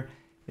together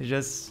is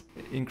just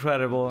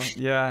incredible.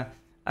 Yeah,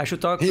 I should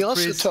talk He to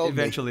also Chris told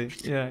me, eventually.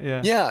 Yeah,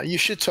 yeah. yeah, you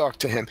should talk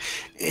to him.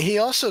 He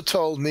also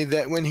told me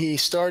that when he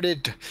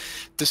started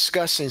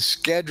discussing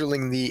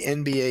scheduling the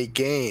NBA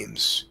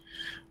games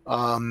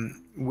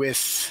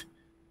with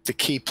the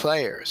key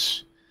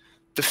players,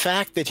 the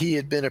fact that he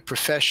had been a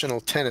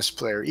professional tennis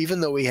player, even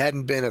though he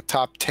hadn't been a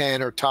top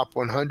 10 or top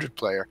 100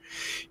 player,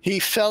 he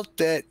felt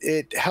that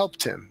it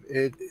helped him.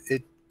 It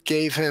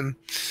gave him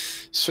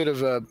sort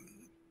of a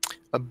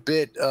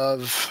bit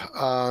of,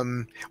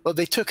 well,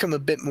 they took him a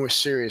bit more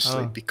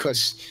seriously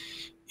because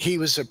he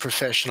was a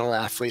professional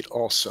athlete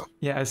also.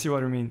 Yeah, I see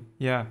what you mean.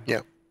 Yeah.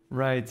 Yeah.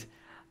 Right.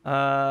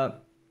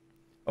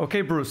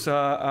 Okay, Bruce,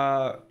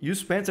 you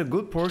spent a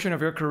good portion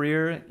of your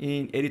career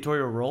in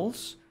editorial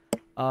roles,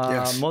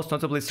 Yes. most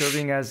notably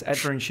serving as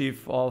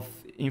editor-in-chief of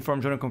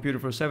Inform Journal Computer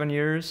for 7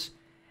 years,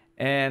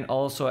 and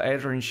also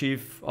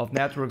editor-in-chief of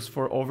Networks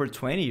for over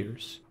 20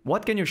 years.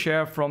 What can you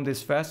share from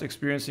this vast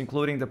experience,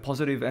 including the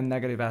positive and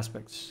negative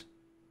aspects?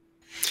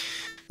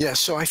 Yeah,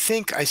 so I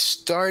think I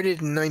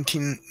started in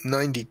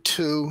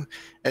 1992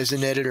 as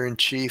an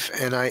editor-in-chief,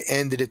 and I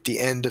ended at the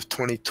end of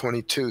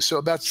 2022, so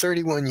about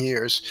 31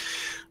 years.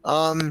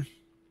 Well,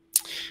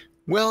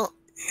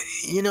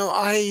 you know,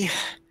 I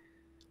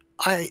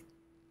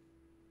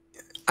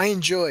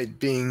enjoyed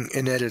being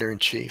an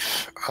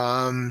editor-in-chief.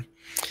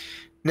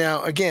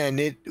 Now, again,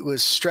 it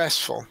was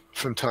stressful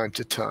from time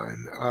to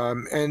time,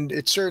 and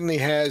it certainly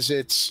has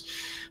its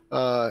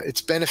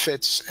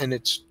benefits and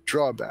its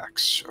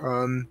drawbacks.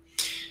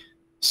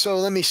 So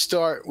let me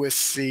start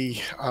with the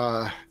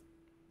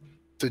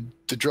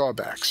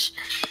drawbacks.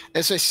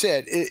 As I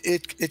said,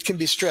 it can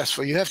be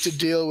stressful. You have to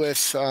deal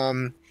with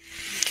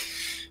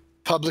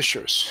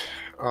publishers.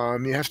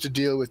 You have to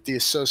deal with the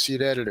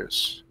associate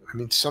editors. I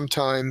mean,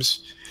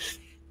 sometimes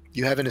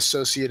you have an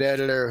associate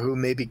editor who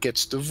maybe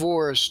gets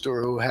divorced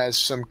or who has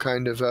some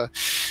kind of a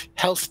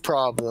health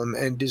problem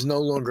and is no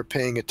longer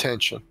paying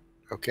attention.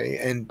 Okay,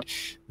 and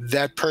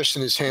that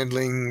person is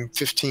handling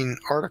 15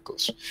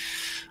 articles.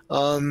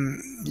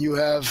 You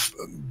have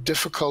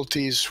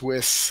difficulties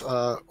with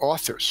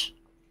authors.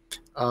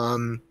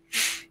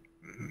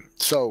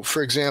 So,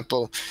 for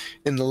example,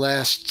 in the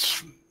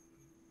last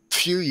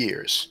few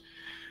years,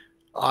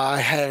 I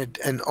had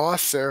an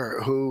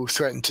author who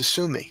threatened to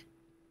sue me.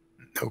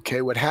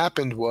 Okay, what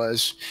happened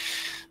was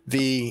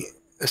the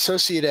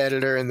associate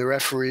editor and the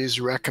referees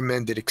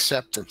recommended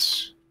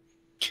acceptance,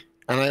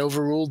 and I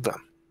overruled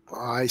them.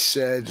 I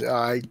said,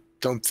 I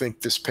don't think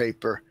this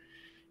paper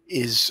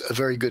is a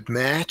very good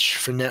match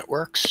for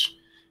networks,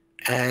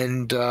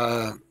 and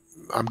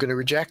I'm going to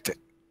reject it.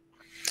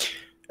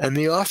 And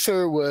the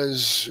author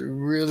was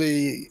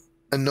really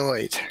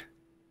annoyed,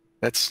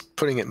 that's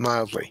putting it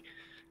mildly,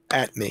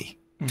 at me.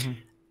 Mm-hmm.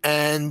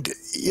 And,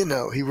 you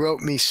know, he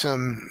wrote me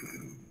some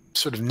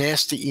sort of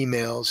nasty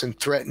emails and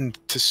threatened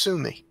to sue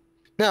me.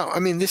 Now, I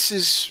mean,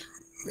 these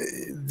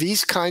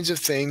kinds of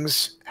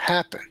things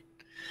happen.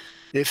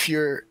 If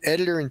you're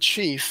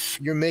editor-in-chief,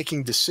 you're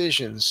making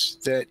decisions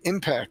that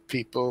impact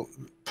people,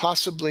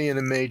 possibly in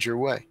a major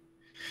way.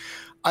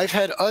 I've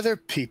had other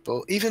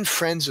people, even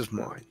friends of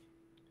mine,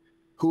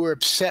 who were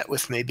upset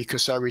with me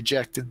because I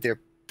rejected their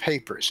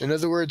papers. In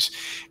other words,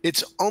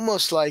 it's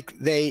almost like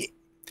they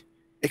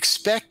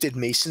expected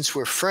me, since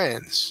we're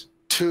friends,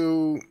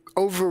 to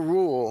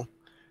overrule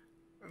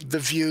the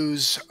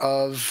views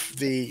of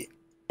the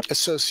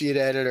associate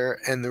editor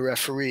and the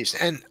referees.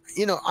 And,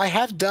 you know, I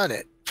have done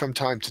it from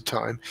time to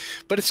time,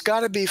 but it's got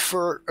to be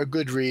for a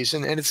good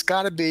reason, and it's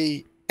got to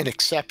be an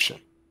exception.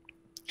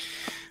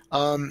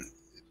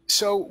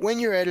 So when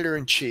you're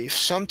editor-in-chief,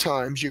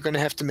 sometimes you're going to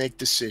have to make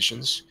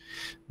decisions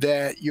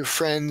that your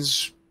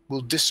friends will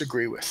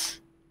disagree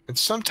with. And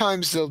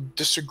sometimes they'll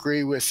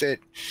disagree with it,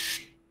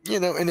 you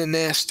know, in a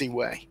nasty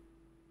way.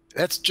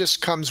 That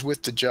just comes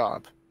with the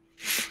job.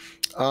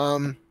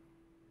 And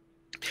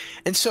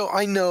so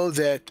I know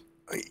that,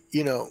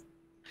 you know,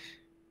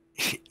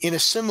 in a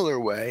similar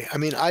way, I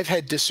mean, I've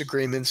had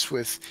disagreements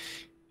with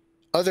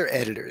other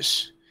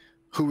editors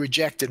who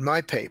rejected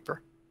my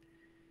paper.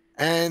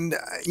 And,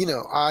 you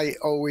know, I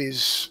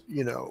always,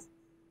 you know,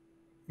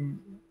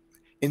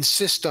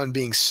 insist on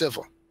being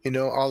civil. You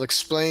know, I'll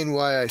explain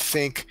why I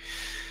think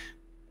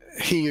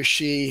he or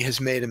she has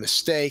made a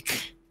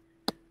mistake.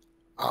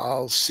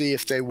 I'll see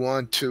if they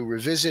want to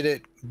revisit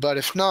it. But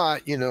if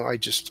not, you know, I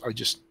just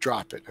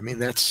drop it. I mean,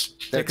 that's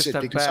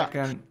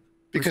it,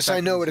 because I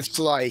know what it's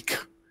like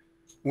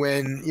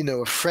when, you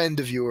know, a friend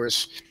of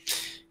yours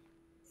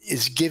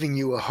is giving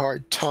you a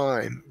hard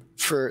time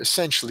for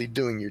essentially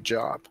doing your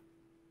job.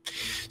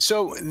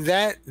 So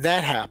that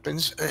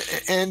happens.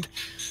 And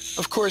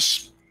of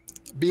course,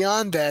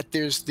 beyond that,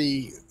 there's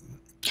the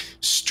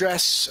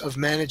stress of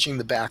managing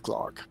the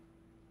backlog.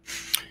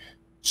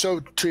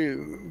 So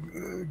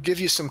to give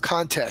you some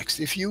context,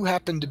 if you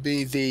happen to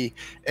be the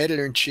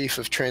editor-in-chief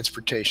of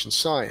Transportation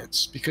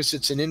Science, because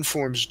it's an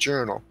Informs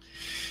journal,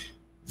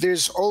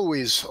 there's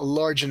always a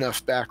large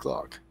enough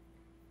backlog,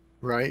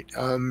 right?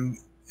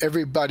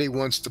 Everybody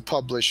wants to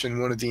publish in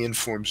one of the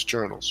Informs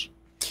journals.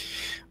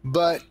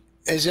 But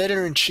as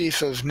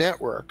editor-in-chief of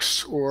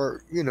Networks,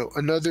 or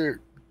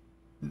another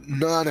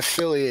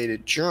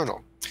non-affiliated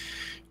journal,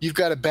 you've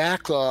got a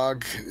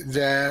backlog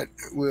that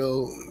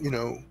will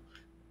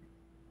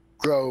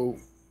grow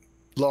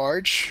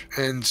large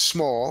and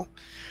small,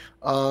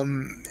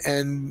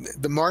 and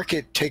the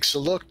market takes a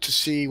look to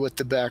see what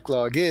the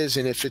backlog is,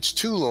 and if it's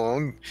too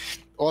long,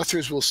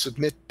 authors will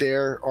submit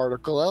their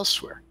article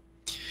elsewhere.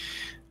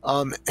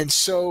 And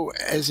so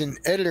as an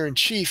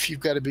editor-in-chief, you've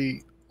got to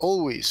be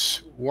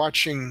always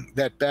watching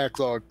that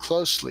backlog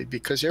closely,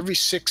 because every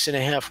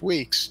 6.5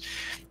 weeks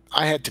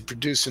I had to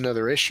produce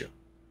another issue.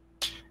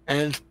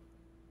 And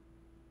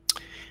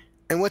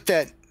what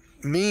that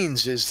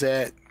means is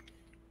that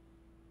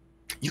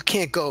you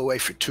can't go away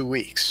for 2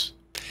 weeks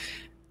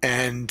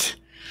and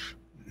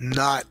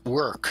not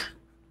work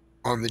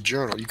on the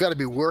journal. You've got to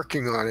be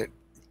working on it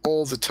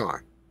all the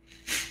time.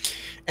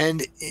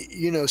 And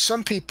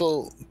some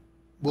people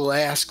will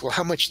ask, well,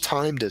 how much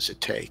time does it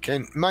take?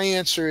 And my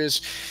answer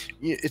is,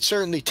 it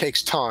certainly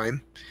takes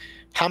time.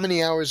 How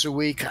many hours a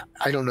week?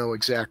 I don't know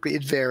exactly.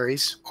 It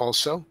varies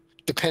also,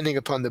 depending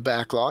upon the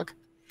backlog.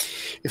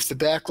 If the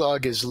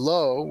backlog is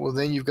low, well,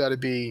 then you've got to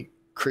be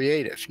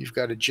creative. You've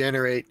got to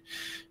generate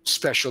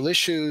special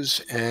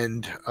issues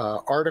and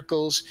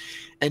articles.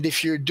 And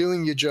if you're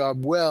doing your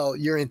job well,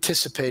 you're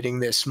anticipating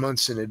this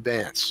months in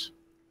advance.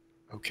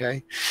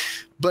 Okay?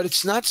 But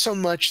it's not so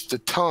much the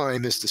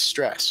time as the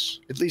stress.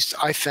 At least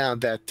I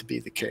found that to be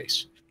the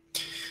case.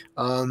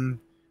 When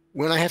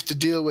I have to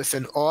deal with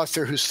an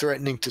author who's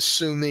threatening to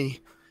sue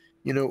me,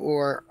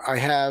 or I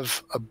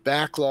have a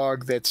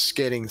backlog that's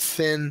getting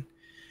thin,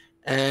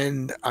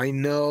 and I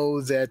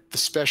know that the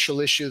special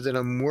issue that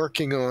I'm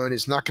working on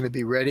is not going to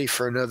be ready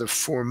for another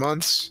 4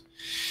 months,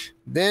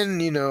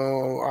 then,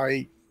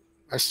 I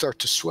start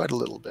to sweat a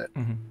little bit.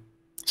 Mm-hmm.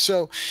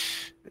 So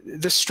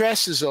the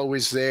stress is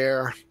always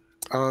there.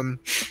 On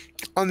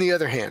the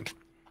other hand,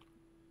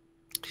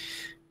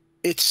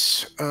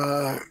 it's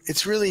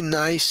really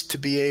nice to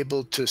be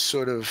able to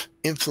sort of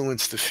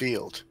influence the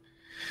field.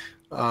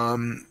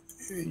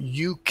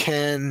 You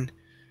can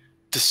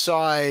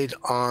decide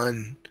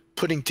on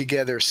putting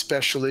together a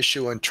special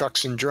issue on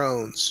trucks and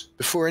drones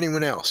before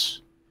anyone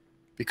else,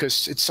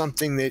 because it's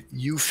something that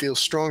you feel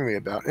strongly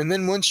about. And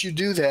then once you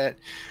do that,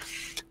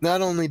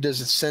 not only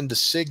does it send a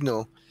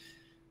signal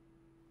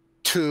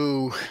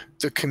to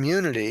the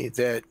community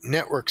that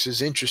Networks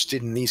is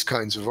interested in these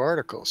kinds of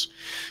articles,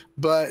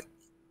 but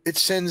it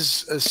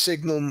sends a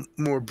signal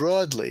more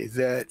broadly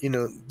that,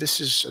 this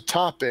is a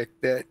topic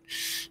that,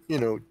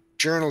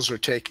 journals are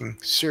taking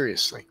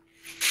seriously.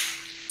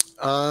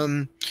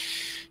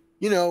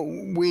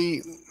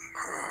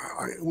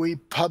 We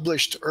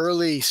published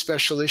early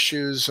special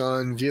issues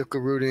on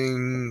vehicle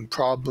routing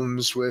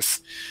problems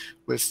with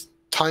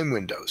time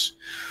windows.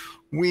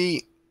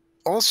 We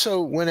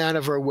also went out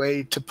of our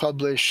way to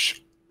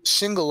publish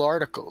single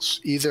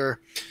articles, either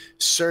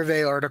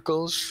survey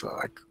articles,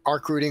 like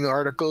arc routing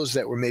articles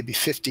that were maybe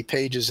 50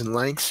 pages in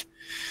length,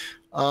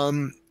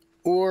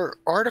 or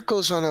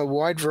articles on a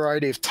wide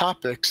variety of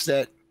topics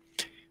that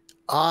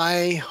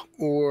I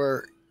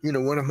or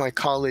one of my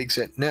colleagues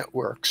at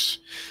Networks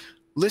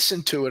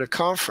listen to at a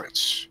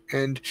conference.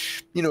 And,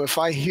 if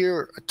I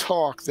hear a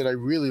talk that I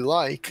really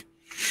like,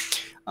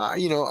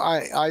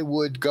 I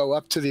would go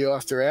up to the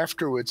author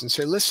afterwards and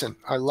say, listen,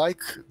 I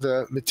like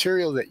the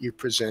material that you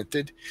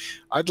presented.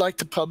 I'd like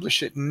to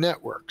publish it in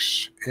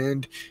Networks.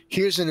 And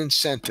here's an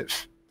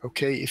incentive.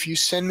 Okay, if you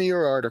send me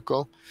your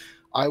article,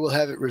 I will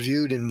have it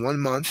reviewed in 1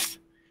 month,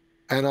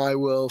 and I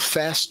will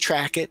fast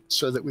track it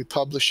so that we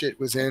publish it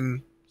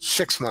within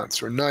 6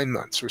 months or 9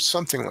 months or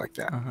something like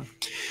that. Uh-huh.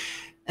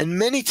 And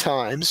many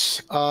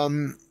times,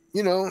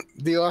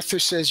 the author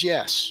says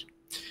yes.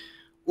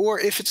 Or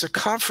if it's a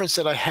conference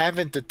that I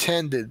haven't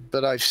attended,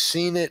 but I've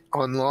seen it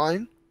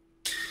online,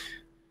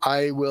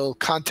 I will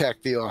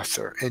contact the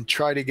author and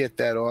try to get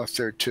that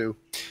author to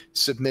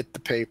submit the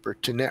paper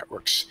to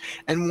Networks.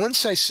 And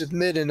once I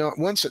submit,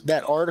 once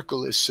that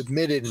article is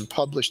submitted and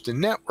published in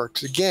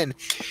Networks, again,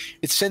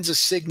 it sends a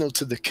signal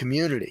to the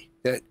community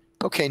that,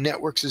 okay,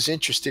 Networks is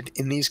interested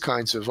in these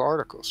kinds of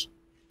articles.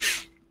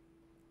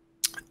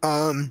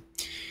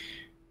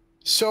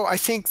 So I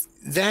think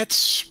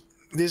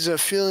there's a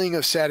feeling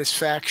of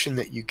satisfaction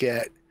that you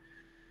get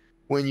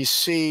when you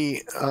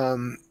see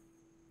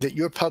that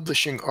you're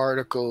publishing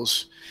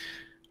articles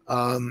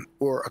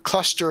or a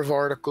cluster of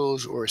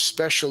articles or a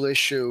special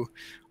issue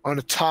on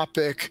a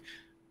topic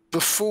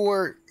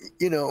before,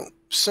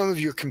 some of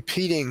your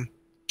competing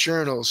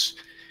journals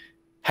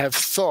have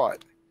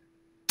thought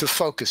to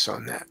focus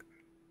on that.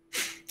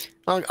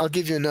 I'll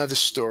give you another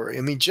story.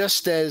 I mean,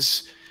 just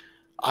as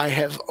I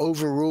have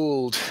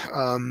overruled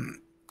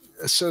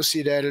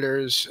associate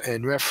editors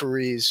and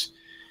referees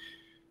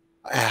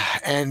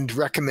and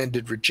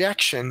recommended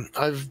rejection,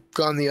 I've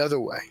gone the other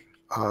way.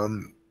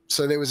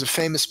 So there was a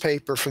famous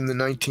paper from the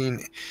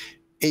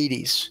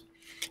 1980s.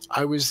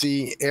 I was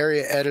the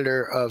area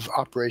editor of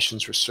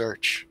operations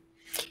research.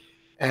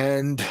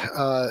 And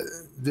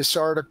this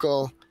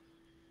article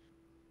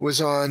was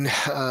on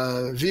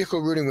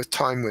vehicle routing with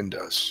time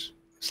windows.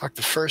 It's like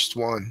the first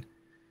one,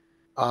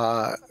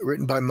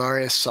 written by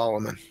Marius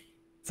Solomon.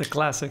 It's a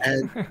classic.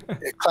 And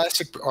a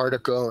classic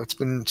article. It's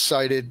been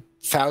cited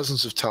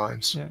thousands of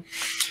times. Yeah.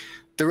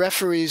 The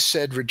referees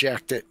said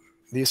reject it.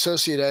 The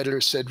associate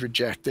editor said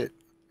reject it.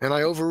 And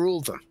I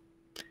overruled them.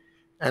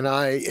 And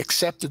I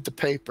accepted the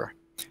paper.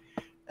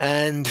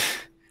 And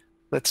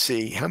let's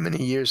see, how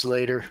many years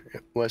later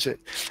was it?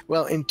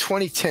 Well, in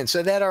 2010.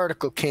 So that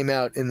article came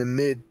out in the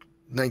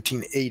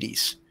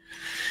mid-1980s.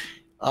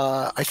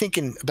 I think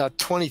in about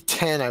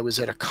 2010, I was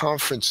at a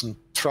conference in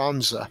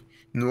Tromsø,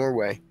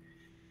 Norway.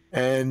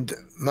 And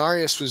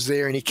Marius was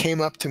there, and he came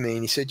up to me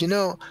and he said,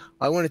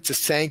 I wanted to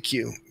thank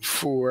you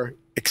for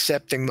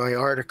accepting my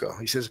article.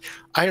 He says,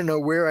 I don't know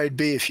where I'd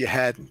be if you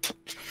hadn't.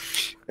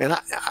 And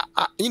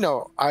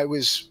I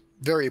was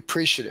very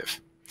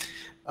appreciative.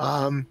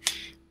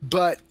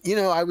 But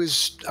I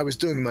was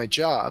doing my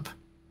job,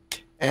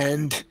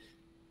 and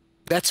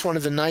that's one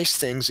of the nice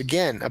things,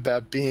 again,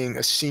 about being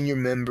a senior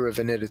member of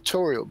an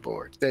editorial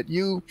board, that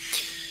you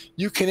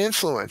can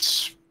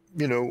influence,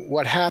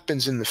 what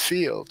happens in the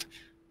field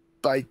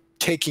by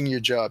taking your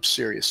job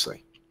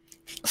seriously.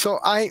 So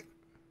I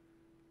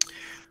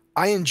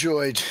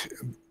enjoyed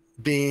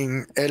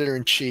being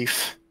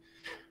editor-in-chief,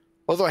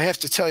 although I have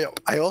to tell you,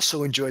 I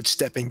also enjoyed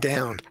stepping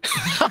down.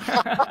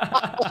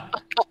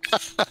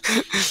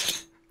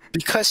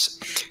 Because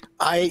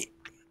I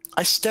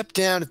stepped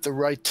down at the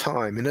right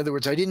time. In other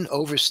words, I didn't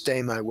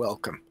overstay my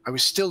welcome. I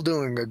was still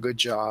doing a good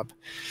job.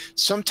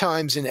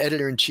 Sometimes an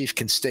editor-in-chief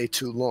can stay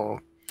too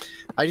long.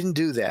 I didn't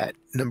do that,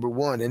 number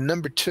one. And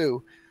number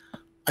two,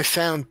 I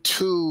found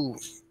two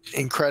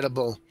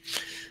incredible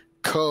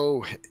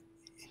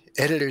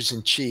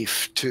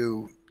co-editors-in-chief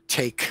to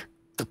take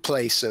the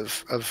place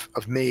of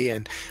me.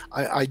 And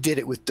I did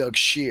it with Doug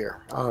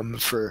Shear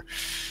for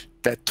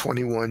that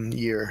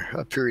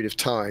 21-year period of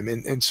time.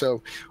 And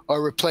so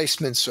our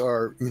replacements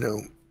are,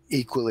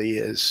 equally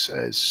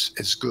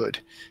as good.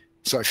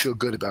 So I feel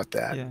good about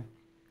that. Yeah.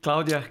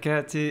 Claudia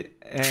Arquette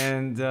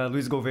and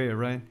Luis Gouveia,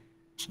 right?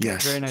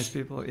 Yes. Very nice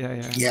people.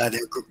 Yeah. Yeah,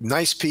 they're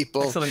nice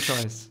people. Excellent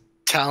choice.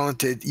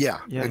 Talented. Yeah.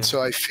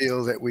 So I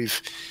feel that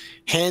we've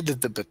handed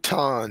the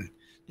baton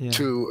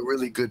to a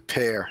really good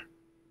pair.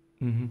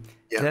 Mm-hmm.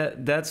 Yeah.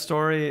 That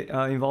story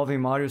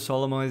involving Marius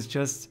Solomon is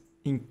just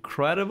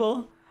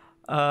incredible.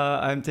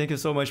 Thank you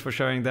so much for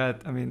sharing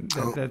that. I mean,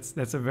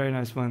 that's a very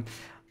nice one.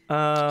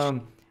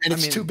 And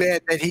it's too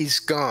bad that he's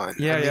gone.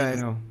 I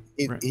know.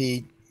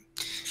 He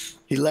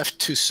left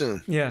too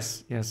soon.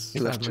 Yes. He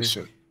left too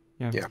soon.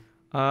 Yeah.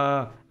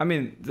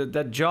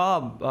 That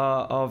job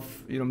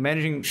of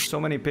managing so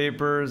many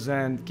papers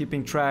and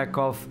keeping track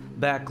of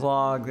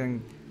backlog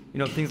and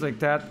things like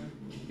that,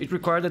 it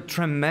required a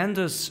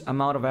tremendous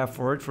amount of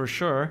effort for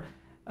sure.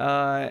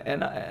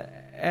 And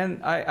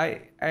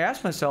I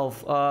asked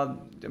myself,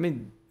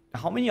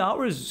 how many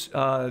hours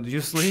do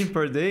you sleep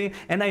per day?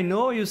 And I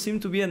know you seem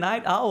to be a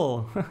night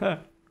owl,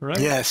 right?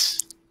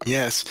 Yes.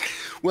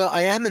 Well,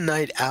 I am a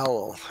night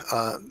owl,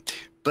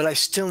 but I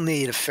still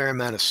need a fair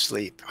amount of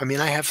sleep.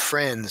 I have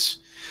friends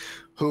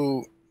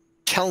who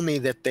tell me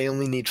that they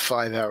only need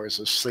 5 hours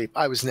of sleep.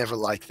 I was never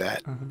like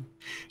that.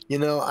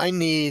 I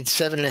need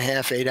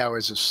 7.5, 8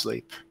 hours of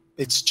sleep.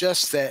 It's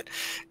just that,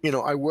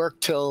 I work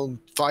till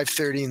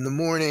 5:30 in the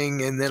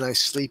morning and then I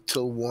sleep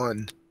till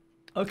 1.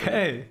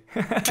 Okay.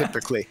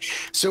 Typically.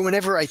 So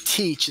whenever I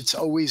teach, it's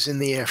always in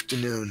the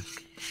afternoon.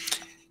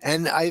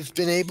 And I've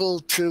been able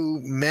to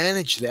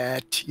manage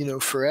that,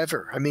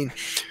 forever.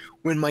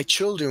 When my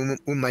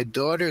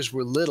daughters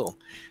were little,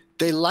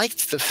 they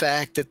liked the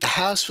fact that the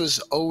house was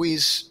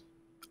always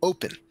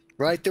open,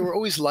 right? There were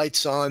always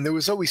lights on. There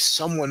was always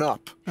someone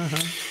up.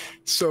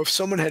 So if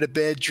someone had a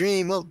bad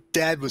dream, well,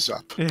 Dad was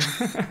up.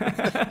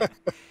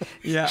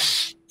 Yeah.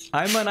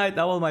 I'm a night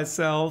owl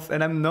myself,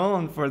 and I'm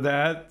known for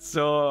that.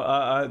 So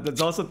that's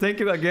also thank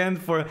you again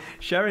for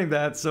sharing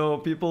that. So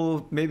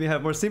people maybe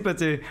have more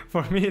sympathy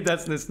for me.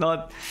 That's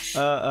not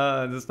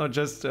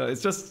just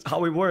it's just how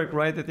we work,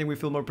 right? I think we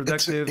feel more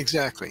productive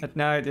exactly at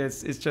night.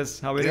 It's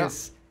just how it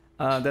is.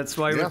 That's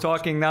why we're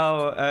talking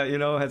now.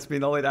 It's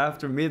been all the way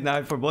after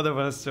midnight for both of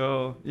us.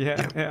 So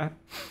yeah.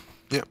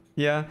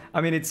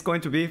 It's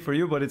going to be for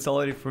you, but it's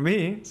already for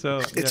me. So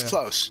it's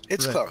close.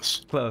 It's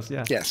close.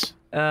 Yeah. Yes.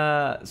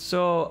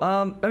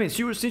 Since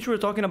you were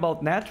talking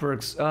about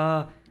networks,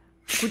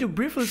 could you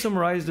briefly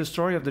summarize the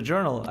story of the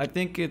journal? I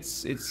think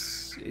it's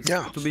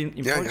to be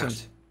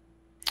important.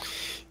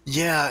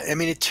 Yeah,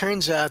 it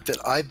turns out that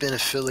I've been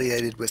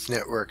affiliated with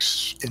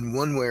networks in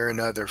one way or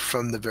another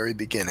from the very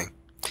beginning.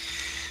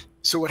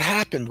 So what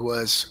happened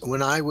was,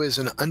 when I was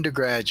an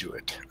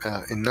undergraduate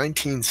in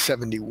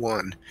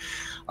 1971,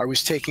 I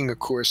was taking a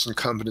course in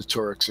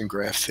combinatorics and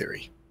graph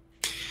theory.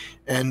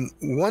 And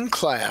one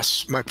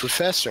class, my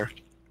professor,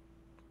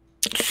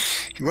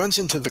 he runs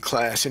into the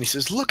class and he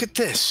says, "Look at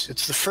this.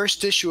 It's the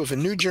first issue of a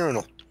new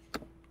journal.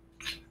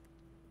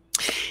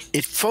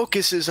 It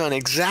focuses on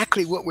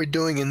exactly what we're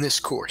doing in this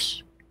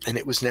course." And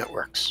it was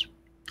networks.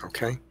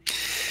 Okay.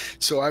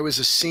 So I was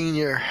a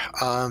senior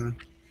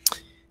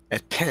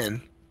at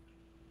Penn.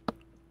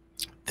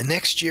 The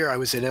next year I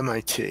was at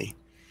MIT,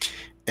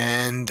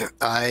 and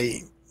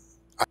I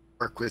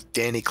worked with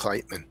Danny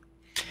Kleitman.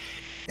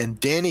 And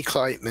Danny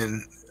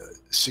Kleitman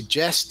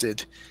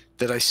suggested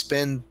that I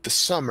spend the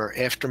summer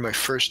after my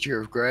first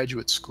year of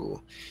graduate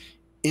school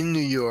in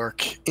New York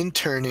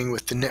interning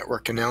with the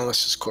Network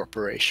Analysis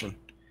Corporation.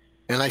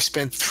 And I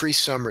spent 3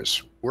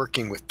 summers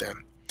working with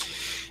them.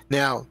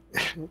 Now,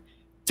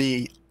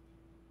 the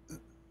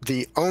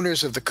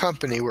owners of the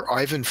company were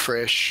Ivan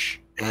Frisch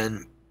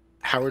and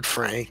Howard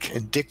Frank,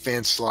 and Dick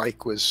Van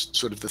Slyke was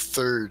sort of the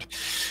third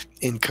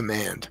in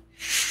command.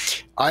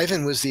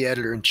 Ivan was the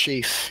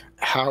editor-in-chief.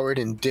 Howard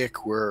and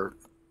Dick were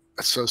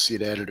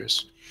associate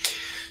editors.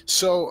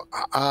 So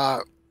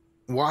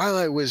while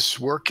I was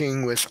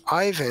working with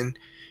Ivan,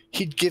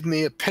 he'd give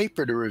me a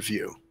paper to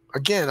review.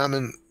 Again,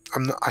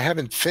 I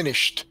haven't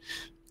finished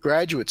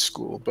graduate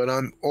school, but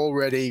I'm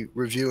already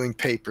reviewing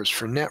papers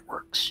for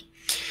networks.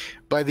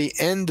 By the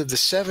end of the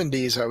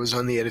 70s, I was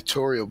on the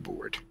editorial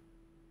board.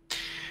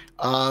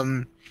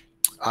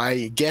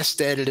 I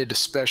guest edited a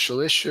special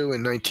issue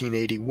in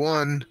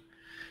 1981.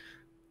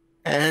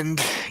 And,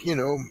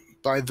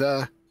 by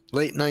the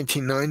late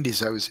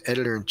 1990s, I was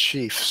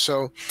editor-in-chief.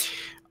 So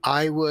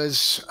I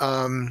was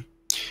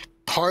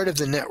part of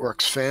the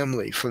networks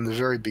family from the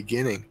very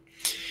beginning.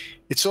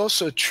 It's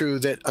also true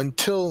that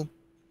until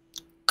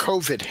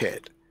COVID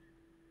hit,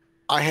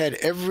 I had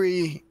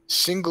every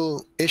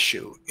single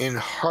issue in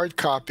hard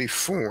copy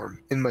form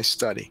in my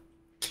study,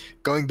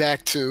 going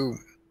back to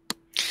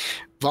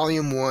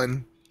Volume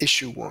 1,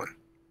 Issue 1.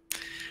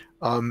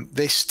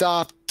 They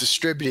stopped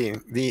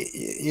distributing the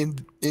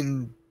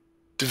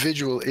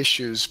individual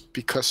issues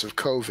because of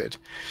COVID.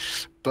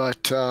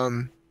 But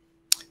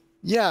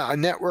yeah,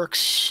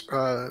 networks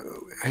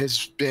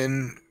has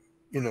been,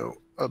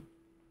 a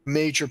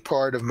major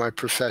part of my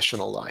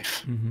professional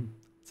life. Mm-hmm.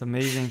 It's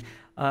amazing.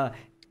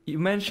 You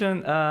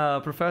mentioned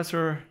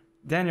Professor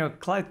Daniel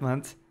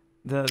Kleitman,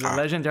 the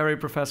legendary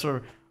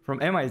professor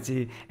from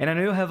MIT, and I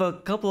know you have a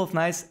couple of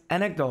nice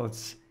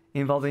anecdotes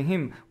involving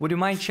him. Would you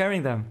mind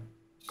sharing them?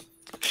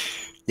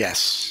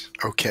 Yes.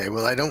 Okay.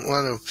 Well, I don't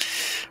want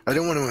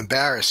to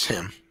embarrass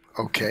him.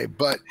 Okay.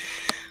 But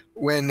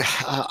when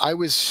I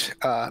was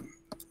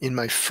in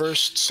my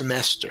first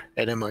semester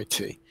at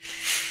MIT,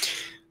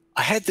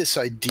 I had this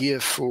idea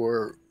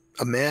for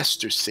a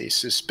master's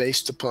thesis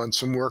based upon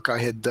some work I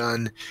had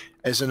done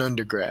as an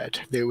undergrad.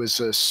 There was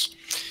this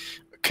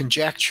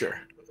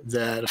conjecture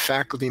that a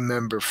faculty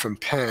member from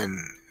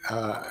Penn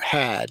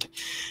had,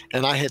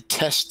 and I had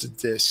tested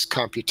this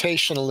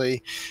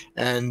computationally,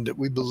 and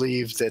we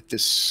believed that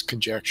this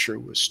conjecture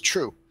was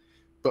true,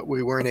 but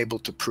we weren't able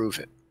to prove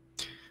it.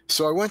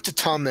 So I went to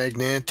Tom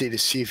Magnanti to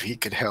see if he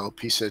could help.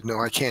 He said, "No,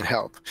 I can't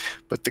help,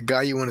 but the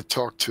guy you want to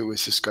talk to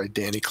is this guy,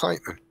 Danny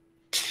Kleitman."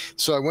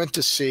 So I went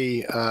to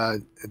see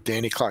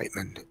Danny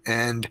Kleitman,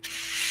 and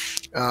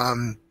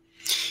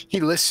he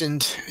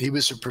listened. He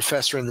was a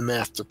professor in the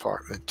math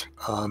department.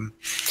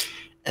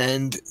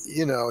 And,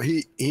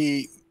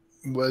 he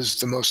was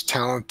the most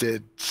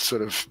talented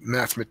sort of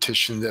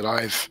mathematician that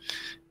I've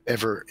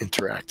ever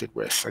interacted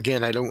with.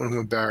 Again, I don't want to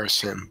embarrass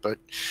him, but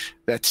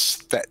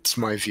that's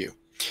my view.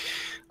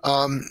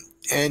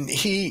 And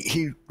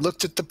he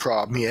looked at the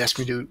problem. He asked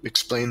me to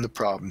explain the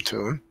problem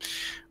to him.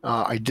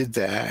 I did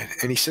that.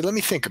 And he said, "Let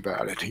me think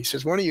about it." He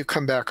says, "Why don't you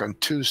come back on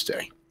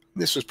Tuesday?"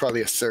 This was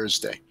probably a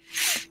Thursday.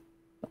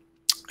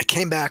 I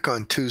came back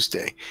on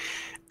Tuesday,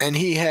 and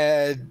he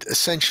had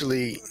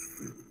essentially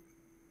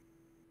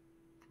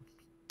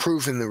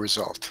proven the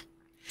result.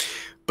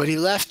 But he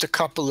left a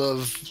couple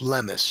of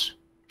lemmas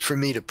for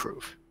me to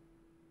prove.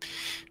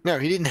 Now,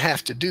 he didn't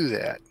have to do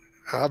that.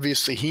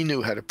 Obviously, he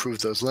knew how to prove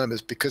those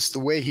lemmas because the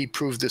way he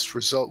proved this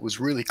result was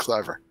really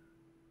clever.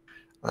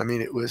 I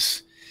mean, it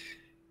was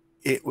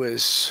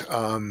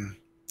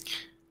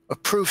a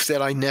proof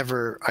that I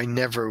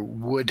never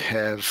would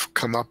have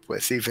come up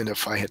with, even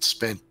if I had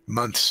spent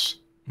months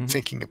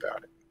thinking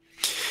about it.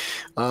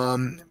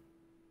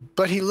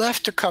 But he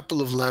left a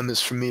couple of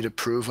lemmas for me to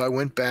prove. I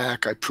went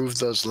back, I proved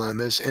those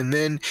lemmas, and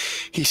then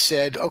he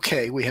said,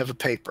 "Okay, we have a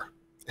paper."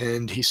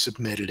 And he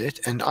submitted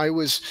it. And I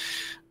was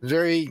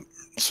very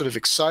sort of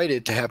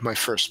excited to have my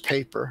first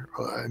paper.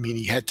 I mean,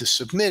 he had to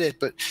submit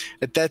it, but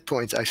at that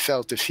point I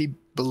felt if he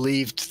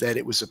believed that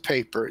it was a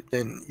paper,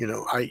 then,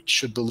 I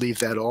should believe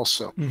that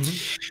also.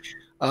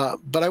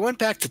 But I went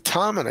back to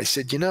Tom and I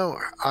said,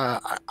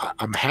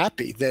 I'm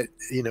happy that,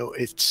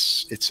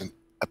 it's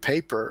a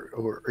paper,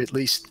 or at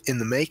least in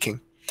the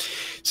making.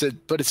 Said,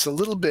 but it's a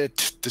little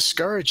bit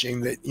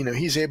discouraging that,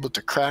 he's able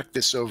to crack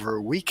this over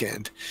a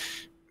weekend.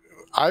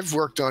 I've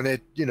worked on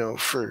it,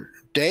 for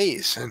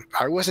days, and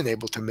I wasn't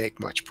able to make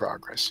much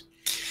progress.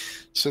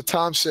 So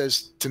Tom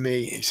says to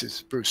me, he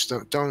says, Bruce,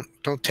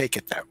 don't take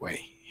it that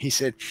way. He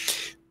said,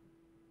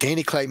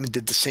 Danny Kleitman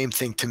did the same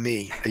thing to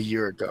me a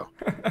year ago,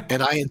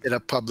 and I ended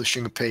up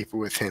publishing a paper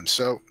with him.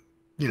 So,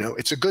 you know,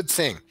 it's a good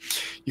thing.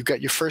 You've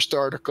got your first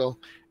article,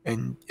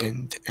 and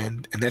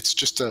that's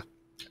just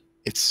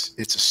it's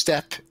a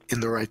step in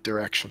the right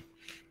direction.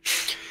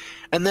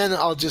 And then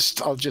I'll just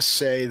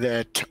say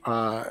that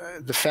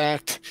the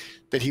fact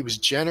that he was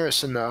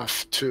generous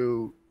enough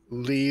to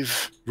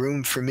leave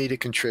room for me to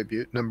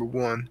contribute, number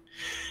one,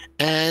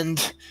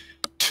 and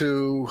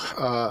to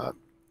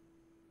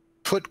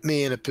put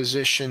me in a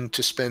position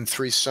to spend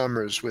 3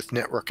 summers with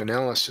Network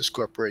Analysis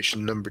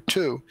Corporation, number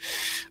two,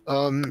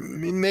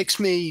 it makes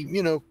me,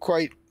 you know,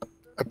 quite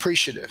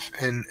appreciative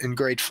and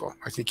grateful.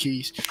 I think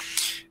he's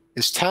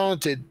as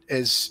talented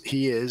as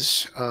he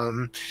is.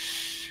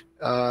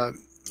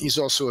 He's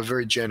also a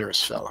very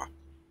generous fellow.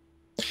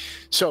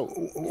 So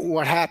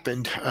what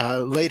happened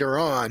later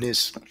on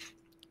is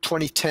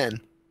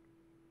 2010.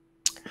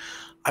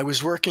 I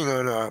was working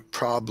on a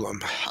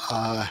problem.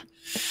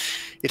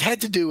 It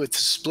had to do with the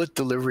split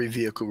delivery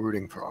vehicle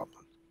routing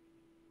problem.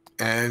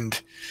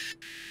 And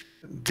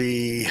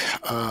the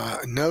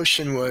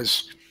notion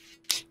was,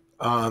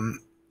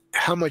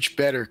 how much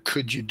better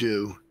could you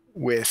do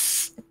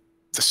with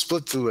the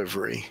split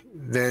delivery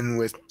than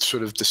with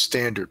sort of the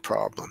standard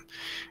problem?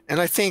 And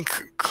I think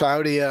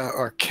Claudia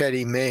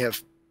Archetti may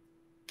have,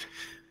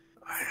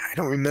 I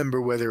don't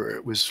remember whether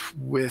it was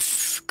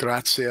with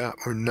Grazia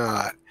or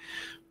not,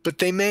 but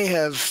they may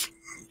have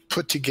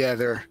put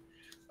together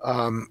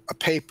a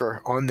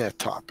paper on that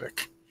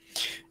topic.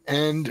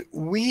 And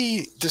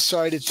we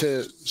decided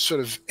to sort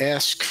of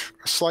ask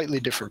a slightly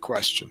different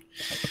question.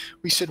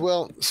 We said,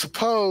 well,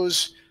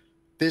 suppose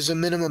there's a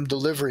minimum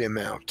delivery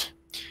amount.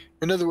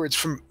 In other words,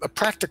 from a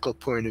practical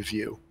point of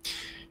view,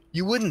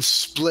 you wouldn't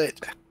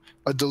split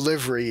a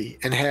delivery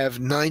and have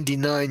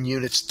 99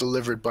 units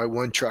delivered by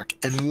one truck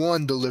and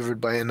 1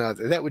 delivered by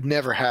another. That would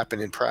never happen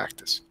in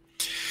practice.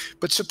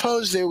 But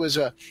suppose there was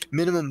a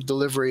minimum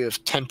delivery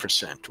of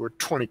 10% or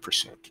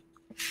 20%.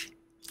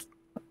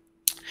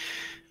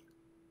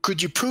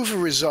 Could you prove a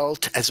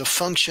result as a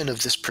function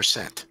of this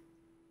percent?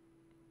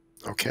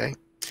 Okay.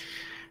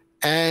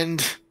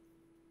 And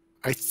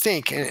I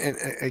think, and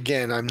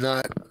again, I'm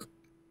not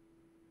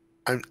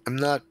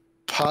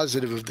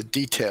positive of the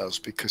details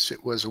because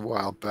it was a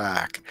while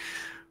back,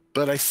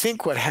 but I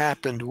think what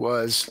happened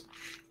was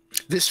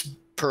this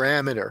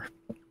parameter,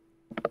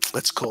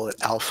 let's call it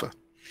alpha,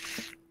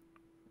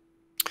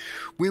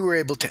 we were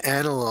able to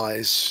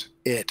analyze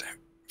it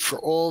for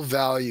all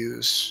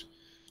values,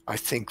 I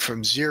think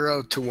from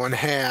 0 to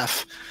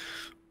 1/2,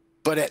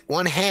 but at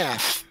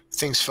 1/2,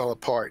 things fell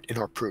apart in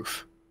our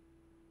proof.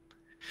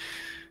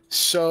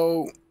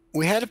 So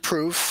we had a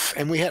proof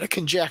and we had a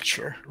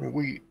conjecture.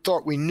 We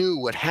thought we knew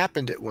what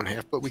happened at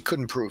 1/2, but we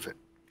couldn't prove it.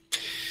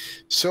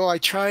 So I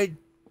tried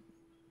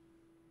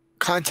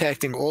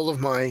contacting all of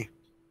my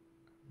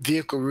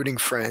vehicle routing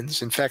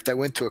friends. In fact, I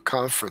went to a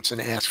conference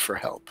and asked for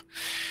help,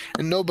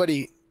 and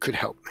nobody could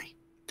help me.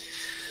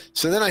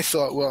 So then I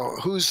thought, well,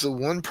 who's the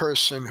one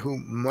person who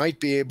might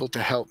be able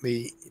to help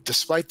me,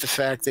 despite the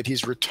fact that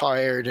he's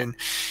retired and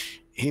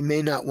he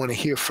may not want to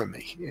hear from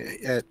me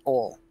at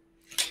all?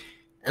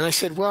 And I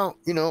said, well,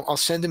 you know, I'll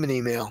send him an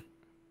email,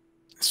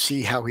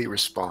 see how he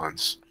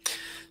responds.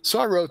 So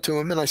I wrote to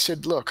him and I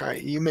said, look,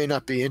 you may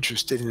not be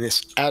interested in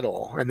this at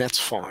all, and that's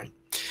fine.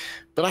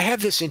 But I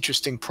have this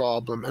interesting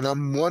problem, and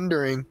I'm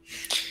wondering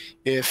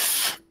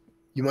if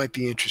you might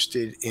be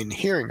interested in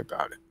hearing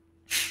about it.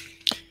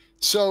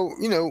 So,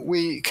 you know,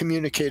 we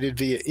communicated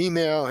via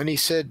email, and he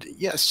said,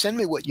 yeah, send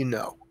me what you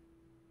know.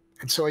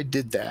 And so I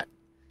did that.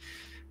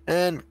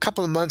 And a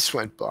couple of months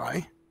went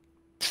by.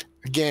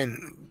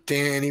 Again,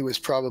 Danny was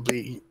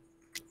probably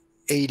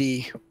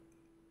 80.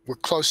 We're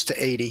close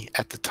to 80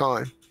 at the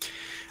time.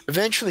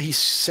 Eventually, he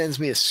sends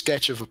me a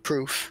sketch of a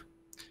proof.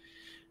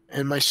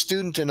 And my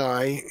student and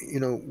I, you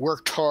know,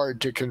 worked hard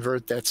to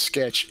convert that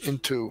sketch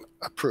into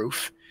a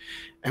proof,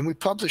 and we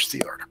published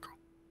the article.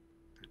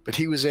 But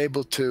he was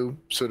able to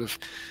sort of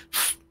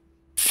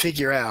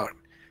figure out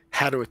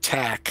how to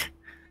attack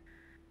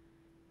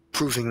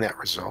proving that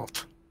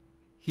result.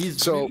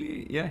 He's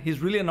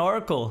really an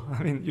oracle.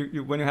 I mean,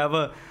 you when you have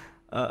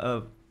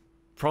a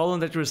problem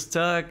that you're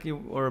stuck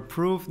or a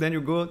proof, then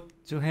you go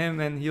to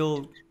him and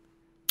he'll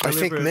I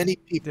think many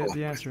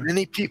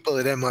people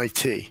at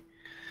MIT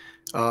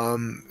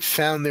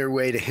found their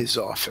way to his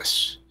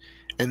office,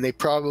 and they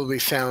probably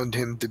found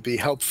him to be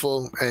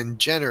helpful and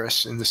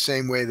generous in the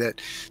same way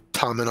that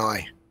Tom and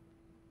I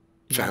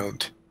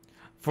found.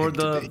 For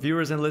the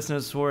viewers and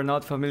listeners who are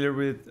not familiar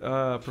with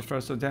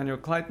Professor Daniel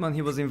Kleitman,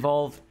 he was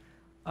involved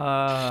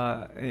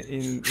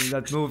in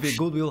that movie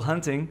Good Will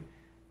Hunting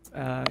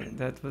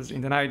that was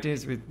in the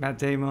 90s with Matt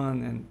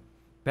Damon and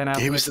Ben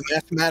Affleck. He was the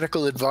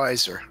mathematical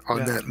advisor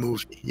on that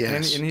movie,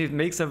 yes. And he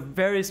makes a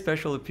very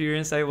special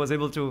appearance. I was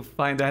able to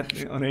find that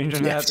on the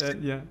internet. Yes.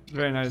 Yeah,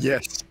 very nice.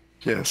 Yes,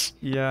 yes.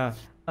 Yeah.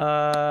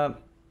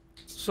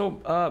 So,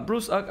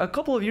 Bruce, a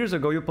couple of years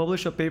ago, you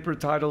published a paper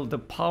titled "The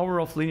Power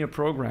of Linear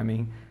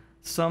Programming: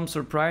 Some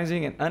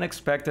Surprising and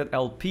Unexpected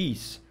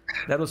LPs,"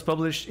 that was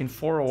published in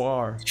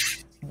 4OR.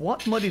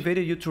 What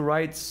motivated you to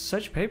write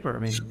such paper? I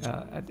mean,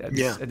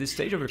 Yeah. at this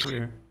stage of your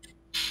career.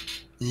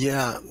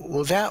 Yeah.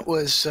 Well, that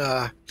was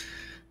a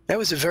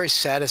very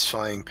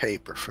satisfying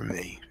paper for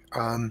me.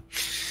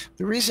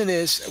 The reason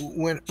is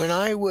when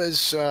I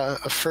was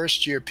a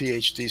first year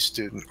PhD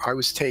student, I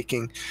was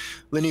taking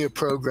linear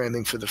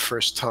programming for the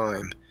first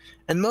time.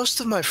 And most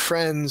of my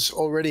friends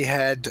already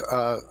had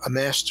a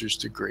master's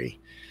degree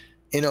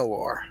in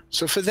OR.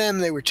 So for them,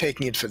 they were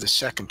taking it for the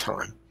second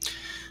time.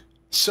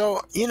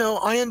 So, you know,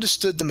 I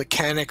understood the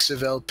mechanics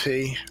of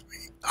LP.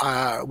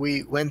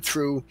 We went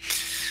through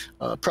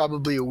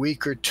probably a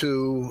week or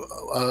two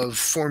of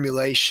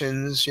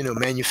formulations, you know,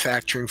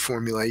 manufacturing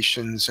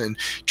formulations and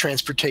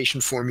transportation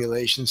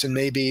formulations, and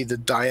maybe the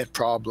diet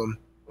problem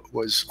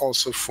was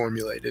also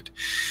formulated.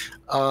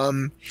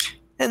 And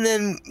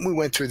then we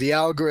went through the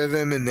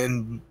algorithm and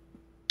then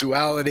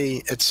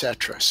duality,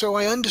 etc. So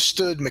I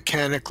understood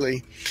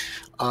mechanically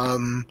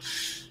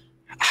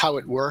how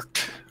it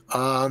worked,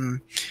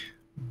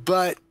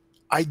 but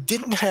I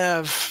didn't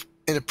have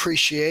an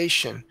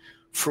appreciation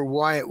for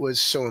why it was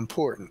so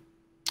important.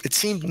 It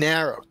seemed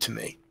narrow to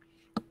me.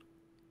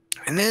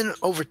 And then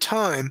over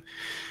time,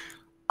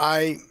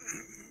 I,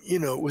 you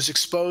know, was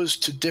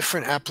exposed to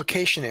different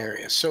application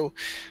areas. So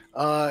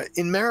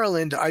in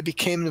Maryland, I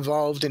became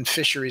involved in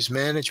fisheries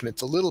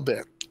management a little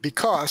bit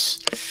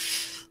because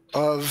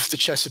of the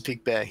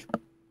Chesapeake Bay.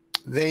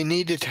 They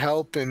needed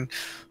help in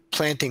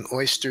planting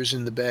oysters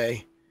in the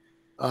bay.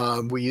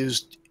 We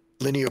used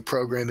linear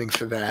programming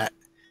for that.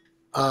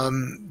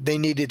 They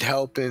needed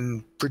help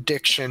in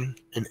prediction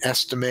and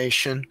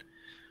estimation.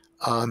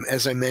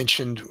 As I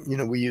mentioned, you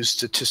know, we used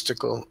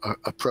statistical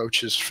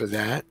approaches for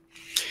that.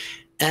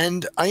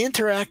 And I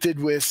interacted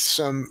with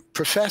some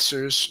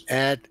professors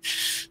at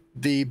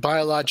the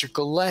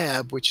biological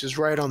lab, which is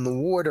right on the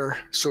water,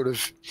 sort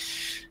of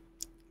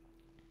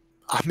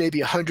maybe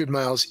 100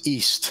 miles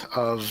east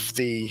of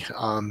the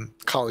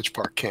College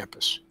Park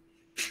campus.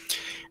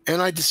 And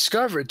I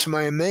discovered, to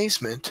my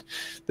amazement,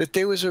 that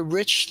there was a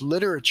rich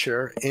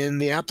literature in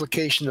the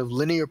application of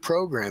linear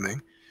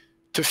programming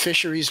to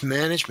fisheries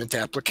management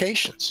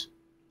applications.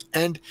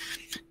 And,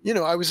 you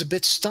know, I was a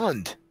bit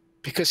stunned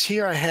because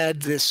here I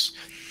had this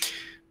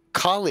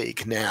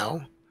colleague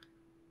now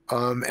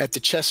at the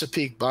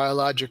Chesapeake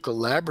Biological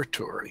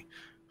Laboratory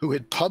who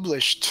had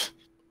published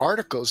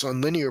articles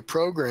on linear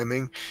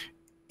programming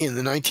in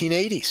the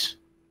 1980s,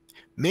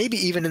 maybe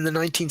even in the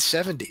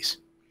 1970s.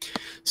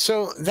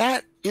 So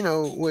that, you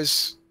know,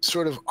 was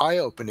sort of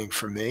eye-opening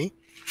for me.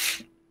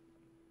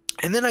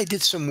 And then I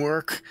did some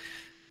work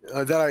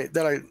that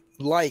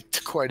I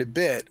liked quite a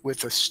bit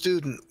with a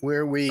student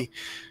where we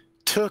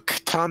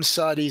took Tom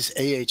Saaty's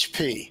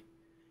AHP,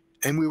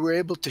 and we were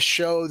able to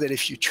show that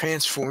if you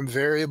transform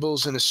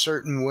variables in a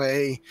certain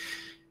way,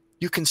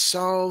 you can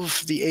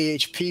solve the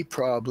AHP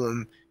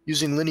problem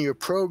using linear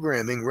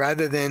programming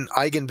rather than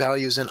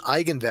eigenvalues and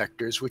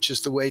eigenvectors, which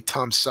is the way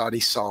Tom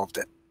Saaty solved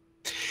it.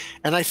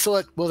 And I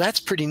thought, well, that's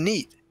pretty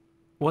neat.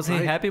 Was he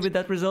happy with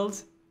that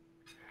result?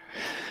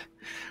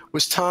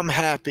 Was Tom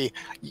happy?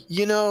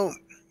 You know,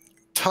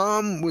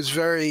 Tom was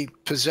very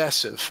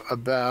possessive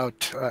about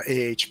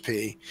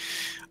AHP.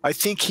 I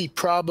think he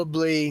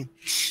probably,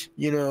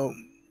 you know,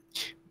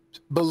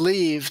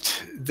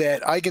 believed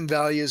that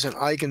eigenvalues and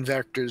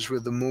eigenvectors were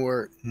the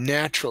more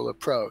natural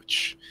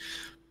approach.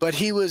 But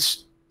he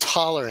was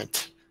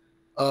tolerant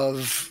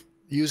of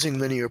using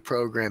linear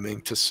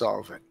programming to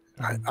solve it.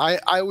 I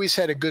always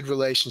had a good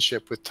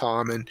relationship with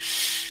Tom, and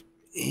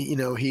you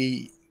know,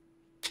 he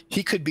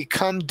could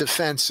become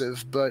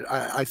defensive, but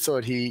I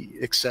thought he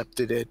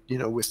accepted it, you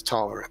know, with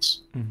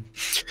tolerance. Mm-hmm.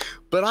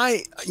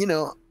 But you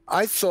know,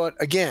 I thought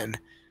again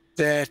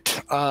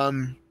that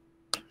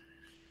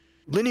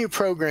linear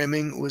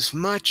programming was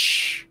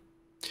much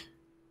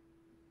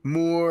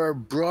more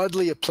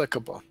broadly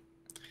applicable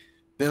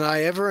than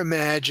I ever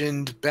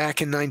imagined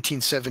back in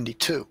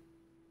 1972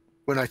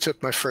 when I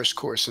took my first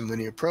course in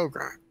linear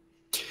programming.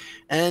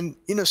 And,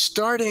 you know,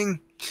 starting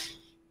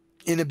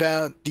in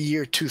about the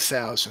year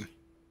 2000,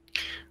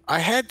 I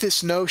had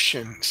this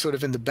notion sort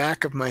of in the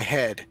back of my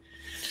head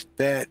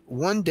that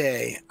one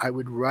day I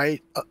would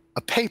write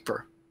a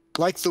paper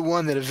like the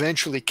one that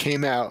eventually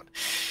came out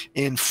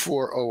in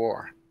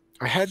 4OR.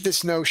 I had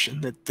this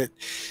notion that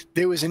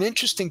there was an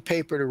interesting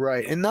paper to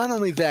write. And not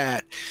only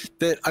that,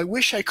 that I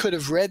wish I could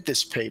have read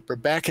this paper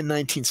back in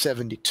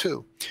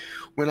 1972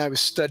 when I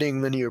was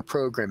studying linear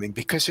programming,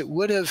 because it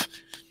would have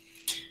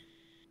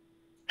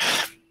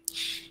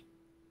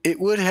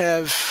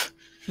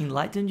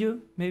enlightened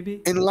you,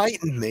 maybe?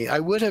 Enlightened me. I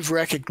would have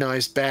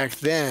recognized back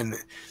then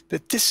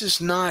that this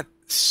is not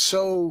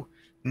so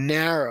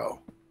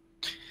narrow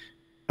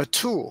a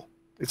tool.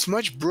 It's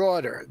much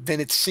broader than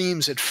it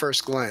seems at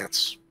first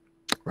glance,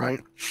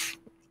 right?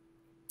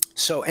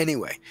 So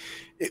anyway,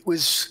 it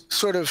was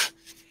sort of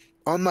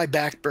on my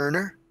back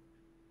burner.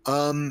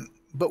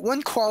 But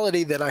one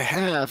quality that I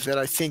have that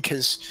I think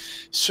has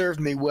served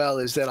me well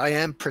is that I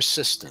am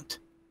persistent.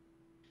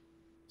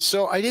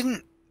 So I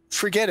didn't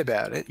forget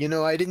about it.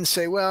 I didn't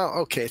say, well,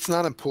 okay, it's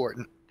not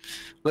important.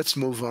 Let's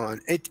move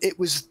on. It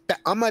was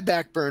on my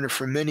back burner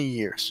for many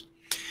years.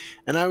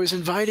 And I was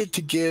invited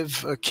to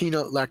give a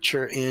keynote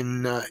lecture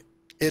in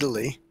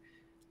Italy.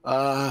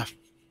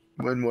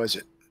 When was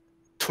it?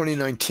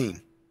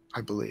 2019,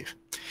 I believe.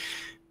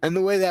 And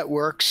the way that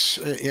works,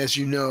 as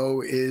you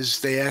know,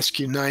 is they ask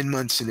you 9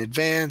 months in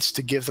advance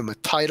to give them a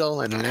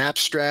title and an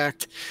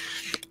abstract.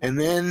 And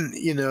then,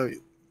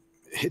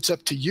 it's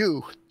up to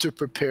you to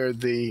prepare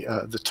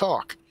the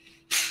talk.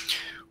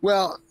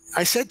 Well,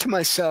 I said to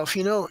myself,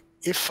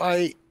 if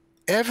I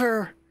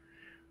ever,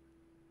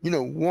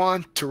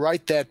 want to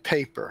write that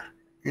paper,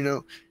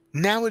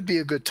 now would be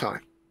a good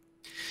time.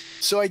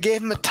 So I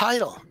gave him a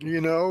title,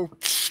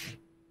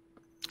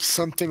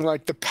 something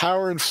like The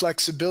Power and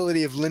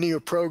Flexibility of Linear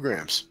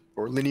Programs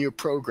or Linear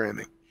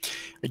Programming.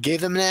 I gave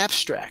them an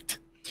abstract.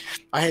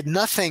 I had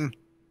nothing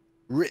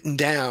written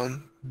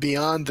down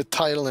beyond the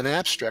title and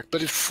abstract,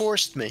 but it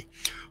forced me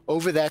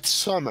over that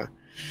summer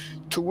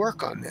to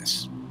work on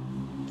this.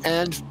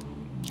 And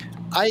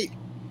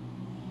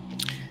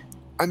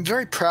I'm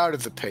very proud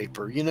of the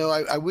paper.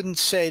 I wouldn't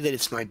say that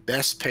it's my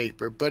best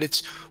paper, but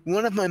it's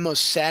one of my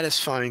most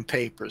satisfying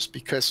papers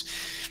because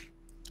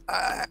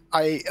I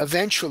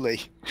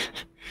eventually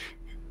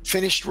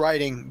finished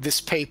writing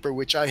this paper,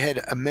 which I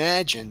had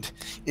imagined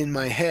in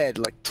my head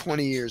like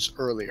 20 years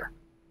earlier.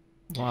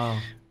 Wow.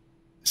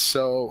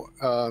 So,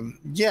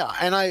 yeah,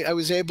 and I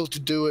was able to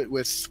do it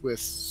with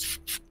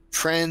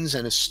friends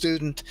and a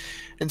student,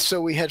 and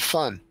so we had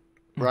fun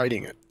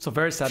writing it. So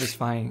very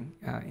satisfying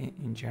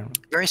in general.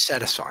 Very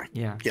satisfying.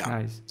 Yeah, yeah.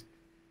 Nice.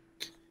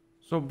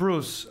 So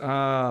Bruce,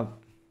 do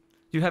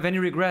you have any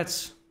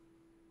regrets?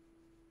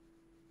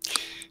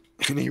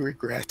 Any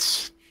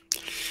regrets?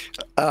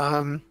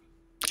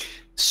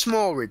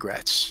 Small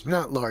regrets,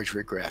 not large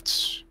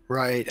regrets,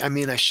 right? I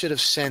mean, I should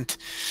have sent,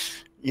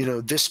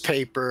 this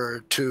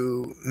paper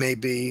to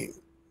maybe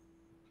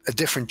a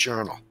different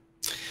journal.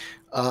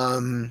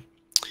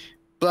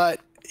 But,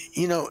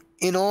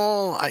 in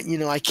all,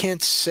 I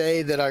can't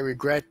say that I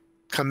regret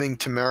coming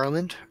to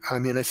Maryland. I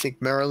mean, I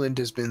think Maryland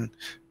has been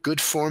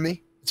good for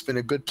me. It's been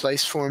a good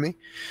place for me.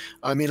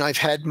 I mean, I've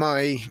had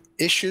my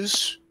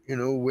issues,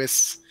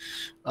 with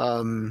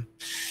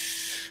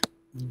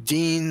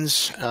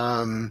deans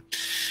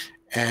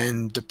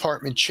and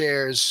department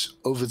chairs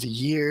over the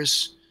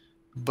years.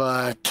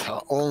 But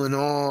all in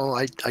all,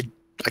 I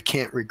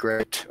can't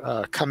regret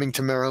coming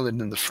to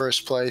Maryland in the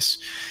first place.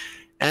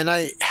 And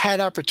I had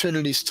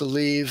opportunities to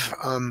leave.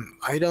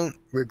 I don't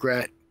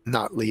regret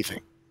not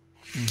leaving.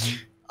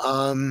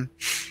 Mm-hmm.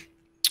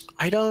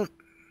 I don't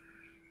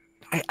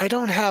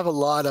have a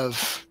lot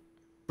of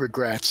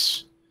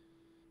regrets,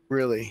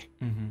 really.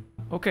 Mm-hmm.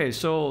 Okay,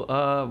 so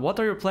what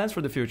are your plans for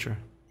the future?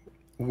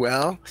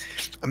 Well,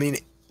 I mean,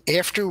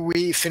 after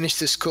we finish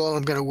this call,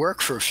 I'm going to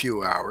work for a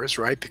few hours,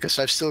 right? Because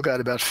I've still got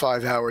about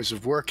 5 hours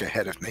of work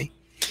ahead of me.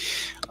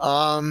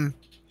 I'm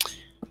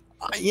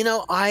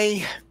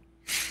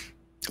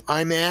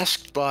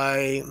asked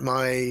by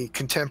my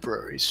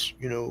contemporaries,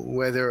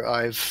 whether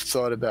I've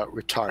thought about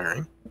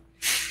retiring.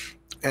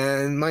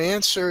 And my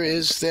answer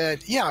is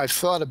that, yeah, I've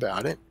thought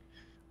about it,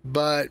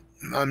 but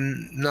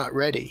I'm not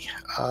ready.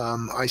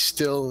 I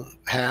still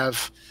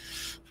have,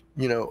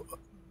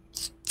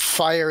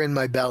 fire in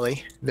my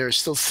belly. There are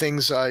still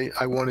things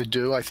I want to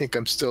do. I think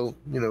I'm still,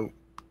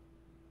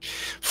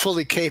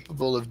 fully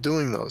capable of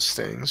doing those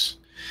things.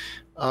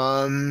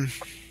 And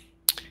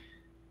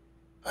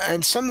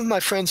some of my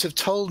friends have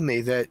told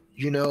me that,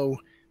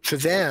 for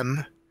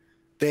them,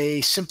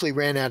 they simply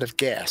ran out of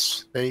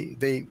gas.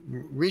 They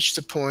reached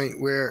a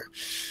point where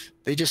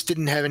they just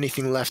didn't have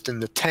anything left in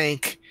the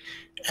tank,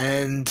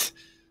 and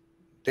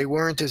they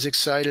weren't as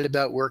excited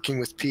about working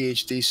with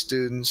PhD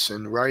students,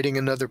 and writing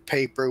another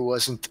paper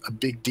wasn't a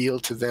big deal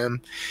to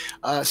them.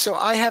 So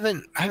I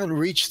haven't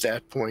reached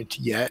that point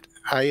yet.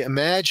 I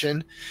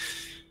imagine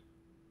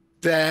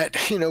that,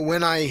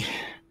 when I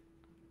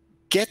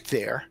get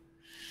there,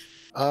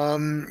 I'll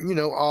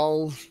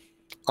know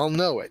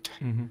it.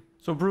 Mm-hmm.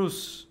 So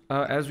Bruce,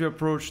 as we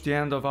approach the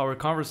end of our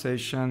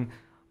conversation,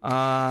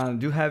 do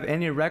you have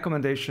any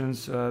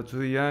recommendations to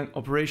the young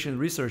operation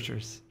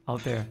researchers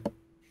out there?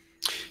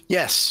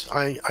 Yes,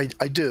 I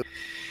do.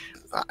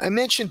 I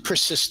mentioned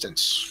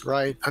persistence,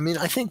 right? I mean,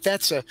 I think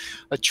that's a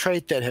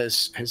trait that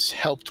has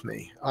helped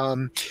me.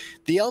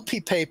 The LP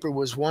paper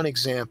was one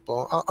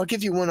example. I'll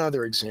give you one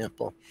other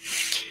example.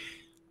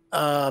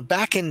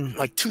 Back in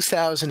like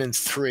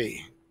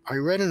 2003, I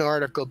read an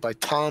article by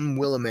Tom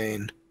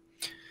Willimane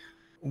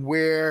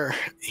where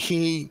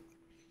he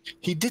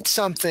did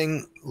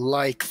something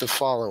like the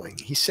following.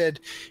 He said,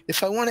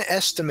 if I want to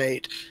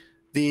estimate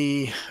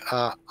the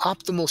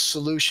optimal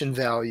solution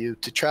value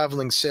to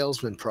traveling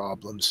salesman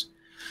problems,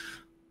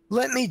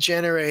 let me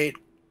generate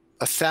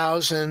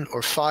 1,000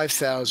 or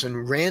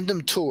 5,000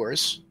 random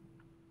tours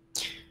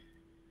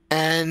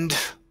and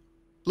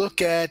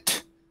look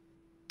at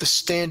the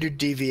standard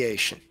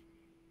deviation.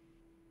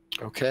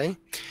 Okay?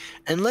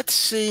 And let's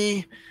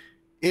see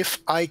if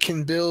I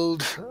can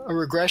build a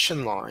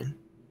regression line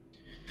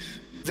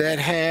that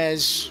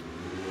has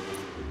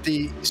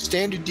the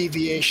standard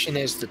deviation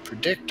as the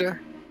predictor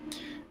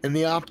and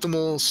the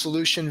optimal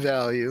solution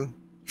value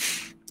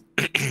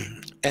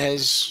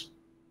as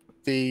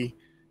the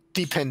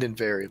dependent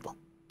variable.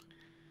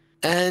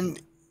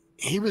 And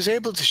he was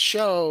able to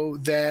show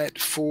that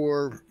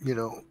for,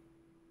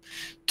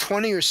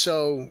 20 or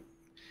so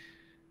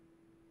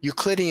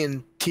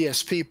Euclidean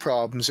TSP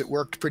problems, it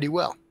worked pretty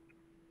well.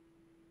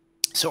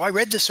 So I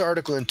read this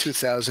article in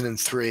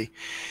 2003,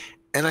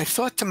 and I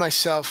thought to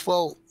myself,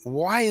 well,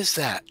 why is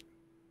that?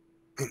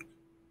 It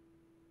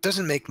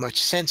doesn't make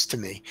much sense to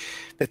me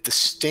that the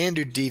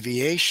standard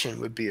deviation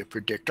would be a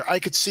predictor. I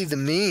could see the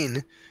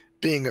mean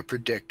being a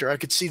predictor. I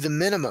could see the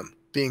minimum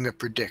being a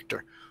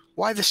predictor.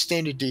 Why the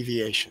standard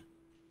deviation?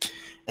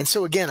 And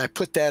so again, I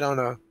put that on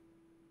a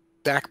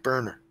back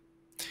burner.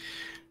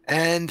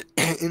 And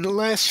in the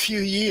last few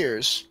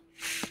years,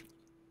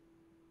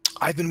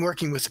 I've been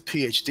working with a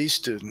PhD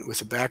student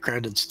with a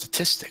background in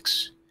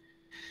statistics.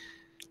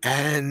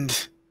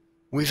 And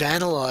we've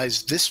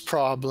analyzed this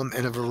problem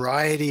and a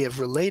variety of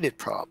related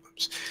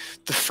problems.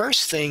 The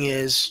first thing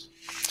is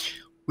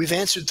we've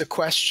answered the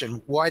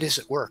question, why does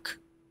it work?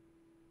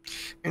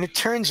 And it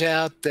turns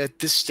out that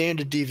this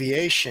standard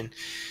deviation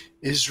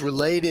is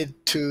related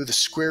to the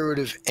square root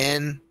of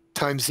n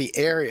times the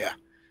area,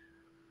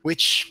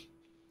 which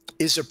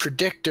is a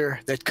predictor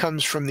that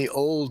comes from the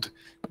old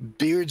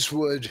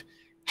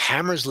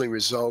Beardswood-Hammersley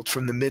result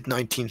from the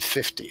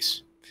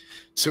mid-1950s.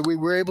 So we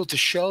were able to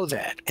show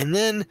that. And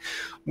then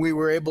we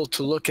were able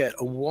to look at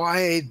a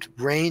wide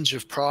range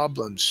of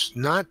problems,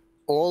 not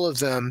all of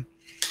them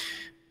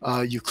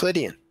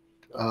Euclidean,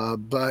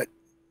 but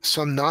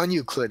some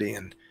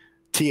non-Euclidean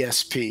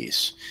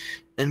TSPs.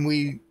 And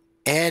we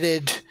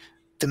added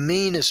the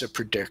mean as a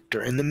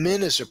predictor and the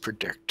min as a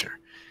predictor.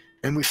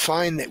 And we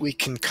find that we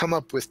can come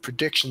up with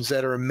predictions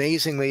that are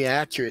amazingly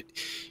accurate,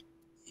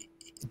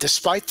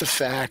 despite the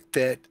fact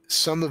that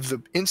some of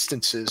the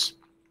instances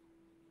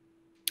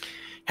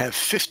have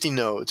 50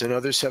 nodes and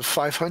others have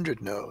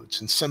 500 nodes.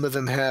 And some of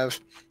them have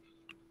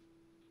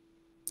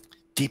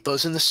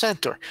depots in the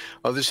center,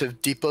 others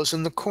have depots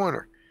in the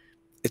corner,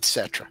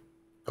 etc.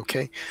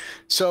 Okay,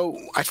 so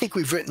I think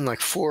we've written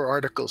like 4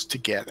 articles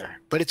together,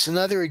 but it's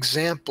another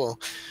example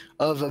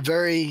of a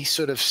very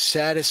sort of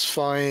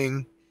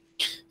satisfying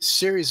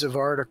series of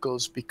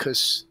articles,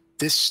 because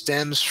this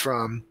stems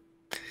from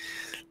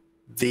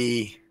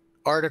the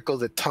article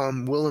that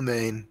Tom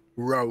Willemane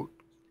wrote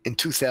in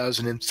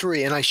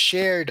 2003, and I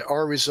shared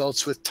our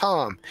results with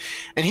Tom,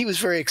 and he was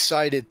very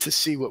excited to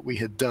see what we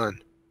had done.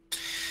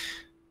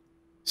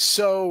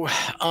 So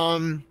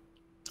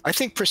I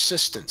think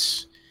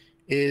persistence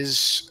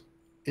is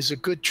a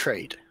good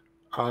trait.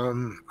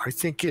 I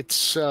think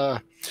it's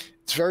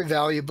very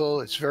valuable,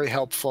 it's very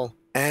helpful,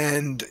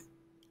 and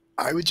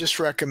I would just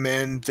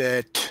recommend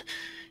that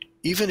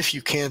even if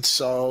you can't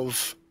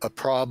solve a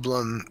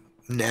problem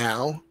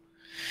now,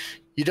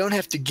 you don't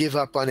have to give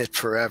up on it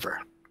forever.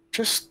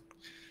 Just,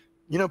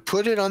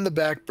 put it on the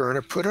back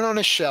burner, put it on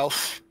a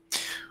shelf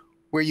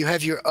where you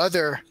have your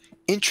other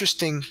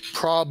interesting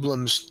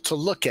problems to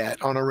look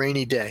at on a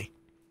rainy day.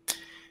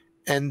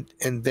 And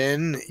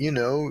then,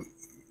 you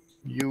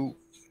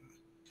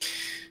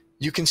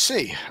can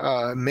see,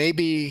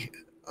 maybe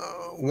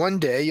one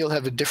day you'll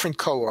have a different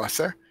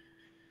co-author,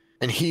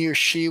 and he or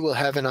she will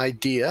have an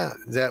idea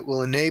that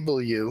will enable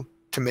you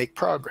to make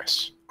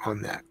progress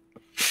on that.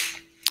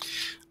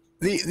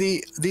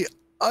 The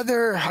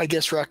other, I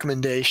guess,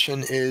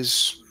 recommendation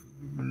is,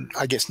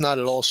 I guess, not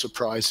at all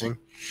surprising,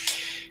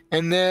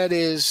 and that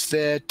is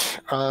that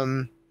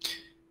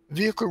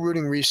vehicle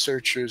routing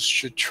researchers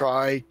should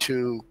try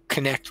to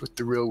connect with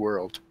the real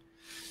world.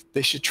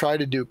 They should try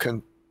to do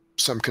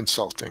some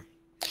consulting.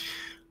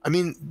 I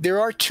mean,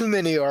 there are too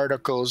many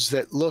articles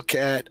that look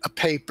at a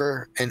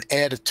paper and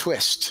add a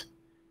twist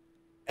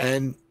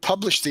and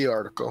publish the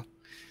article,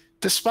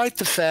 despite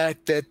the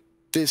fact that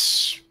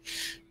this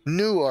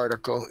new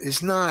article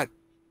is not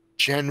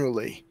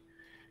generally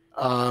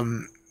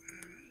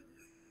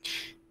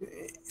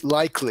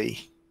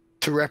likely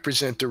to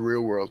represent a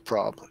real world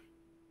problem.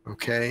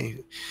 Okay,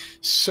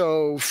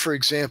 so for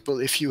example,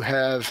 if you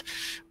have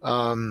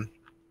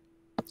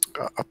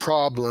a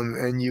problem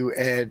and you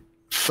add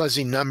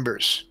fuzzy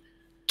numbers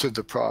to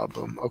the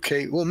problem,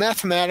 okay, well,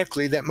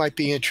 mathematically that might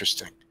be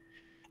interesting,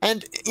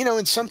 and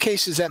in some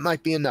cases that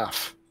might be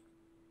enough.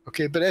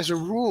 Okay, but as a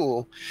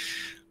rule,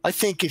 I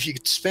think if you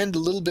could spend a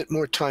little bit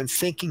more time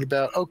thinking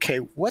about, okay,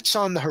 what's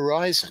on the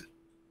horizon,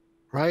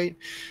 right?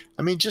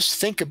 I mean, just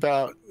think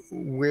about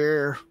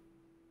where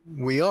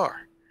we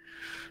are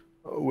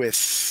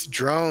with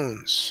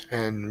drones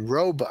and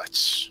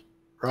robots,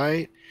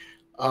 right?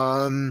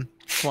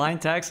 Flying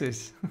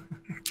taxis.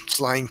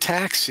 Flying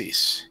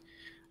taxis.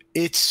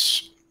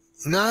 It's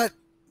not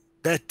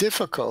that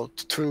difficult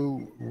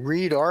to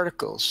read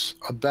articles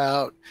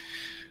about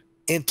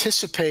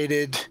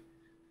anticipated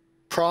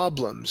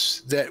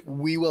problems that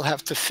we will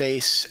have to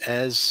face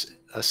as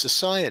a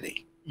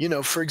society. You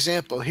know, for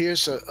example,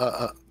 here's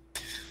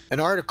an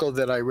article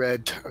that I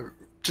read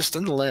just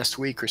in the last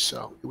week or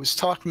so. It was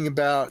talking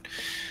about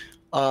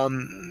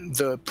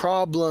the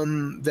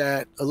problem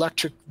that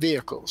electric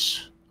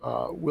vehicles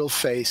will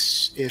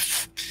face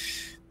if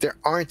there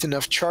aren't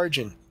enough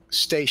charging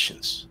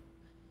stations.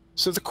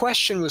 So the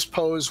question was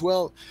posed,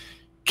 well,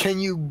 can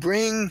you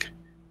bring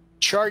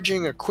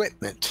charging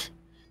equipment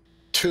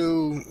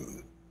to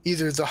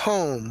either the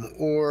home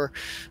or,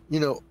 you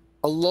know,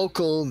 a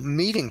local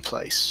meeting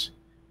place,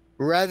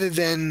 rather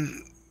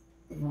than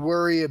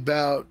worry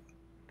about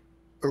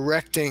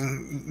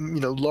erecting,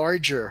 you know,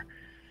 larger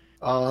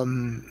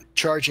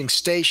charging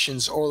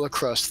stations all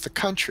across the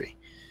country?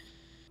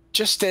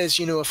 Just as,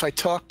 you know, if I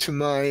talk to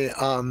my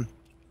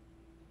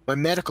my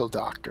medical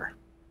doctor,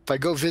 if I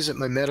go visit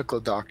my medical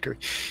doctor,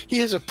 he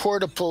has a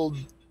portable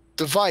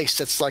device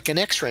that's like an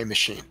X-ray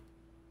machine,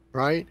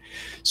 right?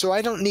 So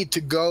I don't need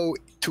to go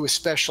to a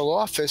special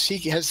office.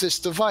 He has this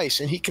device,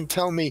 and he can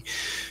tell me,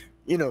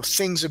 you know,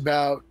 things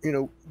about, you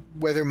know,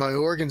 whether my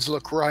organs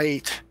look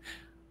right,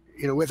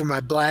 you know, whether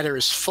my bladder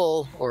is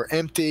full or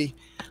empty.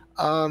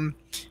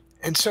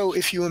 And so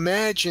if you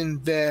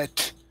imagine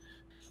that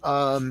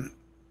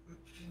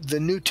the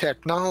new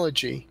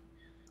technology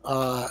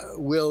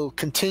will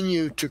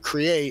continue to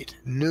create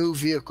new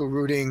vehicle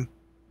routing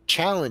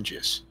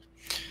challenges,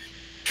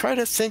 try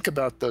to think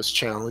about those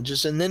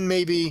challenges and then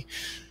maybe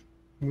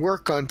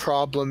work on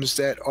problems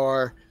that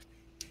are,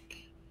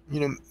 you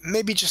know,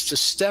 maybe just a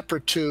step or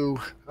two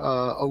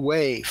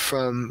away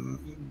from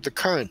the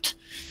current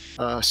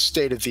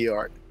state of the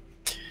art.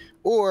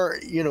 Or,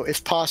 you know,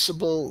 if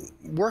possible,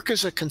 work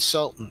as a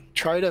consultant.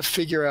 Try to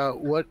figure out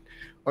what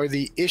are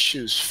the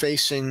issues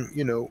facing,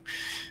 you know,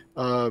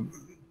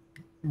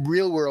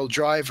 real world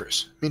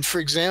drivers. I mean, for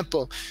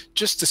example,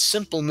 just a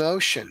simple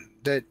notion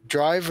that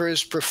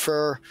drivers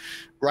prefer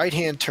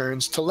right-hand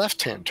turns to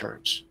left-hand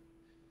turns.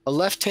 A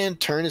left-hand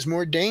turn is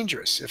more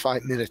dangerous if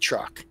I'm in a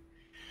truck.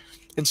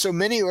 And so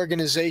many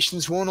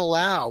organizations won't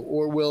allow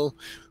or will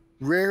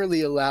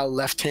rarely allow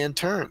left-hand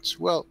turns.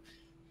 Well,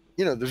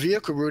 you know, the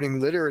vehicle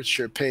routing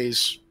literature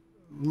pays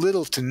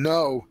little to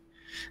no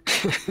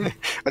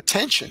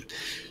attention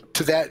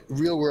to that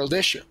real-world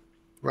issue,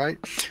 right?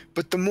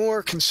 But the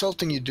more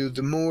consulting you do,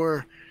 the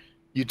more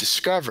you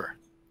discover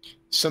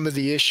some of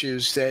the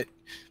issues that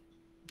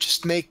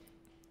just make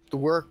the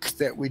work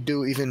that we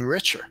do even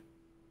richer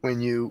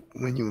when you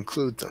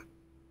include them.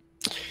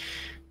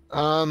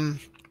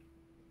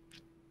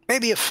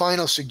 Maybe a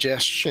final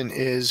suggestion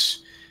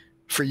is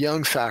for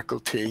young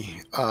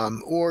faculty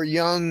or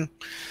young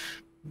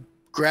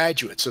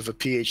graduates of a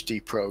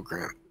PhD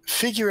program,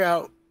 figure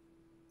out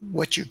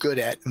what you're good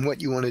at and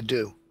what you want to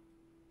do,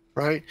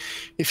 right?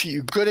 If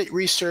you're good at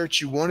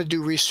research, you want to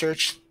do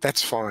research,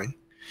 that's fine.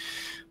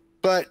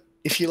 But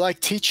if you like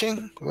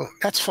teaching, well,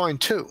 that's fine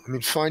too. I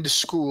mean, find a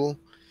school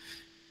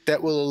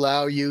that will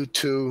allow you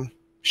to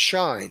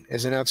shine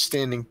as an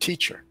outstanding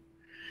teacher.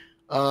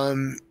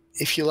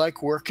 If you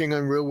like working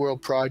on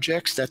real-world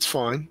projects, that's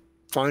fine.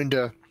 Find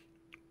a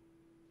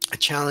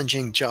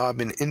challenging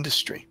job in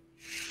industry.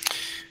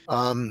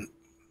 I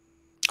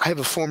have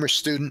a former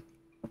student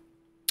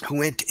who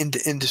went into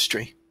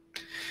industry,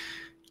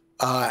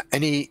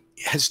 and he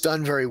has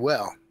done very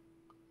well.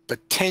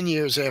 But 10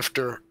 years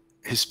after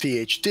his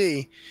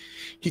PhD,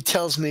 he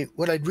tells me,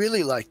 what I'd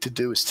really like to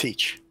do is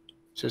teach.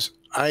 He says,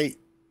 I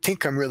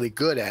think I'm really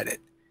good at it.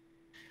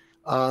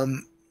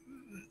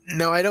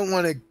 Now, I don't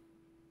want to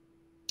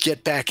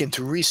get back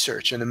into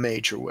research in a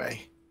major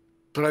way,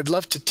 but I'd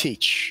love to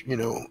teach, you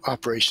know,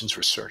 operations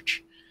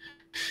research.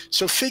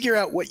 So figure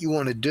out what you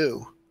want to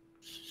do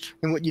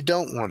and what you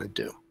don't want to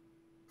do.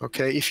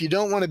 Okay, if you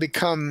don't want to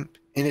become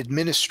an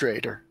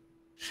administrator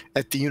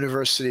at the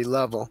university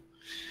level,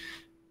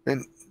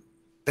 then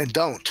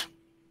don't.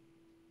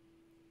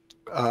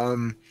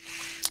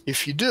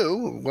 If you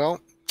do,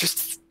 well,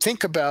 just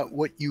think about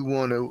what you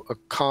want to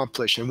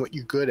accomplish and what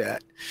you're good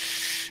at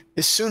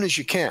as soon as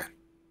you can.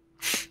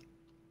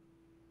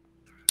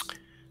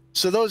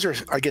 So those are,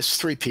 I guess,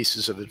 3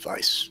 pieces of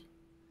advice.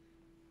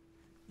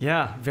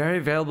 Yeah, very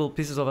valuable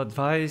pieces of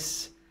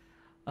advice,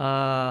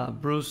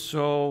 Bruce.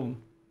 So,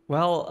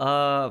 well,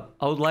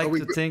 I would like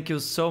to thank you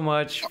so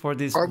much for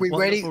this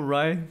wonderful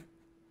ride.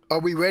 Are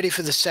we ready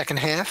for the second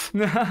half?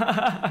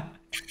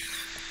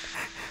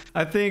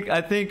 I think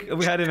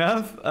we had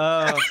enough.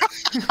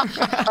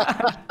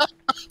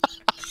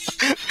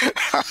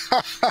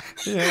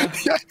 Yeah,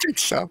 I think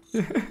so.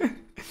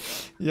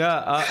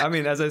 Yeah, I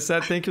mean, as I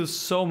said, thank you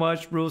so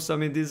much, Bruce. I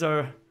mean, these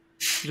are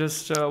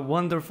just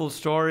wonderful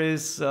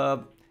stories,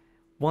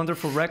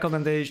 wonderful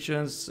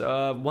recommendations,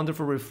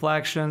 wonderful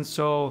reflections.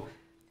 So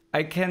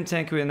I can't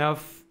thank you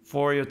enough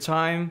for your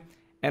time.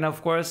 And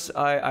of course,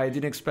 I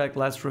didn't expect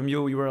less from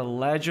you. You were a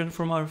legend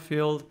from our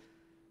field.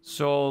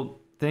 So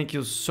thank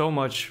you so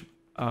much,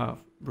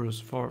 Bruce,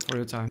 for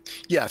your time.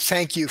 Yeah,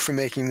 thank you for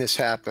making this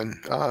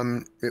happen.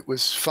 It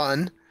was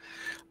fun,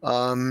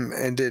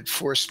 and it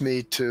forced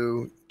me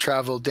to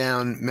travel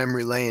down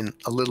memory lane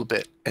a little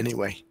bit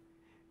anyway.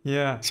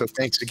 Yeah. So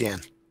thanks again.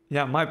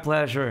 Yeah, my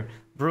pleasure,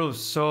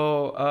 Bruce.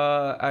 So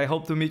I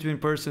hope to meet you in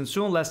person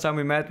soon. Last time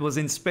we met was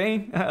in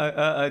Spain,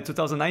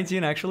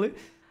 2019, actually.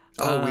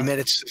 Oh, we met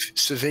at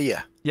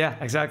Sevilla. Yeah,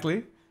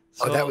 exactly.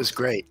 So, Oh, that was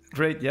great.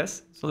 Great,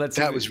 yes. So let's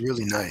see That was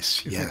really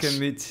nice. if Yes. we can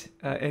meet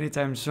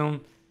anytime soon.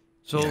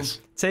 So Yes.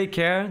 take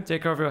care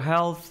of your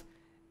health,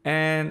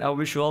 and I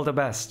wish you all the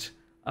best.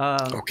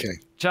 Okay.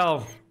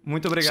 Tchau.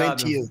 Muito obrigado. Same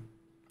to you.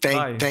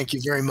 Thank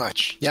you very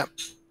much. Yep.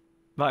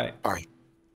 Bye. Bye.